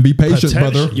flows coming. Be patient,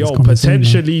 brother. Yo, coming soon, man.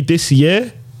 potentially this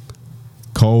year.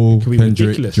 Cole, Could be Kendrick,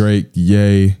 ridiculous. Drake,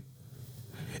 Ye.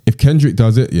 If Kendrick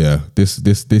does it, yeah,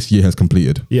 this year has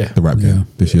completed Yeah. the rap game. Yeah.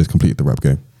 This year has completed the rap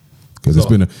game. Because it's So-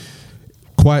 been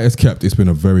quiet as kept, it's been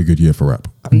a very good year for rap.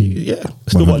 And yeah,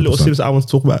 still got little 100%. Sims I want to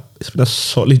talk about. It's been a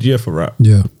solid year for rap.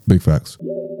 Yeah. Big facts.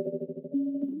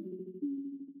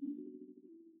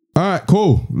 All right,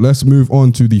 cool. Let's move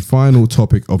on to the final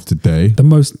topic of today. The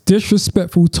most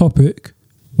disrespectful topic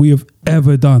we have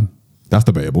ever done. That's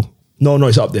debatable. No,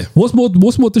 it's up there. What's more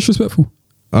disrespectful?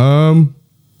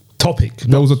 Topic.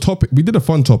 There was a topic. We did a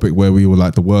fun topic where we were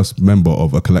like the worst member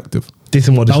of a collective. This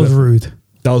is more That was disrespectful.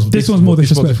 rude. This one's more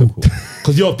disrespectful.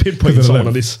 Because you're pinpointing someone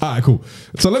on this. All right, cool.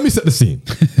 So let me set the scene.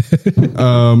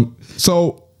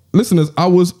 So listeners, I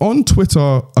was on Twitter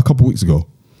a couple weeks ago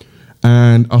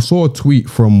and I saw a tweet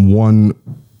from one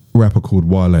rapper called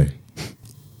Wale,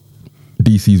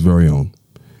 DC's very own.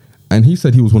 And he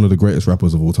said he was one of the greatest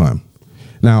rappers of all time.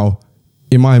 Now,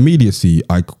 in my immediacy,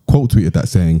 I quote tweeted that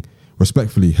saying,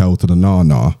 respectfully held to the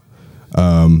nah.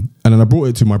 And then I brought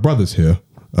it to my brothers here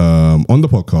on the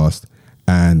podcast,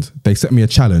 and they set me a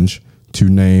challenge to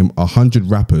name 100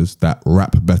 rappers that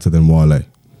rap better than Wale.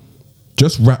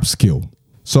 Just rap skill.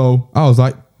 So I was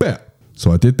like, bet.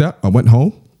 So I did that. I went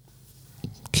home,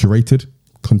 curated,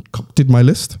 concocted my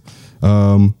list,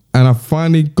 and I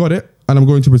finally got it, and I'm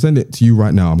going to present it to you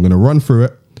right now. I'm going to run through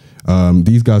it.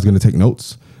 These guys are going to take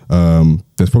notes.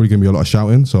 There's probably going to be a lot of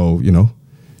shouting, so, you know,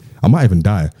 I might even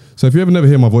die. So if you ever never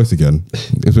hear my voice again,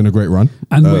 it's been a great run.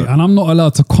 And wait, and I'm not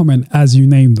allowed to comment as you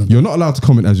name them. You're not allowed to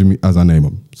comment as I name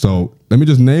them. So let me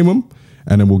just name them,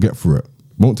 and then we'll get through it.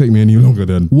 Won't take me any longer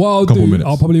than What a I'll couple do, minutes.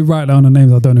 I'll probably write down the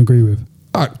names I don't agree with.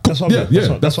 All right, cool. That's what I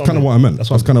meant. That's what kind of I what I meant. meant.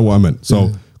 That's kind of what I meant.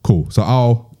 So cool. So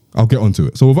I'll get onto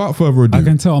it. So without further ado, I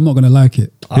can tell I'm not going to like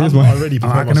it. Here's I'm my- already I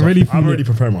preparing can myself. already I'm feel already it.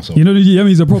 preparing myself. You know,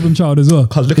 Yemi's a problem child as well.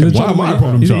 'Cause look He's at- a why am I a troublemaker.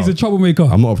 problem He's child? a troublemaker.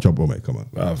 I'm not a troublemaker, man.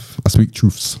 I speak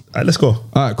truths. All right, let's go. All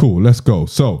right, cool. Let's go.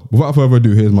 So without further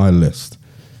ado, here's my list: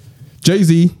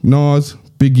 Jay-Z, Nas,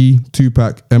 Biggie,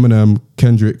 Tupac, Eminem,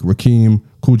 Kendrick, Rakim,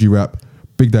 Kool G Rap,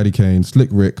 Big Daddy Kane, Slick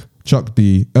Rick, Chuck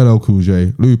D, LL Cool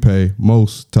J, Lupe,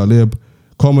 Mos, Talib,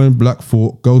 Common, Black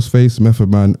Thought, Ghostface, Method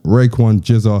Man, Raekwon,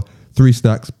 Jizza, 3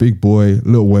 Stacks, Big Boy,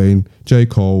 Lil Wayne, J.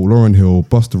 Cole, Lauryn Hill,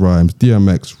 Busta Rhymes,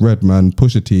 DMX, Redman,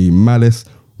 Pusha T, Malice,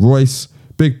 Royce,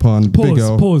 Big Pun, Big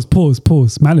L.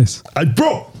 Pause. Malice.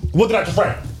 Bro, what did I just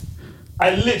write?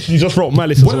 I literally just wrote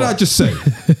Malice as What did well. I just say?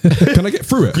 Can I get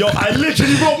through it? Yo, I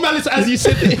literally wrote Malice as you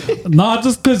said it. Nah,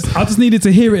 just because I just needed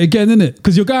to hear it again, innit?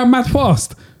 Because you're going mad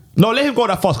fast. No, let him go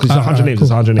that fast because it's 100 names. Cool.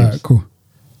 It's 100 names. Alright, cool.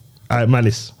 All right,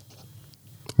 Malice.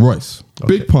 Royce,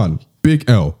 Okay. Big Pun, Big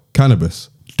L, Cannabis,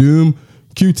 Doom,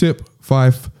 Q-Tip,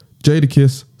 Fife,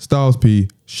 Jadakiss, Styles P,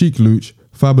 Sheik Luch,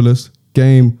 Fabulous,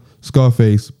 Game,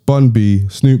 Scarface, Bun B,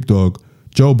 Snoop Dogg,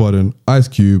 Joe Budden, Ice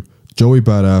Cube, Joey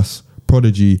Badass,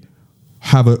 Prodigy,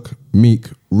 Havoc, Meek,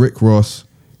 Rick Ross,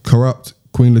 Corrupt,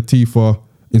 Queen Latifah,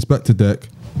 Inspector Deck,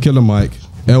 Killer Mike,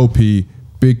 LP,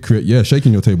 Big Crit. Yeah,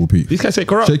 shaking your table, Pete. These guys say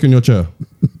Corrupt. Shaking your chair.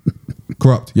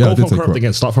 Corrupt. Yeah, I Go did from say Corrupt corrupt.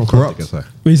 again. Start from Corrupt. Corrupt again. Sorry.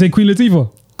 Wait, you say Queen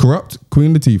Latifah? Corrupt,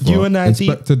 Queen Latifah, UNIT.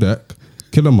 Inspector Deck,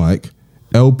 Killer Mike,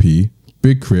 LP,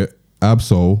 Big Crit,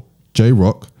 Absol, J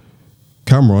Rock,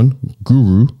 Cameron,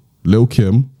 Guru, Lil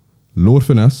Kim, Lord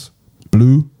Finesse,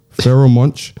 Blue, Pharoah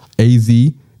Monch, AZ,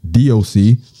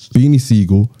 DOC, Beanie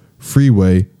Siegel,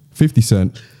 Freeway, 50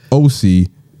 Cent, OC,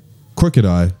 Crooked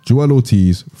Eye, Joel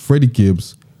Ortiz, Freddie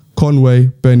Gibbs, Conway,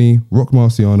 Benny, Rock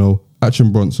Marciano,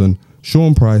 Action Bronson,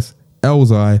 Sean Price,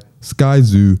 Elzai, Sky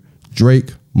Zoo,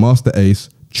 Drake, Master Ace,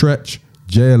 Tretch,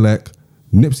 JLEC,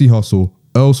 Nipsey Hussle,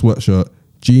 Earl Sweatshirt,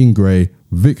 Jean Grey,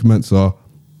 Vic Mensa,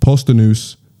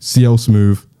 Postonus, CL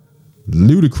Smooth,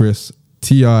 Ludacris,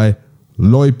 T.I.,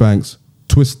 Lloyd Banks,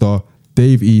 Twista,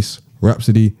 Dave East,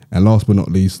 Rhapsody, and last but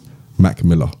not least, Mac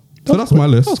Miller. So that's my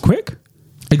list. That was quick.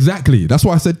 Exactly. That's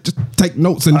why I said just take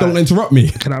notes and don't interrupt me.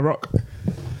 Can I rock?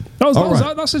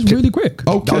 That's just really quick.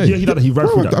 Okay. Yeah, he ran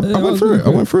through that. I went through it. I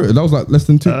went through it. That was like less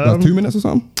than 2 minutes or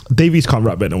something. Davies can't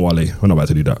rap better than Wale. We're not about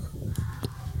to do that.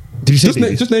 Did you say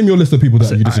Davies? Just name your list of people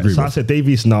that you disagree So with. I said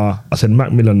Davies, nah. I said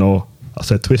Mac Miller, no. I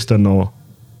said Twister, no.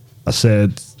 I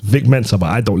said Vic Mensa, but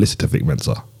I don't listen to Vic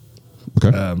Mensa.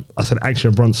 Okay. I said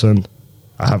Action Bronson.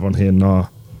 I have on here, nah.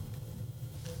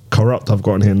 Corrupt, I've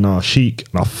got on here, nah. Sheik,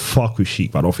 and I fuck with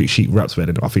Sheik, but I don't think Sheik raps better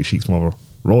than him. I think Sheik's more of a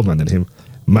roadman than him.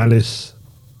 Malice.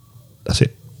 That's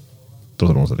it. Those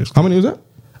are the ones I just How many was that?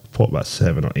 put about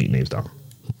 7 or 8 names down.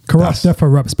 Corrupt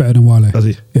definitely raps better than Wale. Does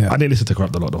he? Yeah. I didn't listen to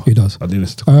Corrupt a lot though. He does. I didn't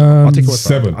listen to Corrupt. I'll take away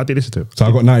 7. I did listen to him. So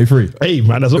I got 93. Hey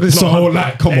man, as long as It's it's a not whole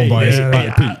lot. Come on, boys.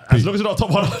 Right, Pete, as Pete. long as it's not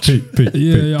top 100. Pete,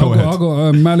 Yeah, go ahead. I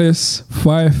got Malice,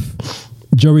 Fife,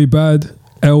 Joey Bad,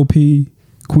 LP,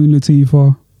 Queen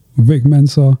Latifah, Vic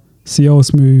Mensa, CL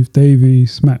Smooth,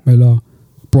 Davies, Mac Miller,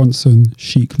 Bronson,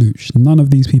 Sheik Luch. None of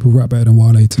these people rap better than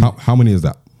Wale too. How many is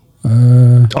that?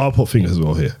 I'll put fingers as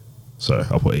well here. So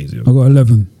I'll put easy. I got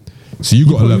 11. So you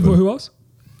got You 11. got who else?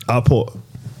 I'll put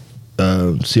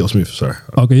CL Smooth, sorry.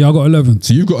 Okay, yeah, I got 11.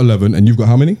 So you've got 11, and you've got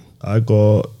how many? I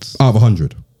got Out of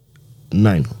 100.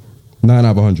 9. 9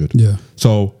 out of 100. Yeah.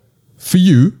 So for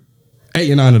you,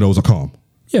 89 of those are calm.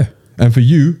 Yeah. And for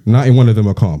you, 91 of them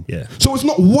are calm. Yeah. So it's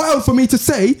not wild for me to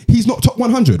say he's not top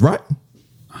 100, right?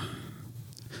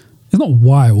 It's not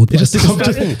wild. But That's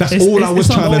all I was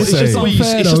trying to say. It's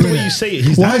just the way you say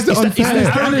it. Why is it unfair?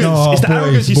 It's the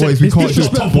arrogance you say. Boys, we It's can't do it.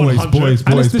 disrespectful. Boys,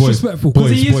 And it's disrespectful,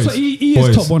 'cause he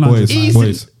is top 100.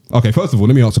 Boys. Okay, first of all,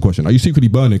 let me ask a question. Are you secretly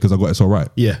burning because I got it so right?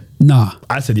 Yeah. Nah.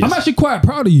 I said yes. I'm actually quite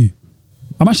proud of you.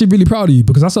 I'm actually really proud of you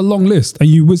because that's a long list and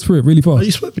you whiz through it really fast.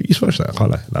 You smashed that, I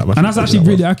can't lie. Like, And that's actually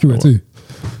really accurate too.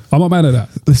 I'm not mad at that.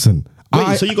 Listen.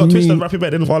 Wait, so you got Twister rapping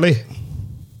better than Wale?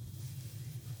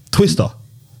 Twister?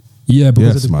 Yeah,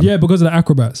 because Yes, of man. because of the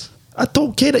acrobats. I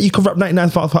don't care that you can rap 99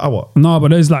 per hour. No,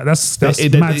 but there's like that's mad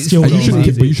skill. And though, you shouldn't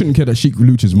man. but you shouldn't care that Sheik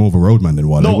Luch is more of a roadman than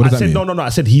Wale. No, What I does that said mean? no. I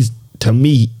said he's, to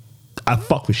me, I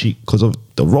fuck with Sheik because of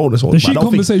the role as well. The But I Sheik don't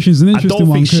think- conversation is an interesting I don't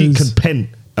one think Sheik 'cause can pen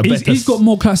a better. He's got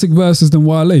more classic verses than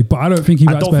Wale, but I don't think he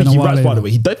I raps don't better think he than raps, Wale. by the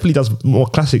way. He definitely does more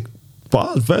classic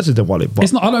verses than Wale. But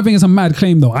It's not. I don't think it's a mad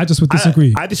claim though. I just would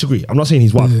disagree. I disagree. I'm not saying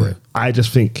he's wild Yeah. for it. I just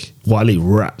think Wale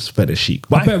raps better than Sheik.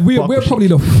 But I bet we're fuck with probably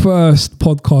Sheik. the first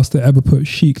podcast to ever put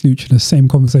Sheik Luch in the same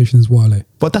conversation as Wale.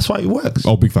 But that's why it works.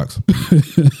 Oh, big facts.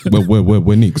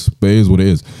 we're neeks, but it is what it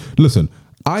is. Listen,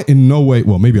 I in no way,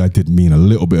 well, maybe I did mean a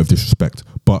little bit of disrespect,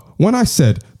 but when I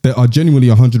said there are genuinely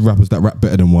 100 rappers that rap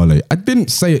better than Wale, I didn't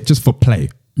say it just for play.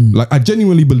 Like, I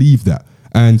genuinely believe that.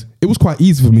 And it was quite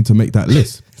easy for me to make that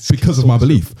list because of my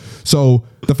belief. So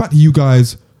the fact that you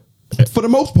guys, for the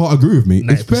most part, agree with me,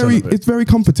 it's 90% of it. very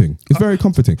comforting. It's very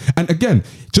comforting. And again,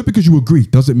 just because you agree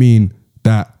doesn't mean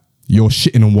that you're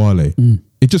shitting on Wale.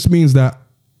 It just means that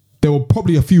there were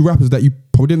probably a few rappers that you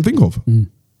probably didn't think of.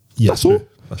 Yeah, That's all.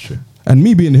 That's true. And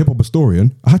me being a hip hop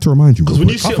historian, I had to remind you. Because real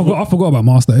when you quick. say I forgot about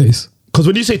Master Ace. Because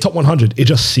when you say top 100, it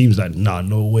just seems like, nah,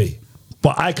 no way.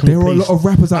 But I can There are a lot of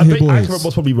rappers out I here, think I boys. can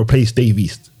most probably replace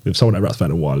Davies with someone that raps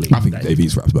better than Wale. I think Like,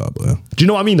 Davies raps better, but do you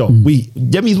know what I mean though?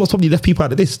 Yemi's most probably left people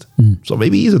out of the list. So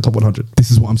maybe he's a top 100. this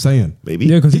is what I'm saying. Maybe.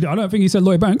 Yeah, because I don't think he said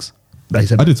Lloyd Banks. No, he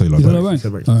said I did say Lloyd He said Banks. Lloyd Banks. He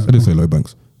said Banks. Alright, I did say Lloyd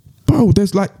Banks. Bro,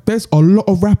 there's a lot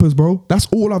of rappers, bro. That's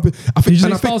all I've been. I Did think. you and say I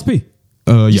think Styles P?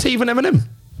 You yeah, say even Eminem?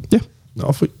 yeah. No,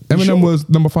 I thought, Eminem sure? was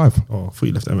number 5. Oh, I thought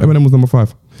you left Eminem. Eminem was number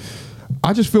 5.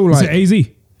 I just feel Is like it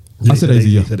AZ? I said AZ.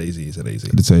 Yeah, He said AZ. He said AZ. I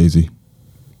did say AZ.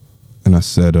 And I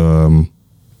said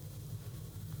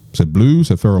Blue,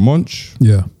 said Pharoah Monch,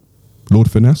 Yeah. Lord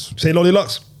Finesse. Say Lolly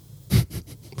Lux.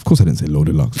 Of course, I didn't say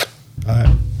Loaded Lux.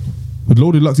 Alright. Would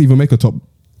Loaded Lux even make a top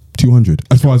 200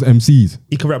 as far as MCs?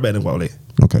 He can rap better than Wale.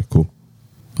 Okay, cool.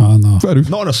 Oh no. Fair dues.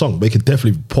 Not on a song, but he could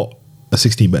definitely put a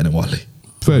 16 better than Wale.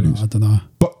 Fair dues. I don't know.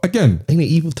 But again, Ain't it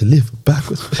evil to live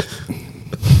backwards?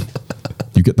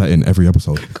 you get that in every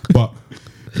episode. But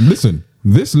listen,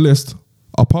 this list,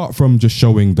 apart from just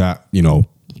showing that, you know,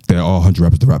 there are 100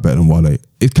 rappers that rap better than Wale,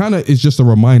 it kind of is just a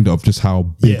reminder of just how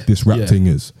big Yeah, this rap yeah. thing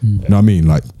is. You know what I mean?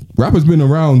 Like, rap has been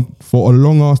around for a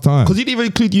long ass time. Because he didn't even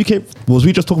include UK. Was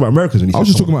we just talking about Americans? When he I was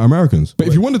said just talking about Americans. But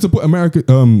if you wanted to put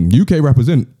UK rappers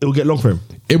in, it will get long for him.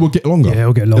 it will get longer. Yeah,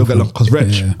 it'll get long. It'll get long. Because Reg,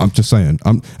 Yeah. I'm just saying.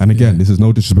 And again, this is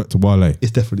no disrespect to Wale.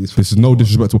 it's definitely his This is no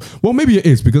disrespect to. Well, maybe it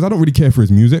is because I don't really care for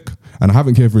his music, and I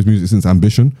haven't cared for his music since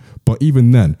Ambition. But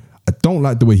even then, I don't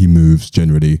like the way he moves.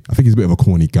 Generally, I think he's a bit of a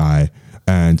corny guy,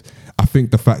 and I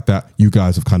think the fact that you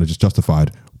guys have kind of just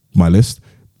justified my list,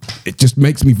 it just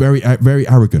makes me very, very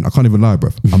arrogant. I can't even lie,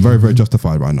 bruv. I'm very, very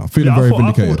justified right now. Feeling Yeah, very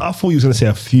vindicated. I thought you was going to say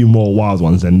a few more wild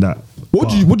ones than that. What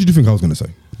did you think I was going to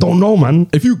say? don't know, man.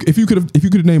 If you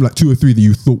could name like 2 or 3 that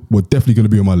you thought were definitely going to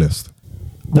be on my list.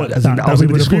 What, as in, That I was we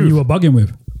going would to have thought disagree you with. were bugging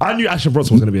with. I knew Asher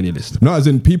Bronson was going to be on your list. No, as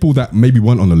in people that maybe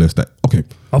weren't on the list. That okay.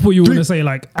 I thought you were going to say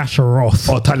like Asher Roth.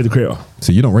 Oh, Tyler the Creator.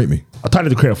 See, you don't rate me. Tyler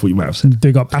the Creator, I thought you might have said.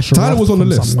 Dig up Asher Tyler Roth was on the from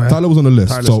list. somewhere. Tyler was on the list,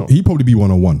 Tyler's so on. he'd probably be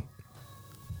 101.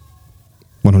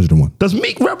 101. Does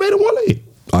Meek rap better than Wale?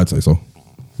 I'd say so.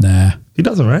 Nah. He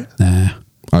doesn't, right? Nah.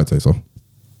 I'd say so.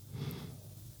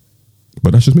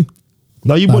 But that's just me.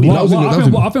 No, you Nah, body.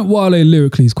 I think Wale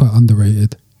lyrically is quite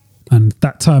underrated. And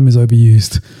that term is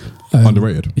overused.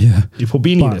 Underrated. Yeah. You put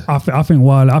Beanie But there. I think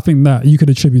Wale, I think that you could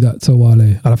attribute that to Wale,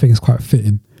 and I think it's quite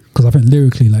fitting because I think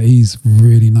lyrically, like he's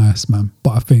really nice, man.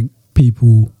 But I think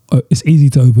people, it's easy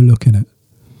to overlook in it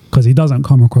because he doesn't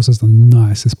come across as the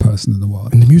nicest person in the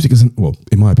world. And the music isn't, well,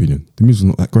 in my opinion, the music's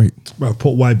not that great. Bro,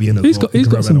 put YB in as He's well.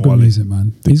 got some good music,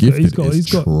 man. The Gifted is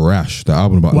trash. The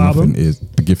album about What nothing album? is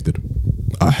The Gifted.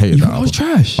 I hated You that thought it album. was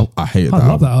trash? I hated I that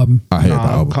love album. that album. I hated Nah,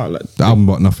 that album. can't let- The album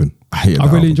about nothing. I hated that I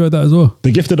really album. enjoyed that as well.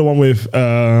 The Gifted, the one with What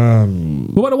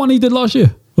about the one he did last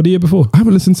year or the year before? I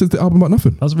haven't listened since the album about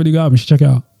nothing. That's a really good album. You should check it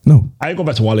out. No. I ain't go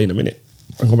back to Wale in a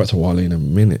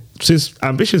minute. Since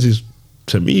Ambitions is,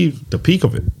 to me, the peak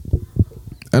of it.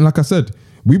 And like I said,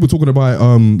 we were talking about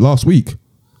it last week.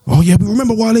 Oh yeah, we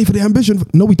remember Wale for the Ambition.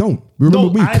 No, we don't. We remember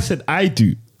No, Week. I said I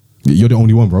do. You're the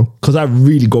only one, bro. Because I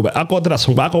really go back. I go to that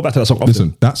song, but I go back to that song often.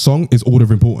 Listen, that song is order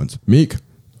of importance. Meek,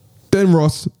 then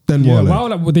Ross, then Yeah, Wale.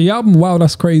 wow, the album Wow,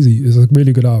 That's Crazy is a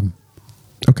really good album.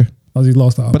 Okay. That was his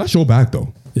last album. But that's your bag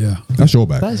though. Yeah. That's your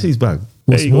bag. That's his bag.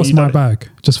 What's, There you go, what's you my done it. bag?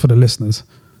 Just for the listeners.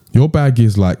 Your bag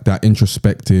is like that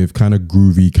introspective, kind of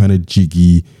groovy, kind of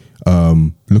jiggy,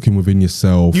 looking within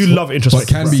yourself. You love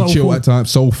introspective but can be rap. chill Soulful. at times,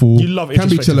 soulful. You love can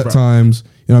be chill introspective at rap. times.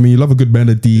 You know what I mean? You love a good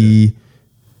melody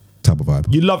type of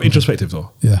vibe. You love introspective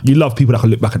though. Yeah. You love people that can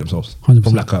look back at themselves 100%.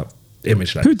 from like a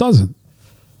image like Who doesn't?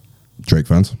 Drake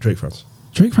fans. Drake fans.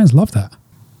 Drake fans love that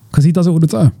because he does it all the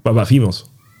time. But about females.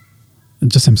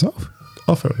 And just himself.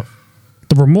 Oh, fair enough.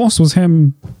 The Remorse was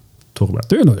him Talk about it.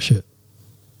 doing all that shit.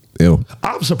 Ew.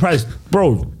 I'm surprised,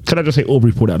 bro. Can I just say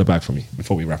Aubrey pulled it out of the bag for me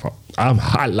before we wrap up?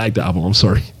 I like the album. I'm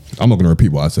sorry. I'm not going to repeat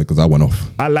what I said because I went off.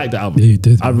 I like the album. Yeah, you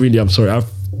did. I really am sorry.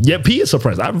 Pete is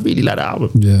surprised. I really like the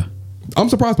album. Yeah. I'm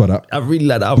surprised by that. I really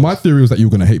like the album. My theory was that you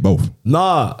were going to hate both.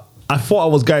 Nah, I thought I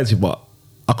was going to, but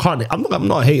I can't. I'm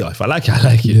not a hater. If I like it, I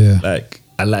like it. Yeah. Like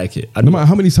I like it. No matter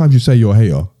how many times you say you're a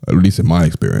hater, at least in my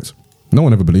experience, no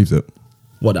one ever believes it.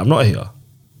 What? I'm not a hater.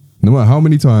 No matter how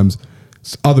many times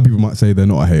other people might say they're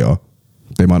not a hater,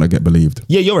 they might not get believed.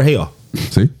 Yeah, you're a hater.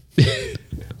 See?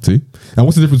 See? And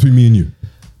what's the difference between me and you?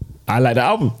 I like the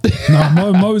album.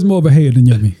 No, Mo is more of a hater than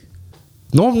Yemi.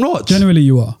 No, I'm not. Generally,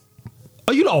 you are.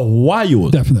 Are you not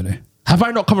wild? Definitely. Have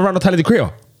I not come around to Tyler the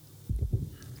Creator?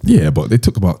 Yeah, but they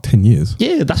took about 10 years.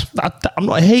 Yeah, I'm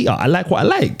not a hater. I like what I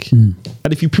like. And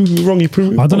if you prove me wrong, you prove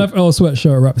me wrong. I don't know if Earl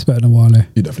Sweatshirt raps better than Wale.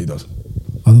 He definitely does.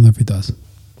 I don't know if he does.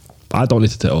 I don't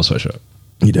listen to Earl Sweatshirt.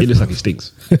 He He definitely looks like he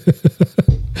stinks.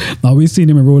 No, we've seen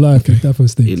him in real life. He definitely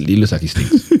stinks. He looks like he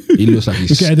stinks. He looks like he We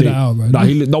can stinks. edit that out, bro.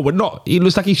 No, we're not. He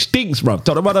looks like he stinks, bro.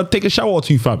 Tell them about to take a shower or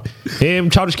two, fam. Him,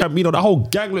 Childish Gambino, that whole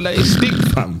gang look like it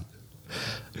stinks, fam.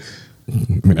 I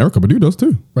mean, Erykah Badu does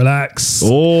too. Relax.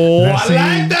 Oh, Let's I see.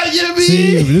 like that, you know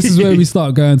See, this is where we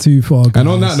start going too far. And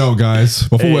on guys. that note, guys,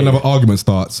 before another argument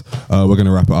starts, we're going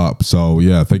to wrap it up. So,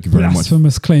 yeah, thank you very much.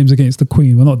 Blasphemous claims against the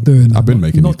Queen. We're not doing that. I've been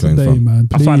making not these claims, today, fam. man.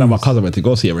 I found out my Please. cousin went to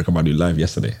go see Erykah Badu live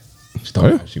yesterday. She told Oh,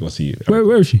 me yeah? she go see it.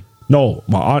 Where is she? No,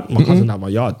 my cousin at my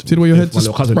yard. See the way your head My just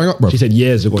little cousin. sprang up, bro? She said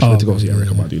years ago she went to go see yeah,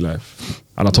 Erykah Badu live.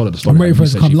 And I told her the story. I'm ready for her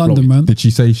She to said come she London, floated. man. Did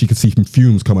she say she could see some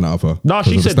fumes coming out of her? No, because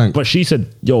she of the said, stank? but she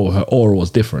said, yo, her aura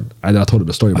was different. And then I told her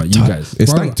the story about you guys. It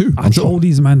Bro, stank too. I I'm sure. told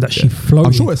these man that she floated.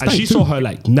 I'm sure it And stank she too. saw her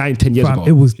like 9-10 years Fam, ago.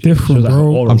 it was She different, like, her bro.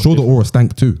 aura I'm was sure the different. aura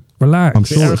stank too. Relax. I'm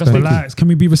sure it stank too. Relax. Can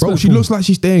we be respectful? Bro, she looks like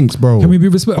she stinks, bro. Can we be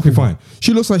respectful? Okay, fine.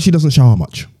 She looks like she doesn't shower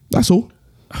much. That's all.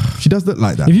 She does look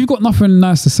like that. If you've got nothing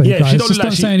nice to say, Yeah, guys, she don't just look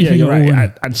don't like say anything you're at all.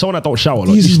 right. innit? And someone that don't shower, like,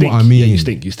 This you is stink. what I mean. Yeah,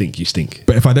 you stink.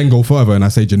 But if I then go further and I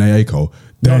say Janae Aiko,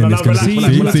 then no, it's going to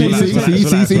relax,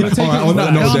 see. relax. All right, on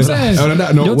that You're note, taking then, on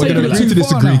that note, You're we're going to taking it agree to too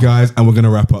far disagree, now. guys, and we're going to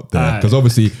wrap up there. Alright. Because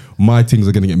obviously, my things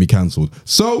are going to get me cancelled.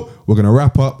 So, we're going to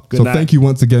wrap up. Good So, night. thank you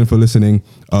once again for listening.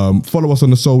 Follow us on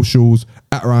the socials,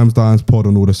 at Rhymes Dines Pod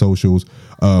on all the socials.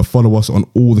 Follow us on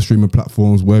all the streaming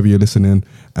platforms, wherever you're listening.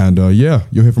 And yeah,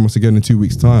 you'll hear from us again in 2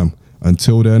 weeks' time.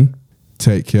 Until then,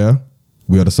 take care.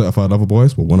 We are the Certified Lover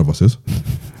Boys. Well, one of us is.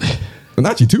 And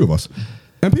actually, two of us.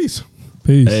 And peace.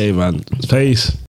 Peace. Hey, man. Peace.